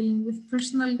I'm dealing with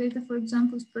personal data, for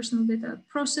example, personal data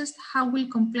processed, how will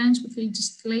compliance with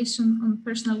legislation on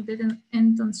personal data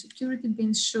and on security be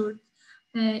ensured?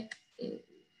 Am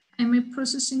I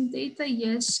processing data,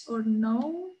 yes or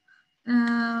no?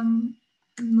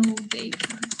 No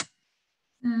data.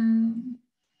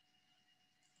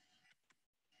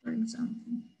 For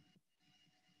example,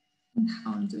 and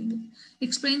how I'm doing it.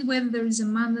 Explain whether there is a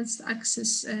managed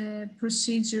access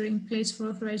procedure in place for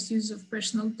authorized use of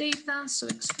personal data. So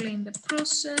explain the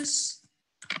process.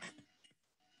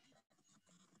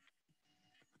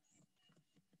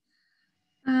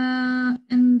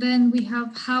 And then we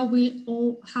have how will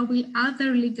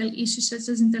other legal issues such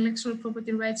as intellectual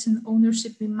property rights and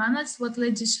ownership be managed? What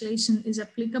legislation is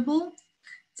applicable?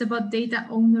 It's about data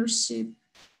ownership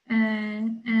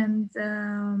and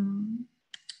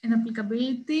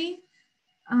applicability.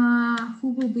 Who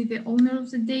will be the owner of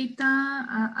the data?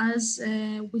 As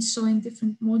we saw in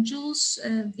different modules,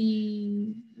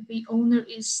 the owner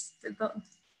is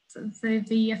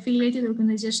the affiliated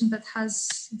organization that has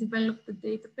developed the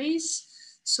database.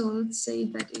 So let's say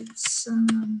that it's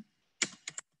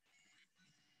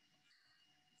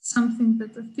something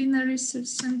that the Athena Research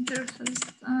Center has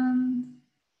done.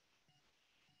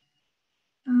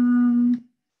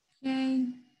 Okay.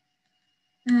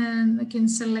 And I can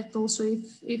select also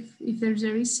if there's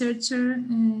a researcher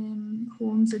who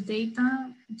owns the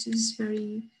data, which is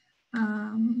very,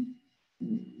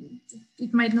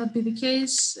 it might not be the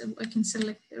case. I can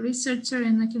select a researcher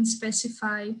and I can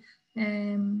specify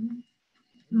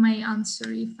my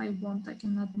answer if I want. I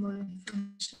can add more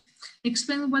information.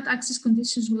 Explain what access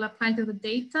conditions will apply to the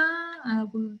data.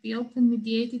 Will it be open,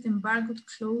 mediated, embargoed,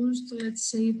 closed? Let's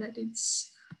say that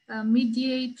it's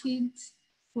mediated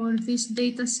for this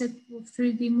data set of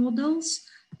 3D models,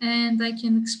 and I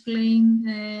can explain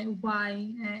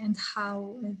why and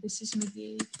how this is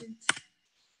mediated.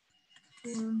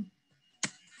 For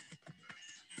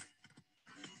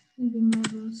 3D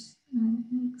models,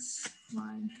 X,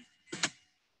 Y,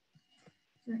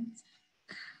 Z.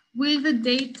 Will the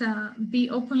data be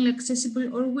openly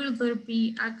accessible, or will there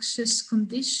be access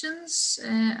conditions?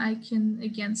 I can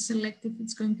again select if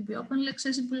it's going to be openly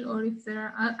accessible or if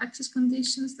there are access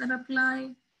conditions that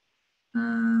apply.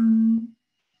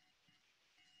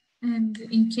 And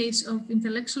in case of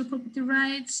intellectual property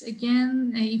rights,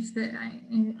 again, if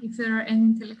there are any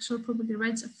intellectual property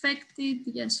rights affected,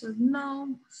 yes or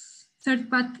no.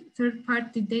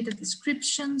 Third-party data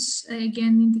descriptions,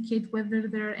 again, indicate whether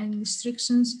there are any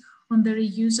restrictions on the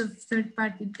reuse of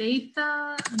third-party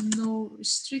data, no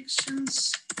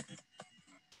restrictions.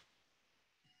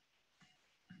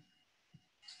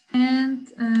 And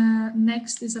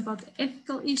next is about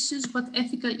ethical issues. What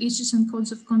ethical issues and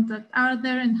codes of conduct are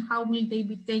there, and how will they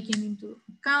be taken into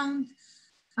account?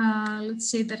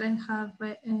 Let's say that I have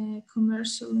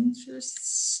commercial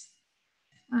interests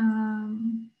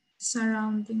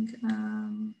surrounding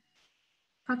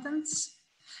patents,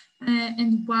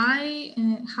 and why,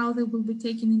 how they will be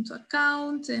taken into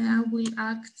account, how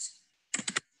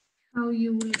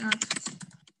you will act.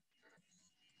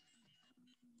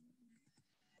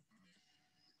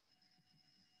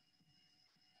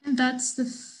 And that's the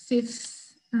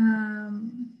fifth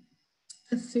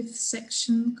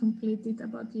section completed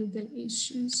about legal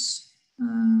issues.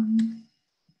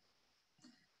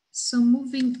 So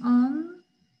moving on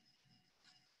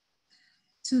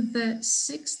to the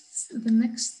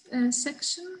next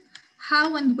section,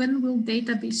 how and when will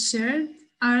data be shared?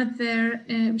 Are there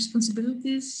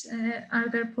responsibilities? Are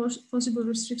there possible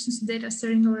restrictions to data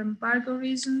sharing or embargo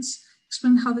reasons?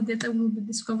 Explain how the data will be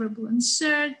discoverable and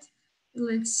shared.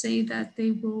 Let's say that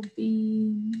they will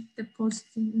be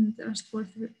deposited in the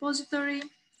trustworthy repository.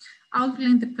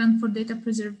 Outline the plan for data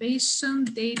preservation.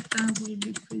 Data will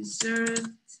be preserved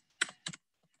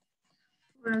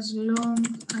for as long,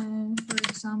 for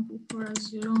example, for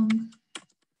as long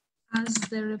as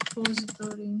the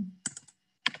repository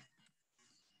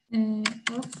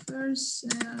offers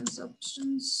as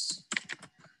options,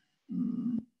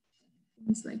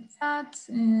 things like that.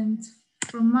 And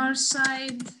from our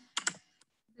side,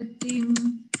 the team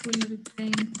will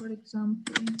retain, for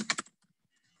example,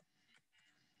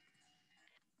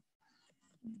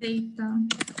 data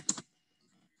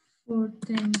for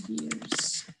 10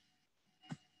 years.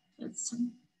 Let's see.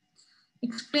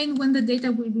 Explain when the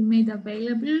data will be made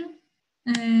available.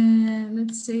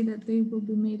 Let's say that they will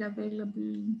be made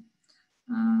available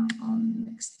on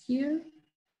next year,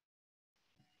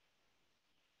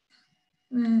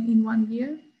 in 1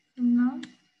 year from now.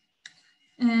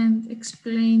 And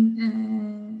explain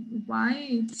why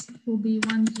it will be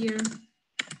 1 year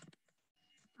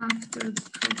after the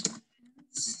project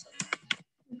ends.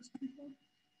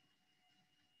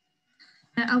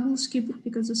 I will skip it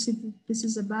because I see that this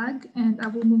is a bug, and I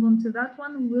will move on to that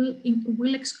one.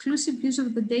 Will exclusive use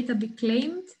of the data be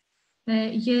claimed?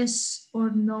 Yes or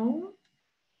no?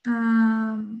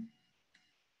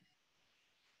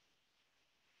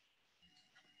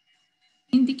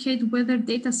 Indicate whether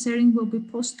data sharing will be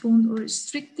postponed or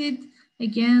restricted.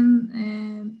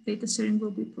 Again, data sharing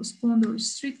will be postponed or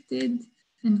restricted,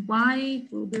 and why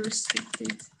it will be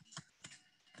restricted.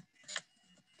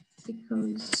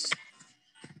 Because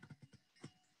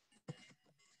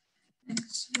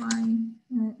X, Y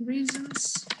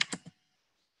reasons.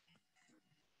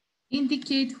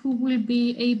 Indicate who will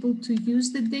be able to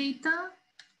use the data.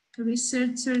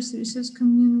 Researchers, research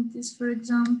communities, for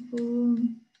example,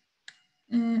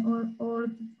 or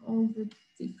all the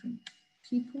different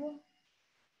people.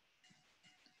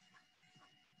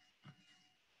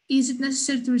 Is it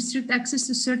necessary to restrict access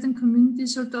to certain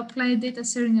communities or to apply a data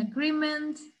sharing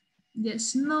agreement?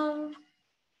 Yes, no.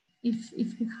 If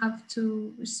you have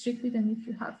to restrict it, and if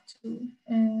you have to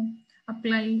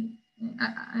apply,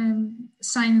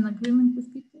 sign an agreement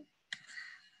with people.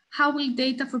 How will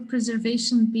data for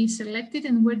preservation be selected,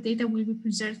 and where data will be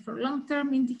preserved for long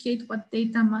term? Indicate what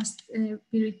data must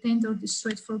be retained or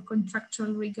destroyed for contractual,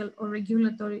 legal, or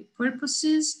regulatory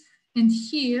purposes. And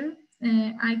here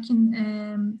I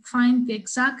can find the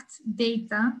exact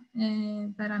data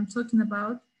that I'm talking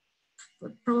about,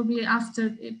 probably after,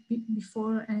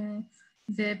 before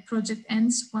the project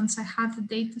ends, once I have the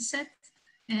data set.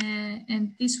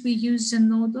 And this we use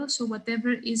Zenodo, so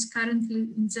whatever is currently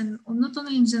in not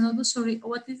only in Zenodo, sorry,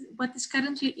 what is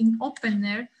currently in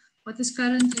OpenAIRE, what is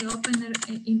currently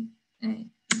OpenAIRE in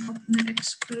OpenAIRE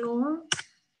Explorer.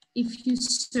 If you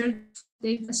search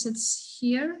data sets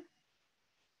here,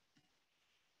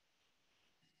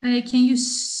 can you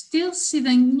still see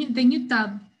the new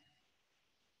tab?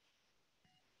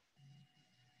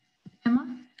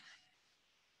 Emma?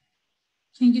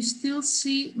 Can you still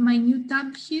see my new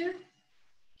tab here?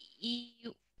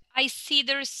 I see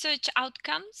the research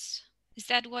outcomes. Is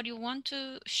that what you want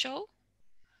to show?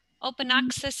 Open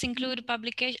access include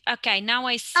publication. Okay, now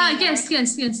I see. Yes.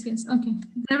 Okay,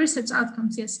 the research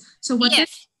outcomes, yes. So what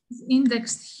is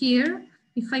indexed here,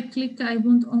 if I click, I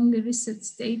want only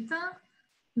research data,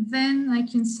 then I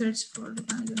can search for,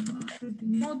 I don't know, 3D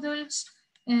models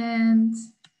and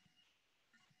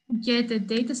get a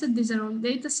data set. These are all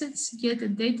data sets, get a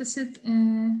data set.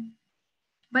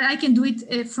 But I can do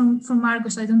it from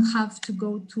Argos. I don't have to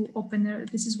go to OpenAIRE.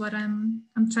 This is what I'm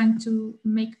trying to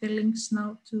make the links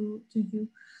now to you.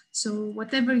 So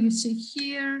whatever you see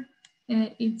here,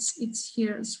 it's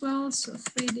here as well. So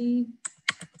 3D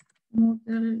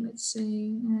model, let's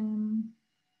say,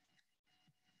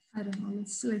 I don't know.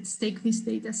 Let's take this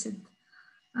data set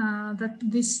that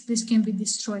this can be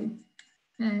destroyed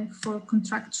for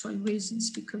contractual reasons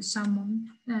because someone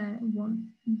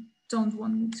don't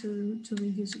want me to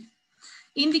reuse it.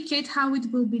 Indicate how it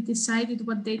will be decided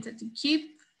what data to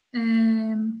keep.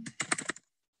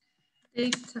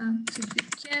 Data to be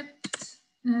kept.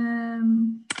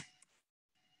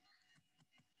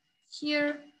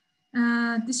 Here,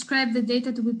 describe the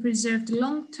data to be preserved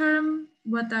long-term.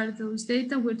 What are those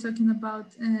data? We're talking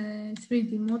about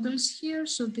 3D models here,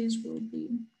 so these will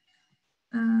be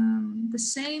the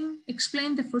same.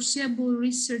 Explain the foreseeable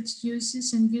research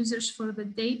uses and users for the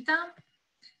data.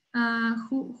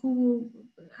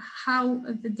 How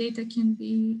the data can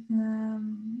be,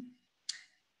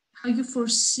 how you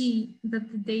foresee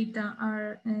that the data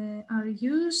are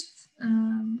used.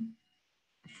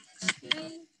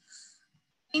 Okay.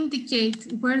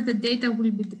 Indicate where the data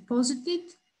will be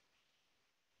deposited.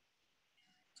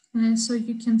 So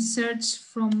you can search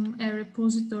from a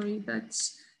repository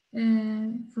that's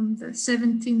from the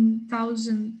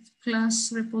 17,000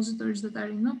 plus repositories that are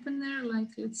in OpenAIRE. Like,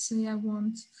 let's say I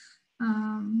want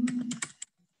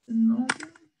no.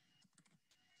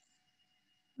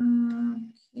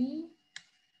 Okay.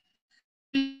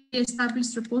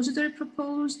 Established repository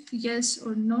proposed, yes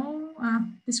or no?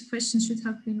 This question should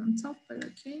have been on top, but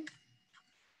okay.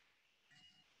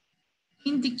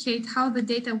 Indicate how the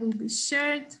data will be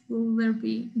shared. Will there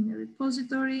be in a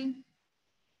repository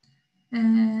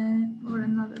or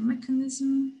another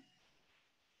mechanism,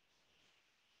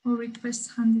 or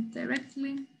request handed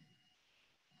directly?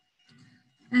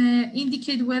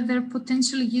 Indicate whether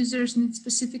potential users need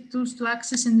specific tools to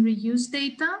access and reuse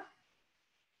data.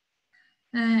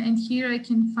 And here I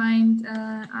can find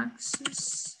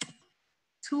access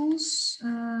tools.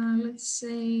 Let's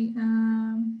say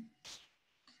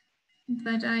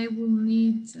that I will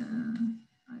need,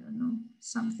 I don't know,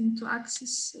 something to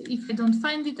access. If I don't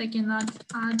find it, I can add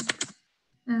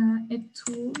a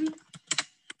tool.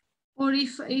 Or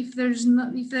if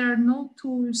there are no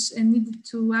tools needed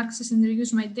to access and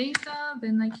reuse my data,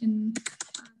 then I can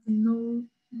add no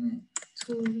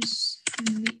tools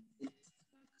needed to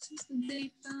access the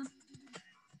data.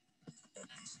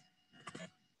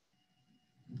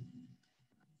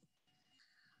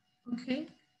 Okay.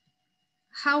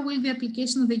 How will the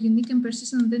application of a unique and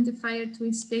persistent identifier to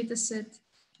its data set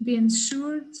be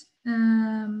ensured?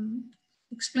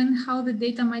 Explain how the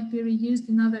data might be reused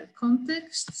in other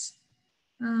contexts.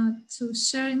 To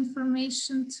share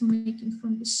information, to make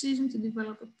informed decisions, to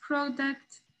develop a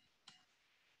product,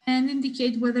 and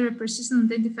indicate whether a persistent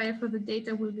identifier for the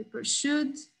data will be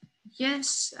pursued.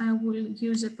 Yes, I will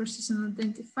use a persistent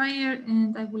identifier,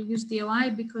 and I will use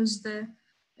DOI because the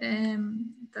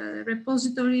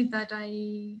repository that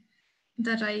I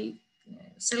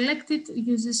selected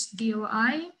uses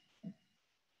DOI.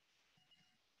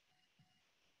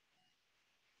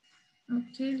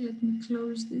 Okay, let me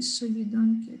close this so you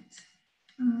don't get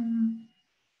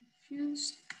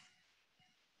confused.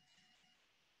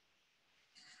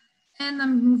 And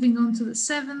I'm moving on to the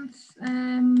 7th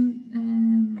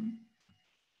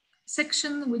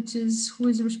section, which is who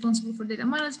is responsible for data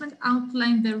management.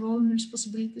 Outline the role and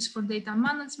responsibilities for data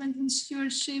management and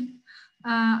stewardship.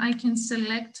 I can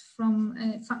select from,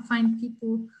 find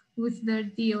people with their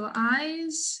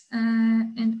DOIs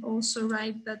and also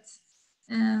write that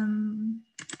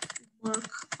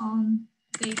work on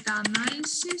data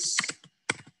analysis,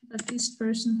 that this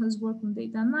person has worked on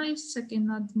data analysis. I can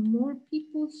add more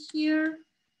people here.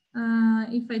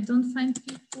 If I don't find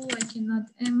people, I can add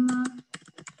Emma,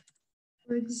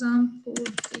 for example,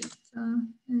 data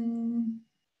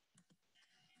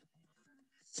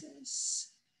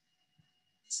access.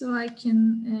 So I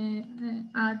can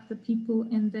add the people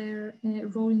and their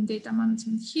role in data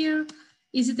management here.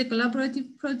 Is it a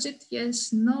collaborative project?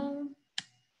 Yes, no.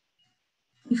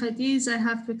 If it is, I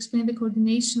have to explain the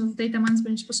coordination of data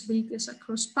management responsibilities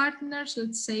across partners.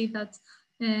 Let's say that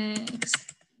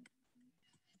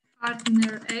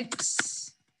Partner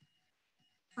X.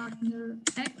 Partner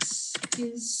X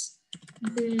is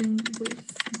dealing with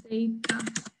data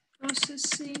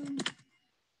processing.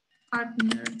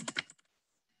 Partner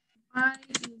Y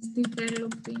is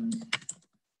developing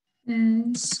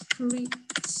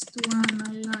scripts to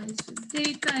analyze the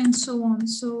data and so on.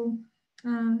 So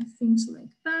things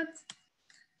like that.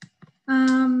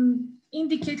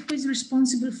 Indicate who is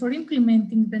responsible for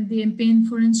implementing the DMP and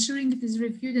for ensuring it is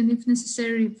reviewed and if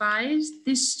necessary revised.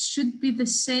 This should be the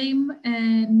same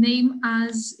name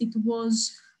as it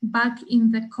was back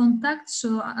in the contact.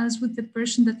 So as with the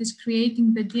person that is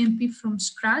creating the DMP from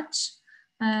scratch.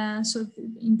 So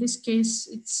in this case,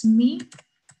 it's me.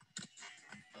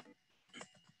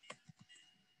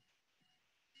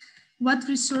 What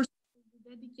resources will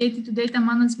be dedicated to data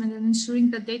management and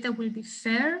ensuring that data will be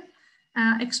fair?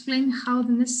 Explain how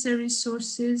the necessary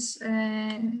resources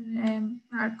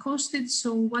are costed.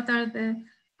 So what are the,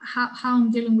 how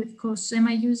I'm dealing with costs? Am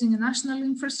I using a national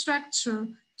infrastructure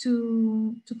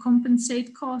to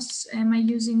compensate costs? Am I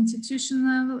using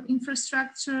institutional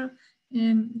infrastructure?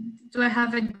 Do I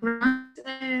have a grant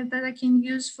that I can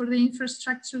use for the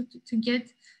infrastructure to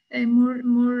get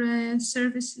more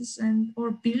services and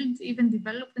or build, even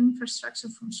develop an infrastructure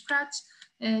from scratch?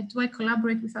 Do I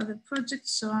collaborate with other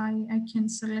projects? So I can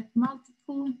select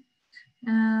multiple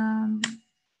and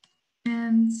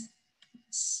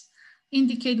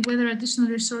indicate whether additional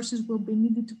resources will be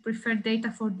needed to prepare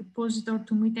data for deposit or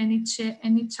to meet any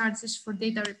charges for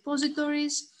data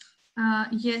repositories.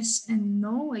 Yes and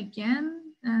no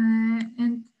again.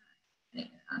 And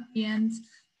at the end,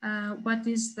 what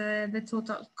is the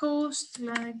total cost?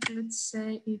 Like, let's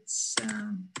say it's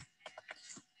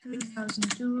 3,000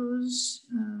 euros,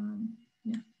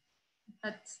 yeah,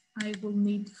 that I will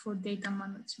need for data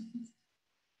management.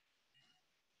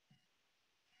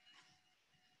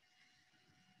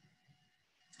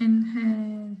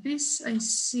 And this I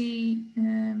see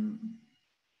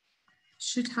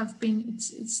should have been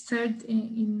its third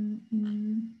in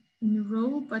a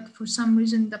row, but for some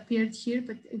reason it appeared here,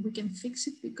 but we can fix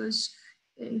it because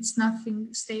it's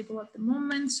nothing stable at the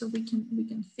moment. So we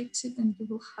can fix it and we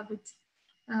will have it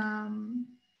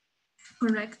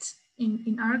correct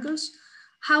in Argos.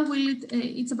 How will it,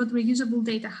 it's about reusable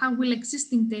data. How will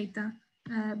existing data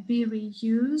be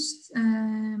reused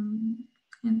and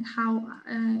how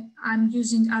I'm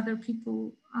using other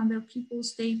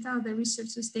people's data, other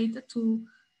researchers' data to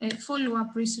follow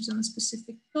up research on a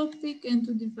specific topic and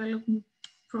to develop new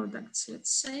products,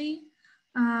 let's say.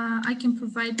 I can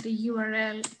provide the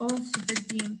URL of the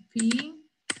DMP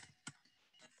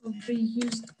of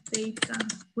reused data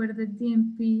where the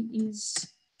DMP is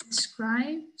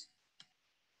described.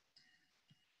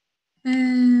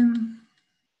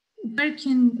 Where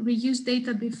can reused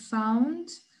data be found?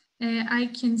 I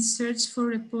can search for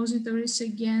repositories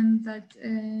again that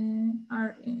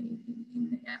are in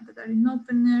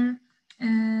Opener,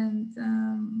 and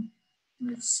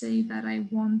let's say that I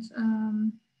want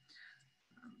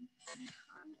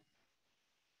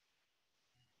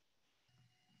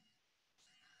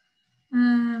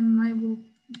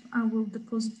I will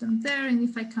deposit them there, and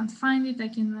if I can't find it, I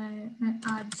can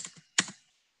add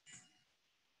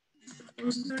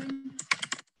repository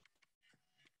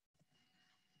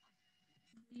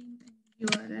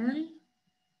URL,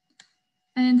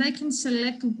 and I can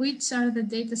select which are the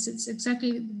datasets,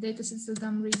 exactly the datasets that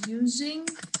I'm reusing.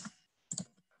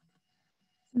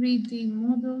 3D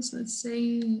models, let's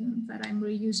say that I'm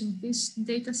reusing this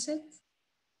dataset.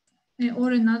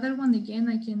 Or another one, again,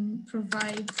 I can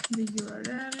provide the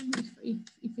URL.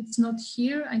 If it's not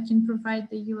here, I can provide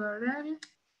the URL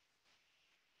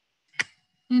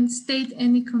and state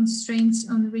any constraints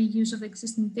on reuse of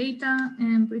existing data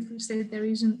and briefly state the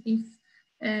reason if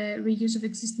reuse of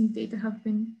existing data have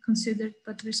been considered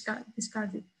but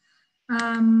discarded.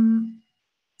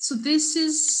 So this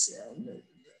is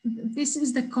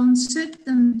the concept,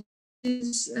 and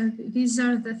these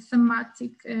are the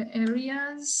thematic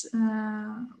areas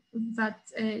that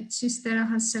Chistera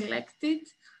has selected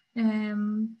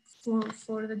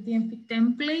for the DMP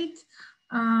template.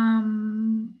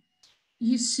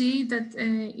 You see that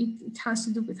it has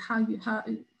to do with how you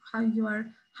are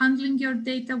handling your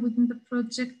data within the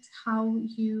project, how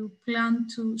you plan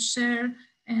to share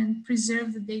and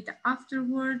preserve the data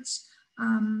afterwards,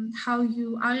 how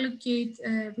you allocate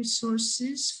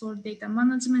resources for data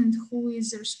management, who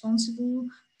is responsible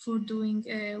for doing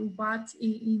what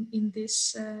in the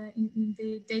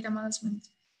data management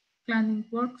planning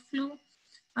workflow.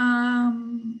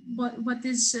 What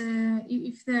is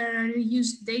if there are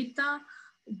reused data,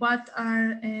 what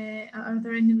are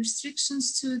there any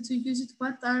restrictions to use it?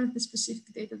 What are the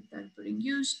specific data that are being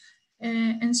used,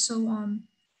 and so on.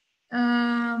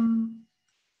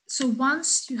 So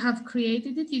once you have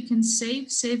created it, you can save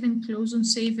and close, and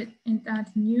save it and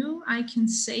add new. I can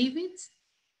save it,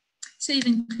 save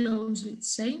and close, let's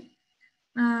say.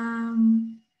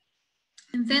 And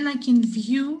then I can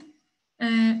view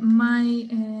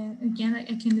again,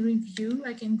 I can review,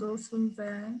 I can go through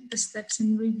the steps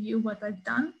and review what I've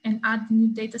done and add new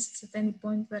data sets at any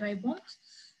point that I want,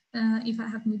 if I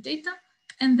have new data.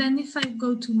 And then if I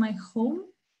go to my home,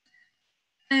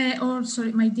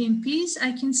 my DMPs,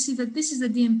 I can see that this is the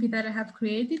DMP that I have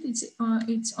created.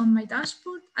 It's on my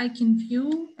dashboard. I can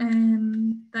view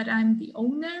that I'm the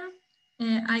owner.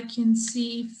 I can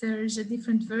see if there's a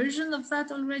different version of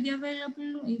that already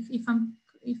available, if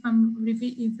I'm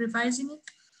revising it.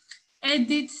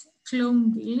 Edit,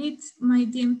 clone, delete my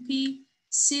DMP,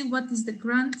 see what is the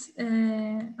grant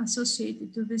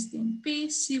associated to this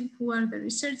DMP, see who are the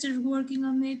researchers working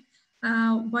on it,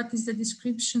 what is the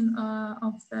description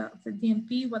of the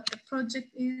DMP, what the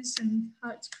project is and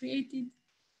how it's created,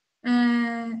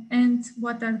 and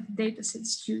what are the data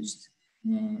sets used,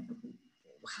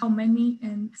 how many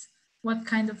and what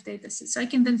kind of data sets. I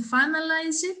can then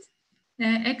finalize it,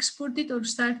 export it or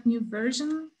start new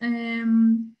version,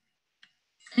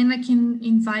 and I can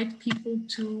invite people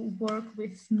to work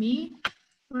with me,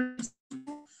 for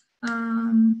example.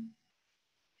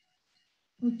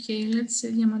 Okay, let's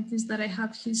say Diamantis that I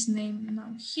have his name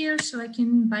now here, so I can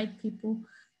invite people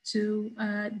to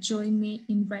join me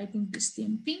in writing this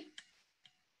DMP.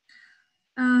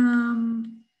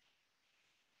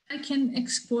 I can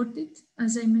export it,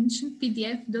 as I mentioned,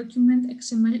 PDF, document,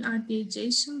 XML, RDA,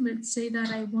 JSON. Let's say that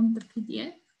I want the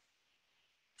PDF.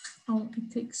 Oh, it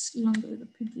takes longer, the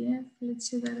PDF. Let's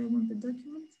say that I want the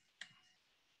document.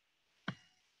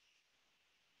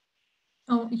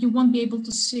 Oh, you won't be able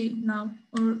to see it now,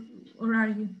 or are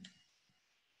you?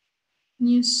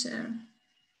 New share.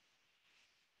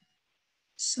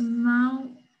 So now,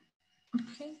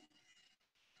 okay.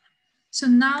 So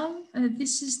now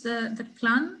this is the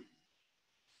plan.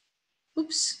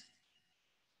 Oops.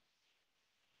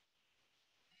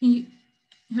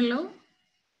 Hello?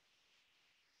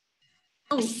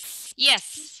 Oh,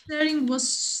 yes. Sharing was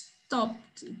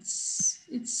stopped.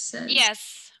 It says.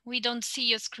 Yes, we don't see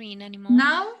your screen anymore.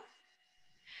 Now?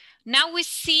 Now we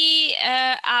see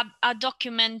a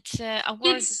document, a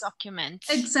Word document.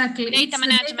 Exactly. Data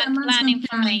management plan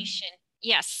information.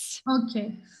 Yes.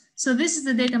 Okay. So this is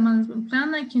the data management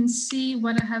plan. I can see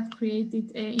what I have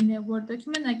created in a Word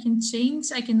document. I can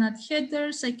change, I can add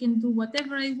headers, I can do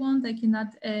whatever I want. I can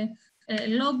add a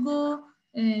logo,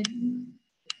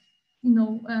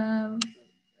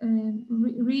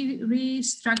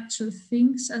 restructure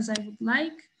things as I would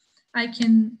like. I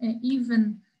can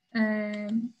even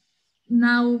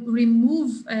now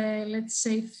remove, let's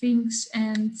say, things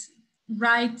and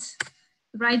write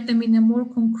them in a more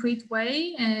concrete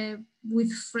way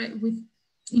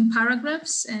in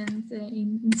paragraphs and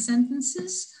in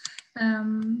sentences. Yeah,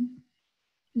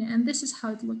 and this is how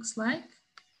it looks like.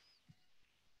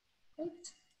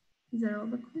 Right. These are all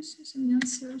the questions and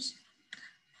answers.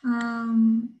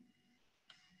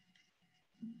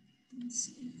 Let's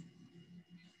see.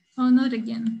 Oh, not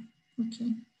again.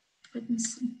 Okay, let me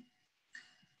see.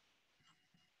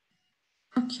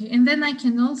 Okay, and then I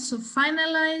can also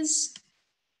finalize.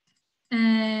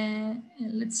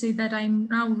 Let's say that I'm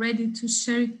now ready to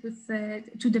share it with,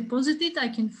 to deposit it. I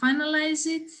can finalize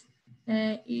it.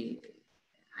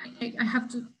 I have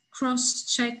to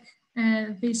cross-check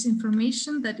this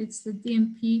information that it's the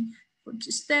DMP for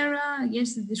GISTERA.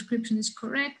 Yes, the description is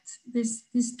correct.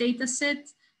 This data set,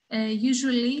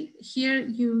 usually here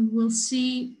you will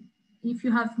see if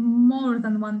you have more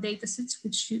than one data set,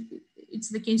 which it's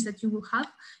the case that you will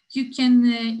have, you can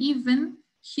even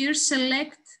here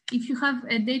select if you have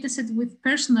a data set with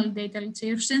personal data, let's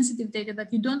say, or sensitive data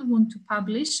that you don't want to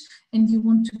publish and you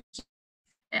want to keep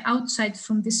outside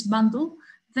from this bundle,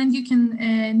 then you can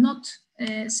not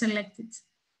select it.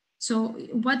 So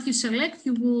what you select,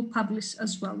 you will publish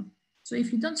as well. So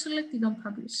if you don't select, you don't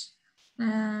publish.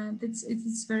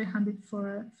 It's very handy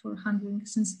for handling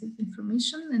sensitive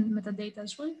information and metadata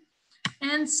as well.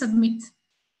 And submit.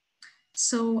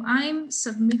 So I'm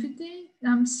submitting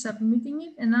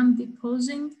it, and I'm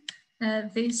depositing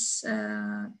this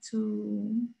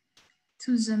to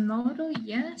Zenodo.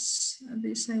 Yes,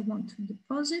 this I want to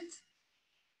deposit.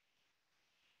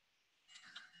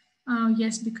 Oh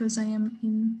yes, because I am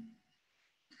in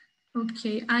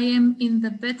Okay, I am in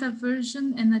the beta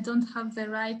version and I don't have the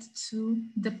right to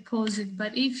deposit,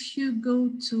 but if you go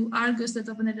to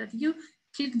argos.openet.eu,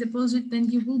 click deposit, then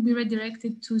you will be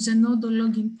redirected to Zenodo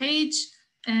login page.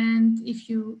 And if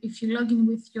you log in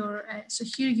with your, so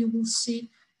here you will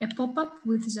see a pop-up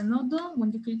with Zenodo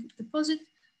when you click deposit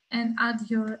and add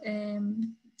your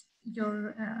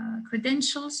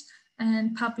credentials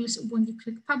and publish. When you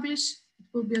click publish,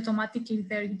 it will be automatically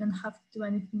there. You don't have to do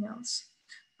anything else.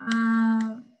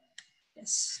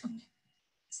 Yes, okay.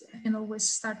 So I can always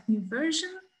start new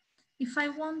version if I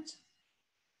want.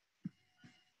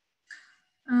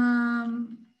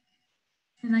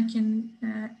 And I can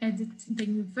edit the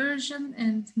new version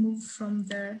and move from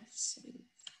there. Save.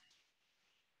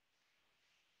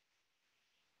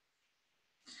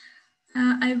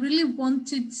 I really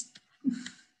wanted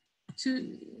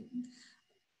to,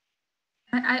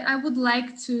 I would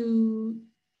like to,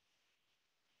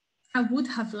 I would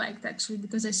have liked actually,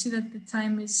 because I see that the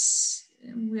time is,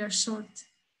 we are short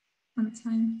on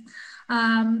time.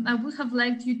 I would have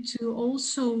liked you to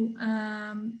also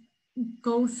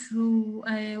go through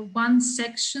one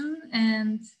section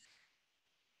and,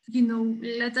 you know,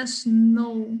 let us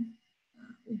know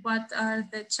what are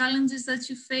the challenges that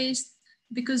you faced,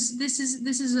 because this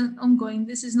is an ongoing,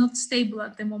 this is not stable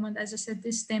at the moment, as I said,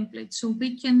 this template. So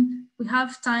we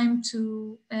have time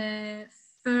to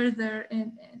further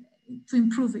and to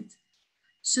improve it.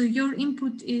 So your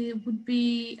input would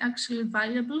be actually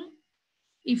valuable.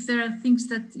 If there are things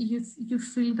that you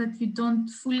feel that you don't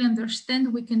fully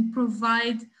understand, we can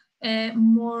provide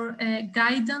more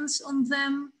guidance on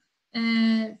them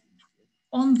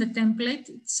on the template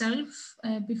itself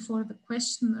before the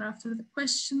question or after the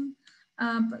question.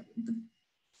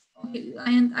 Okay,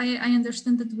 I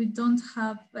understand that we don't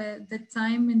have the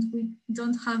time and we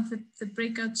don't have the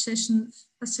breakout session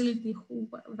facility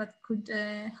that could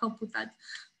help with that.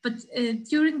 But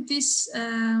during this,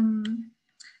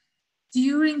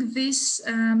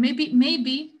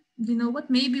 maybe, you know what,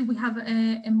 maybe we have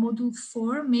a module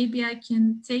 4, maybe I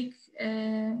can take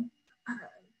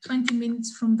 20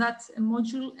 minutes from that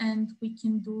module and we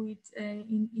can do it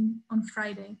on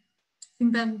Friday. I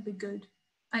think that would be good.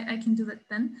 I can do that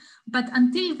then. But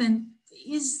until then,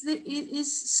 is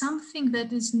something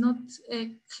that is not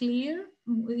clear?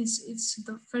 It's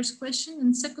the first question.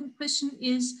 And second question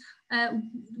is,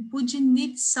 would you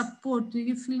need support? Do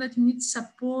you feel that you need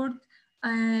support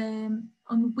on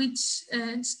which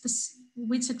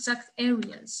exact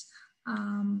areas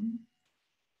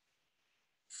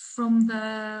from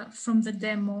the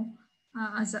demo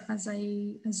as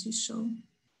you show?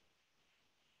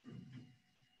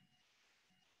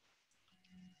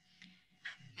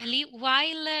 Ali,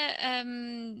 while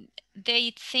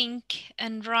they think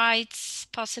and write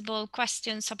possible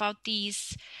questions about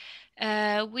these,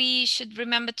 we should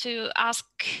remember to ask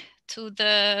to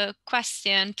the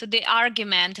question, to the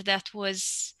argument that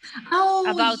was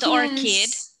about yes.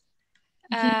 ORCID.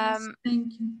 Yes,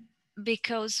 thank you.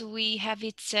 Because we have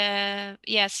it,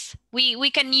 yes, we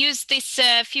can use this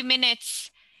few minutes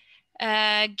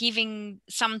giving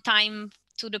some time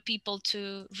to the people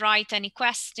to write any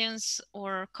questions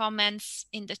or comments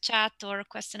in the chat or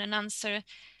question and answer.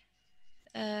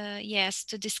 Yes,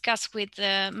 to discuss with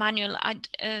Manuel.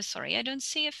 Sorry, I don't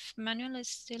see if Manuel is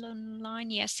still online.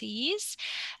 Yes, he is.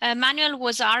 Manuel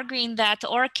was arguing that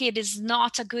ORCID is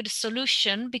not a good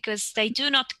solution because they do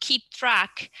not keep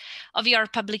track of your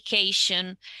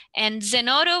publication, and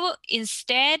Zenodo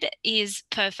instead is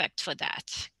perfect for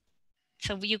that.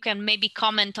 So you can maybe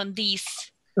comment on these.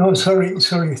 No, sorry.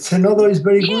 Zenodo is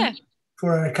very good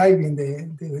for archiving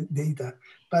the data,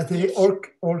 but the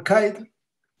ORCID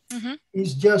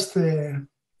is just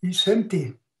it's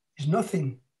empty. It's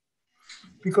nothing,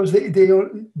 because they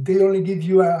only give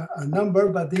you a number,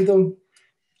 but they don't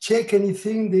check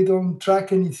anything. They don't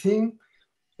track anything.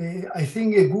 I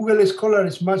think Google Scholar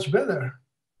is much better.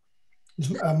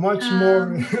 It's a much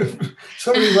more.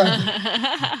 Sorry, but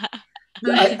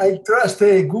I trust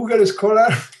Google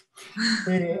Scholar.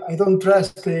 I don't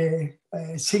trust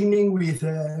signing with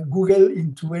Google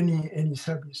into any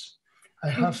service. I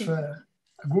have a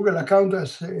Google account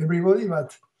as everybody,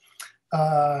 but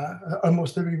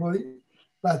almost everybody.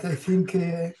 But I think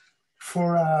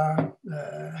for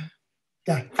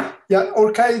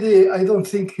ORCID, I don't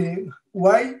think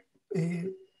why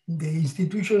the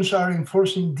institutions are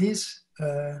enforcing this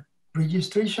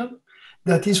registration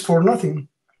that is for nothing.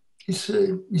 It's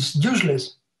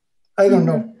useless. I don't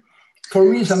know. For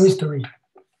me, it's a mystery.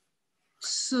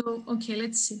 So, okay,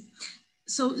 let's see.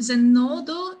 So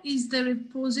Zenodo is the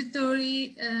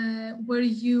repository where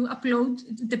you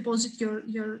deposit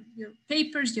your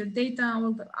papers, your data,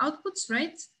 all the outputs,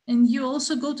 right? And you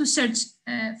also go to search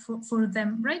for them,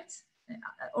 right?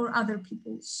 Or other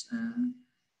people's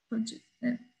project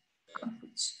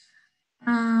outputs.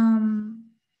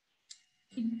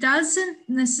 It doesn't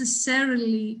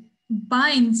necessarily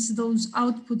bind those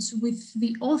outputs with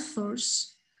the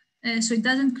authors, so it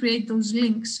doesn't create those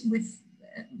links with.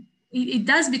 It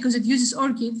does because it uses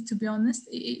ORCID, to be honest.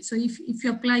 So if you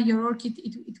apply your ORCID,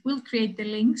 it will create the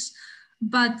links.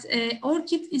 But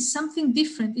ORCID is something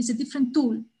different. It's a different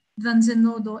tool than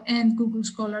Zenodo and Google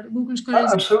Scholar. Google Scholar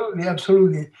is absolutely,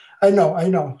 absolutely. I know.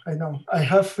 I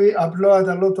have uploaded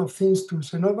a lot of things to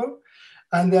Zenodo,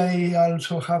 and I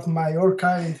also have my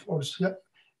ORCID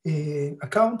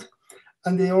account,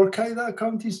 and the ORCID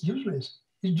account is useless.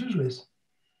 It's useless.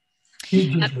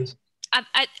 It's useless.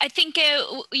 I think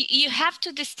you have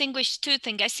to distinguish two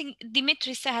things. I think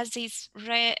Dimitris has his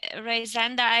raised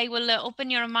hand. I will open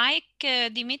your mic,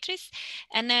 Dimitris.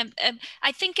 And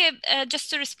I think just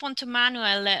to respond to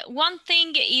Manuel, one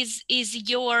thing is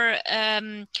your,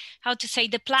 how to say,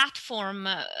 the platform,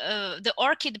 the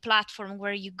ORCID platform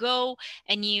where you go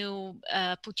and you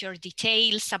put your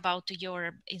details about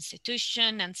your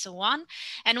institution and so on.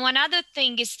 And one other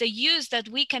thing is the use that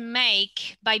we can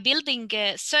make by building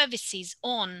services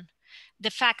on the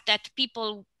fact that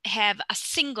people have a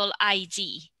single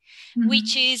ID,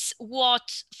 which is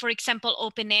what, for example,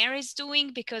 OpenAIRE is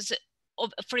doing, because,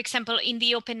 for example, in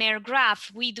the OpenAIRE graph,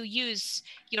 we do use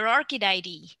your ORCID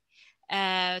ID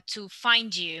to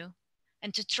find you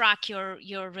and to track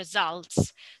your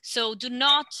results. So do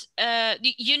not,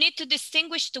 you need to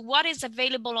distinguish to what is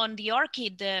available on the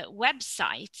ORCID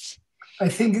website. I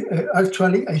think,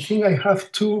 actually, I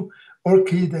have two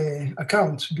ORCID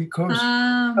accounts because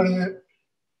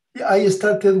I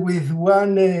started with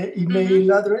one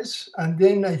email address, and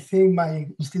then I think my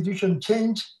institution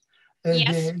changed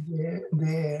the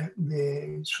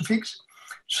suffix.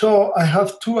 So I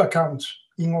have two accounts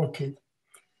in ORCID.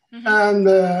 And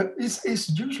it's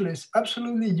useless,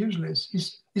 absolutely useless.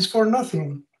 It's for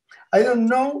nothing. I don't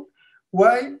know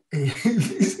why.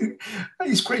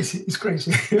 It's crazy. It's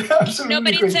crazy. Absolutely no,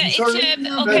 but crazy.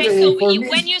 Okay. So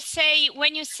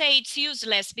when you say it's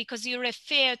useless, because you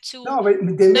refer to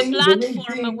the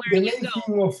platform where you go. The main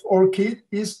thing of ORCID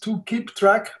is to keep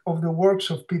track of the works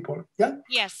of people. Yeah.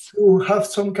 Yes. To have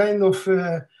some kind of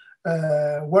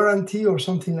warranty or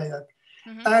something like that.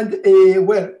 And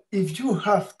well, if you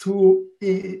have to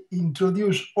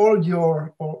introduce all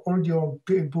your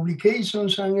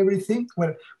publications and everything,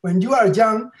 well, when you are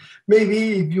young,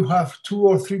 maybe if you have 2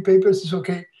 or 3 papers, it's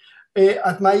okay.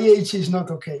 At my age, it's not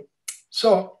okay.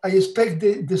 So I expect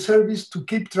the service to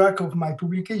keep track of my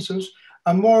publications,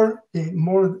 and more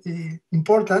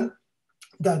important,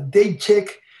 that they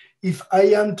check if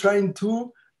I am trying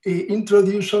to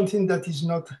introduce something that is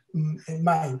not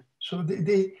mine. So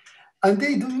they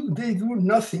do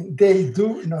nothing. They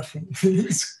do nothing.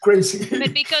 It's crazy.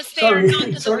 But because they are not the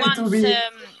ones. Sorry to be,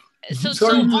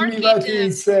 but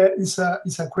it's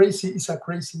a crazy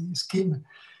scheme.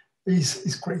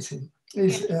 It's crazy.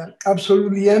 It's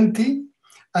absolutely empty.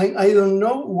 I don't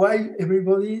know why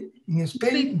everybody in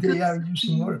Spain, they are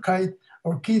using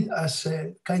ORCID as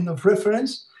a kind of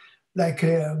reference, like.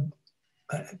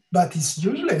 But it's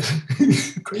useless.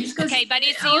 Okay, but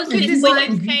it's useless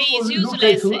when you say it's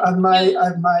useless. At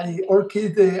my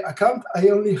ORCID account, I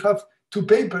only have 2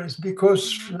 papers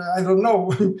because I don't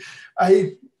know.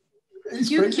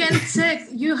 You can check.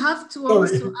 You have to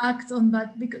also act on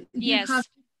that, because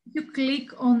you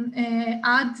click on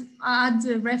add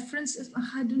references.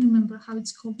 I don't remember how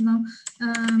it's called now.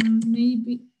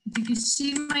 Maybe. Did you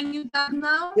see my new tab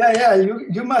now? Yeah,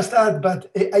 you must add,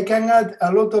 but I can add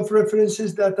a lot of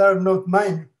references that are not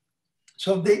mine.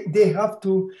 So they have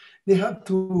to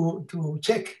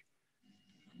check,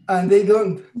 and they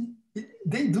don't.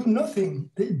 They do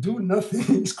nothing. They do nothing.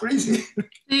 It's crazy.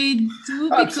 They do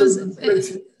because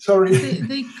sorry.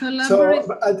 They collaborate.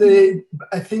 So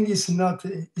I think it's not.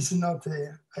 I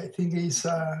think it's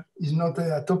not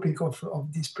a topic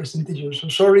of this presentation. So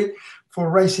sorry for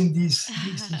raising this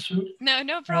issue.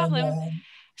 No problem.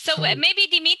 So maybe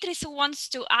Dimitris wants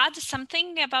to add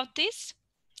something about this.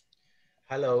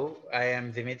 Hello, I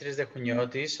am Dimitris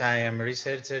Dekouniotis. I am a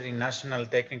researcher in National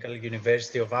Technical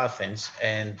University of Athens,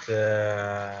 and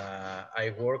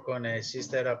I work on a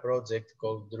sister project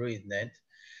called DruidNet.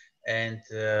 and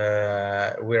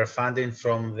we are funding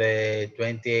from the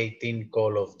 2018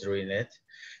 call of DRUINET.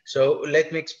 So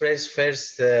let me express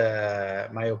first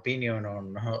my opinion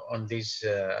on this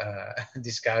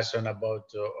discussion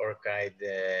about ORCID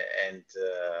and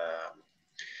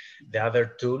the other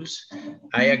tools.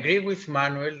 I agree with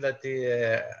Manuel that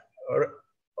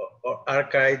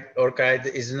ORCID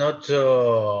is not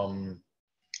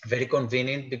very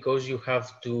convenient because you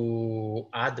have to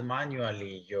add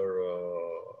manually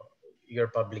your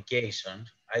publication.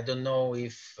 I don't know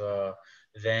if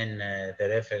then the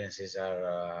references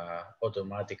are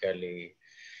automatically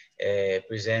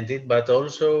presented, but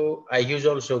also I use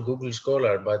also Google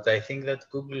Scholar, but I think that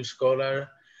Google Scholar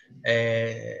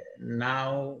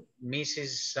now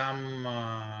misses some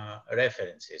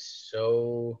references.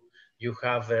 So you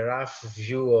have a rough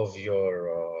view of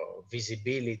your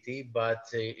visibility, but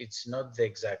it's not the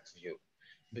exact view.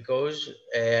 Because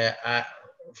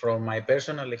from my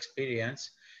personal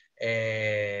experience,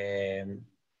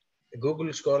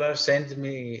 Google Scholar sent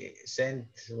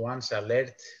once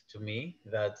alert to me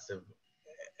that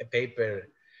a paper,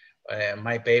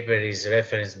 my paper is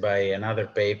referenced by another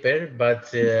paper,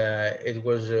 but it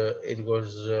was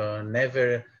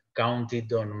never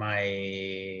counted on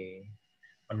my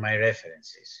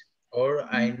references. Or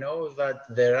I know that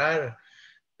there are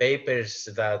papers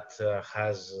that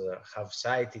have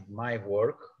cited my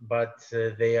work, but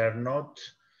they are not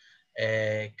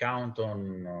they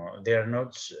are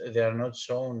not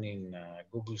shown in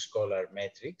Google Scholar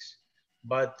metrics.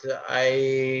 But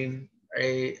I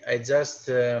just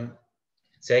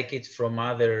check it from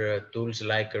other tools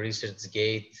like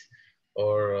ResearchGate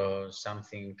or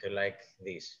something like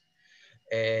this.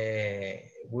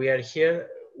 We are here.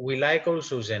 We like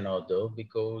also Zenodo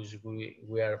because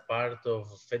we are part of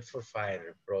Fed for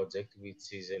Fire project,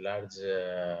 which is a large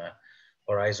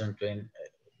Horizon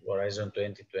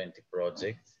 2020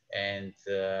 project, and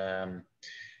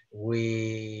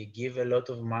we give a lot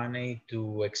of money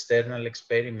to external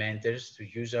experimenters to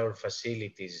use our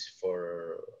facilities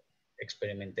for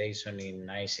experimentation in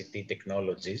ICT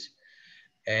technologies.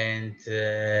 And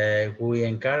we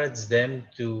encourage them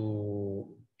to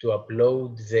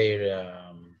upload their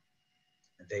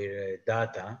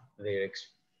data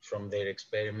from their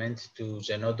experiments to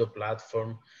Zenodo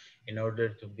platform in order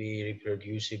to be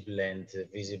reproducible and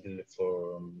visible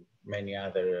for many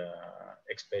other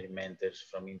experimenters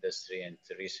from industry and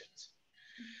research.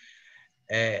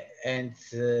 And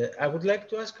I would like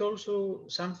to ask also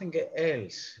something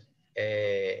else.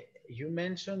 You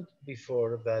mentioned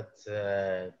before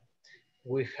that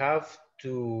we have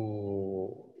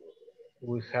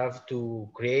to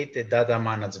create a data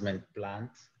management plan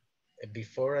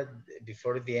before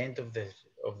the end of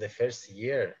the first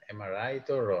year. Am I right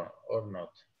or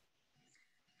not?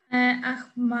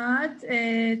 Ahmad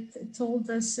told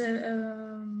us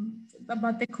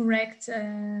about the correct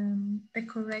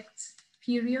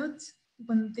period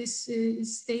when this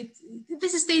is stated.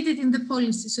 This is stated in the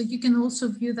policy, so you can also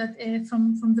view that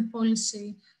from the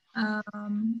policy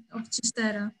of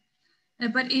GISTERA.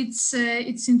 But it's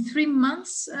in 3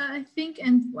 months, I think,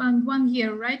 and 1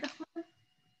 year, right, Ahmad?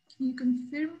 Can you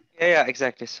confirm? Yeah,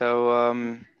 exactly. So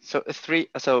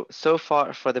so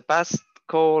far for the past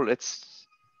call, it's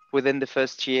within the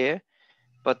first year,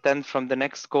 but then from the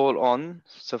next call on,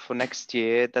 so for next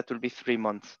year, that will be 3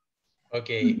 months.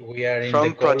 Okay, we are in from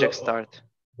the project start.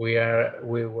 We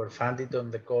were funded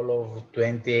on the call of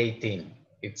 2018.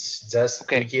 It's just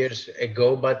 2 years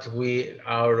ago, but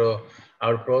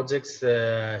our projects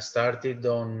started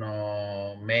on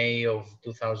May of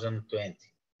 2020,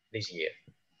 this year.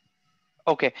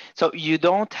 Okay, so you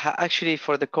don't actually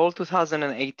for the call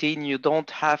 2018, you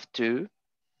don't have to.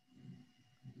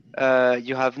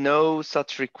 You have no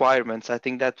such requirements. I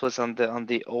think that was on the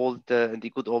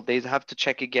good old days. I have to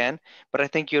check again, but I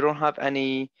think you don't have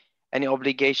any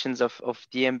obligations of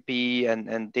DMP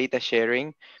and data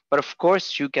sharing. But of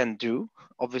course you can do,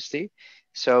 obviously.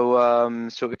 So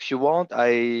so if you want,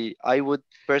 I would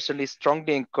personally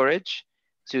strongly encourage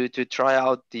to try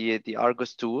out the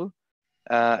Argos tool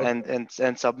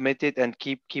and submit it and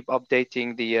keep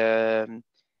updating the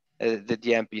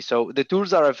DMP. So the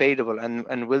tools are available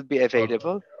and will be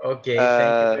available. Okay,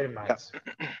 thank you very much. Yeah.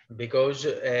 Because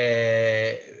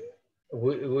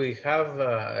we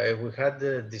had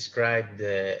described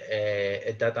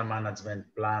a data management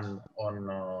plan on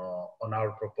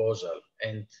our proposal,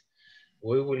 and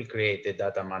we will create a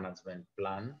data management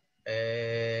plan.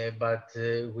 But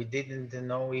we didn't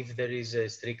know if there is a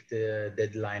strict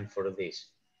deadline for this.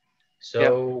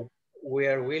 So we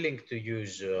are willing to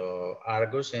use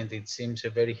Argos, and it seems a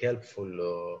very helpful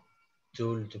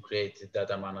tool to create a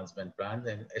data management plan,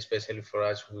 and especially for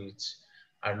us, which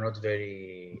are not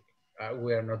very,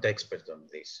 we are not expert on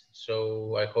this.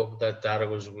 So I hope that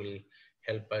Argos will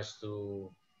help us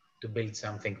to build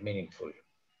something meaningful.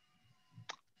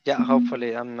 Yeah,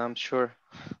 hopefully, I'm sure.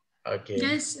 Okay.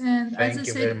 Yes, and Thank as I you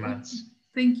said, very much.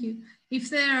 Thank you. If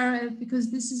there are, because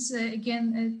this is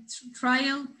again a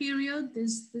trial period,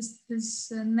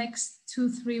 this next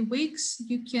 2-3 weeks,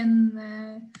 you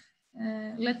can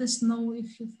let us know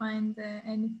if you find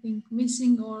anything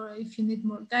missing or if you need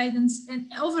more guidance. And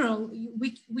overall,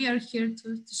 we are here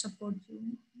to support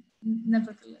you,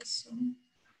 nevertheless. So.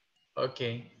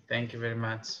 Okay, thank you very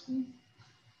much.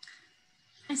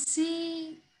 I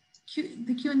see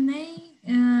the Q&A.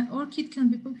 ORCID can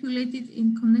be populated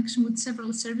in connection with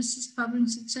several services,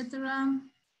 publics, etc.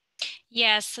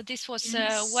 Yes, so this was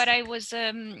what I was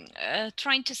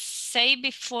trying to say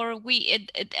before.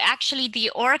 Actually,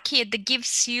 the ORCID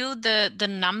gives you the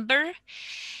number,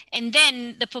 and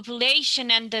then the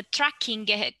population and the tracking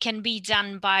can be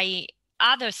done by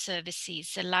other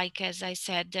services, like, as I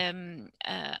said,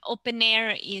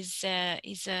 OpenAir is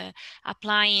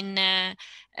applying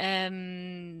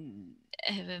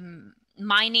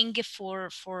mining for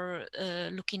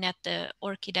looking at the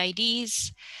ORCID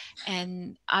IDs,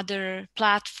 and other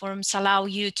platforms allow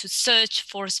you to search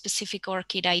for specific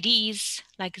ORCID IDs,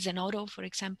 like Zenodo, for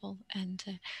example. And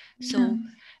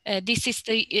this is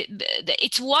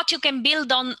it's what you can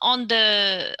build on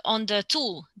the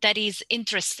tool that is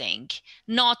interesting,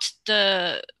 not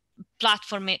the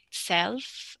platform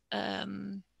itself.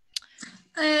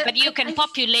 But you can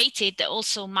populate it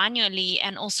also manually,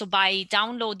 and also by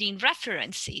downloading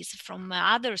references from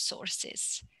other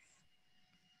sources.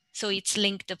 So it's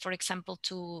linked, for example,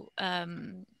 to...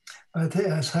 But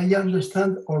as I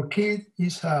understand, ORCID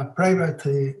is a private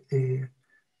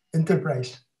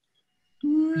enterprise.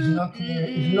 It's not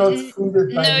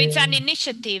funded by... No, it's an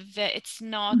initiative. It's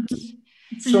not...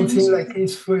 Something like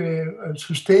it's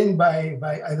sustained by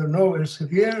I don't know,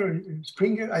 Elsevier or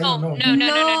Springer. I don't know.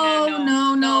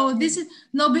 No. This is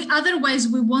but otherwise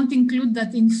we won't include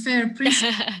that in FAIR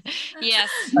principle. Yes.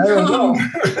 I don't know.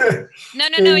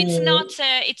 No.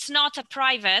 It's not a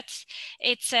private.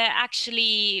 It's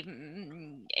actually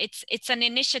it's an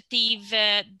initiative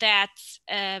that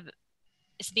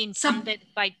is being funded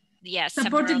by. Yes,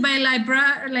 supported by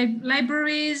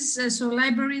libraries. So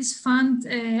libraries fund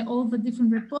all the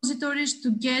different repositories to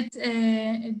get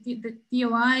the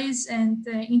DOIs and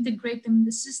integrate them in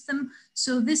the system.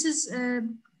 So this is,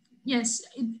 yes,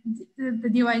 the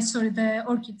DOIs, sorry, the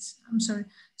ORCIDs, I'm sorry.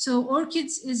 So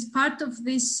ORCIDs is part of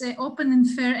this open and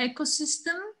fair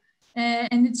ecosystem,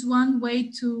 and it's one way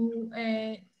to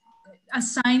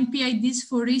assign PIDs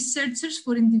for researchers,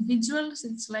 for individuals.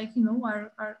 It's like, you know, our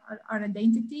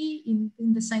identity in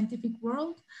the scientific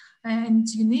world, and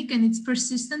it's unique and it's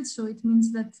persistent. So it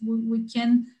means that we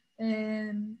can,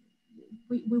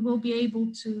 we will be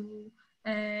able to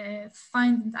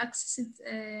find and access it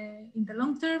in the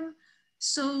long term.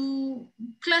 So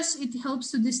plus it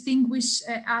helps to distinguish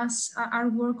us, our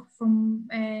work from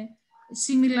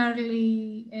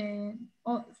similarly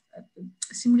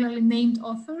named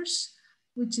authors,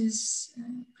 which is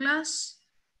plus.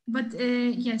 But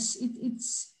yes,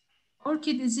 it's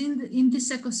ORCID is in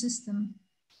this ecosystem,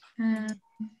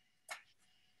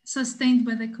 sustained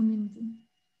by the community.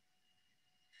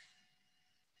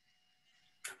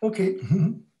 Okay,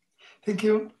 thank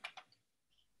you.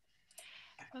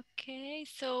 Okay,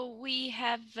 so we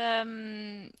have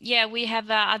we have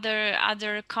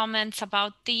other comments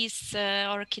about this.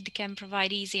 ORCID can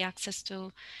provide easy access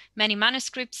to many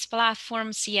manuscripts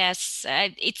platforms. Yes,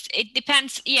 it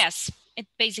depends. Yes, it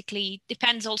basically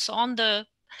depends also on the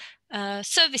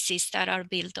services that are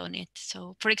built on it.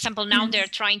 So, for example, now they're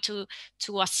trying to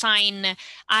assign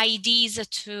IDs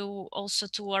to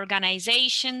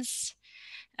organizations.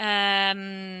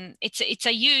 It's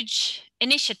a huge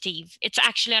initiative. It's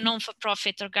actually a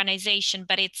non-for-profit organization,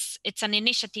 but it's an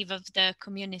initiative of the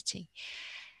community.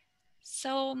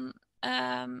 So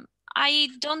I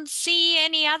don't see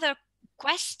any other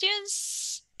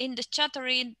questions in the chat or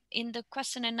in the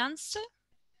question and answer.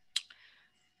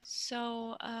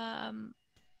 So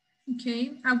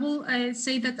okay, I will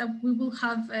say that we will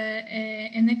have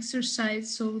an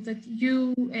exercise so that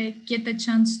you get a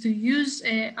chance to use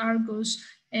Argos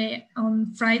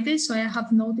on Friday. So I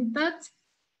have noted that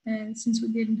since we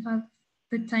didn't have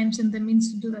the times and the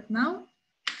means to do that now.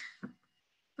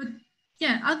 But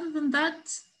yeah, other than that,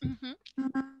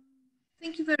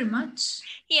 Thank you very much.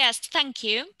 Yes, thank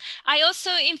you. I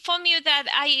also inform you that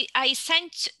I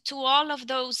sent to all of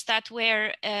those that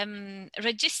were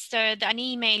registered an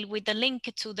email with the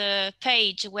link to the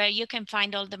page where you can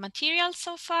find all the material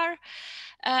so far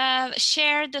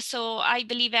shared. So I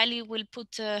believe Ellie will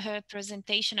put her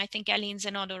presentation. I think Ellie in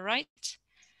Zenodo, right?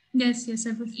 Yes, yes,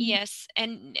 everything. Yes,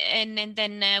 and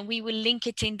then we will link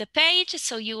it in the page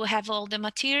so you have all the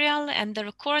material and the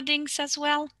recordings as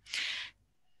well.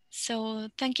 So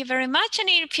thank you very much. And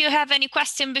if you have any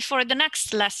question before the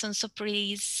next lesson, so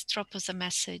please drop us a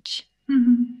message.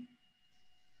 Mm-hmm.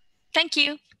 Thank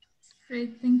you.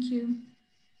 Great, thank you.